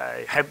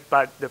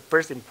 but the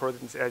first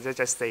importance, as I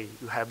just say,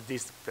 you have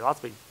this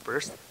philosophy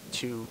first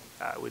to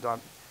we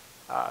don't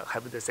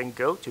have the same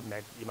goal to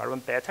make the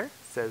environment better.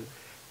 So,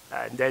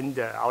 then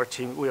our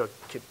team will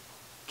keep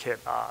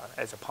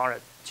as a partner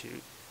to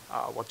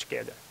work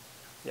together.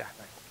 Yeah.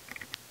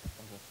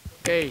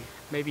 Okay,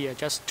 maybe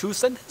just 2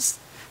 sentences.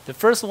 The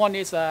first one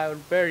is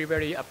very,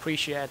 very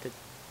appreciated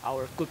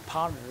our good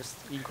partners,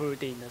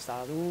 including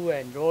Saru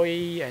and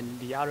Roy and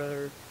the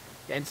other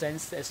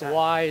Ensense as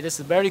why. This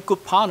is very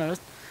good partners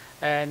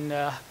and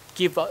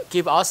give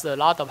us a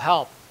lot of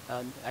help.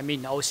 I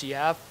mean,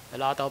 OCF, a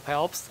lot of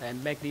helps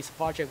and make this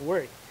project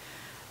work.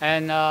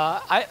 And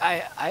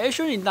I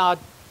actually not,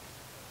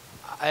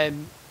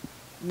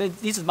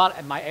 this is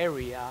not my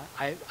area.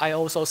 I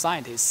also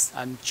scientist.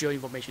 I'm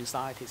geoinformation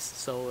scientist.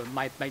 So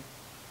my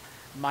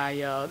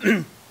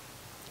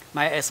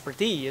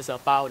expertise is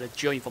about the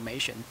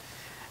geoinformation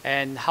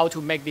and how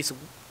to make this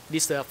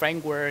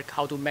framework,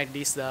 how to make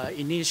this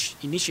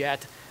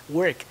initiate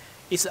work.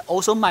 It's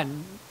also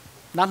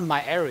not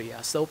my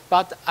area. So,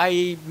 but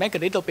I make a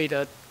little bit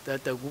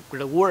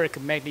the work,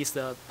 make this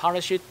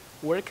partnership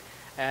work,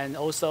 and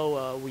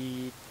also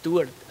we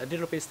do a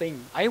little bit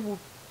thing. I would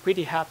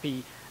pretty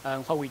happy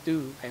what we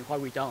do and what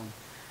we don't.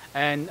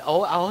 And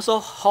I also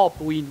hope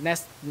we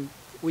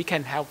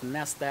can help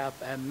next step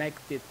and make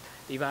the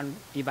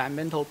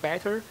environmental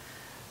better.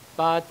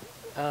 But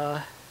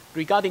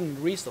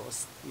regarding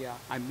resource,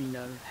 I mean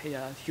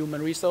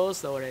human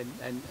resource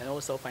and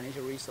also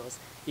financial resource,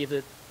 if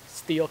it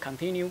still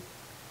continue,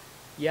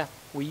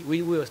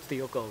 we will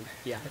still go.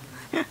 Yeah.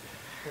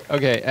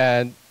 Okay,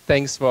 and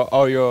thanks for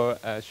all your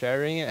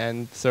sharing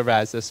and serve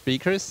as the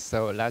speakers.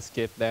 So let's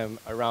give them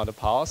a round of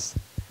applause.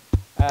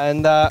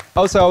 And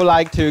also I would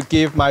like to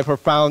give my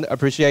profound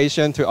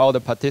appreciation to all the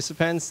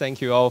participants.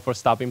 Thank you all for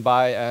stopping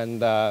by.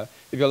 And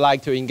if you'd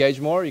like to engage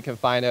more, you can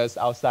find us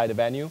outside the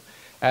venue.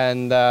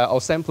 And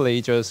or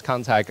simply just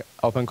contact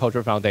Open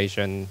Culture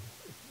Foundation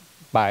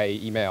by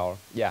email.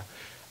 Yeah.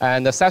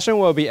 And the session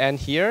will be end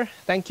here.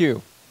 Thank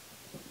you.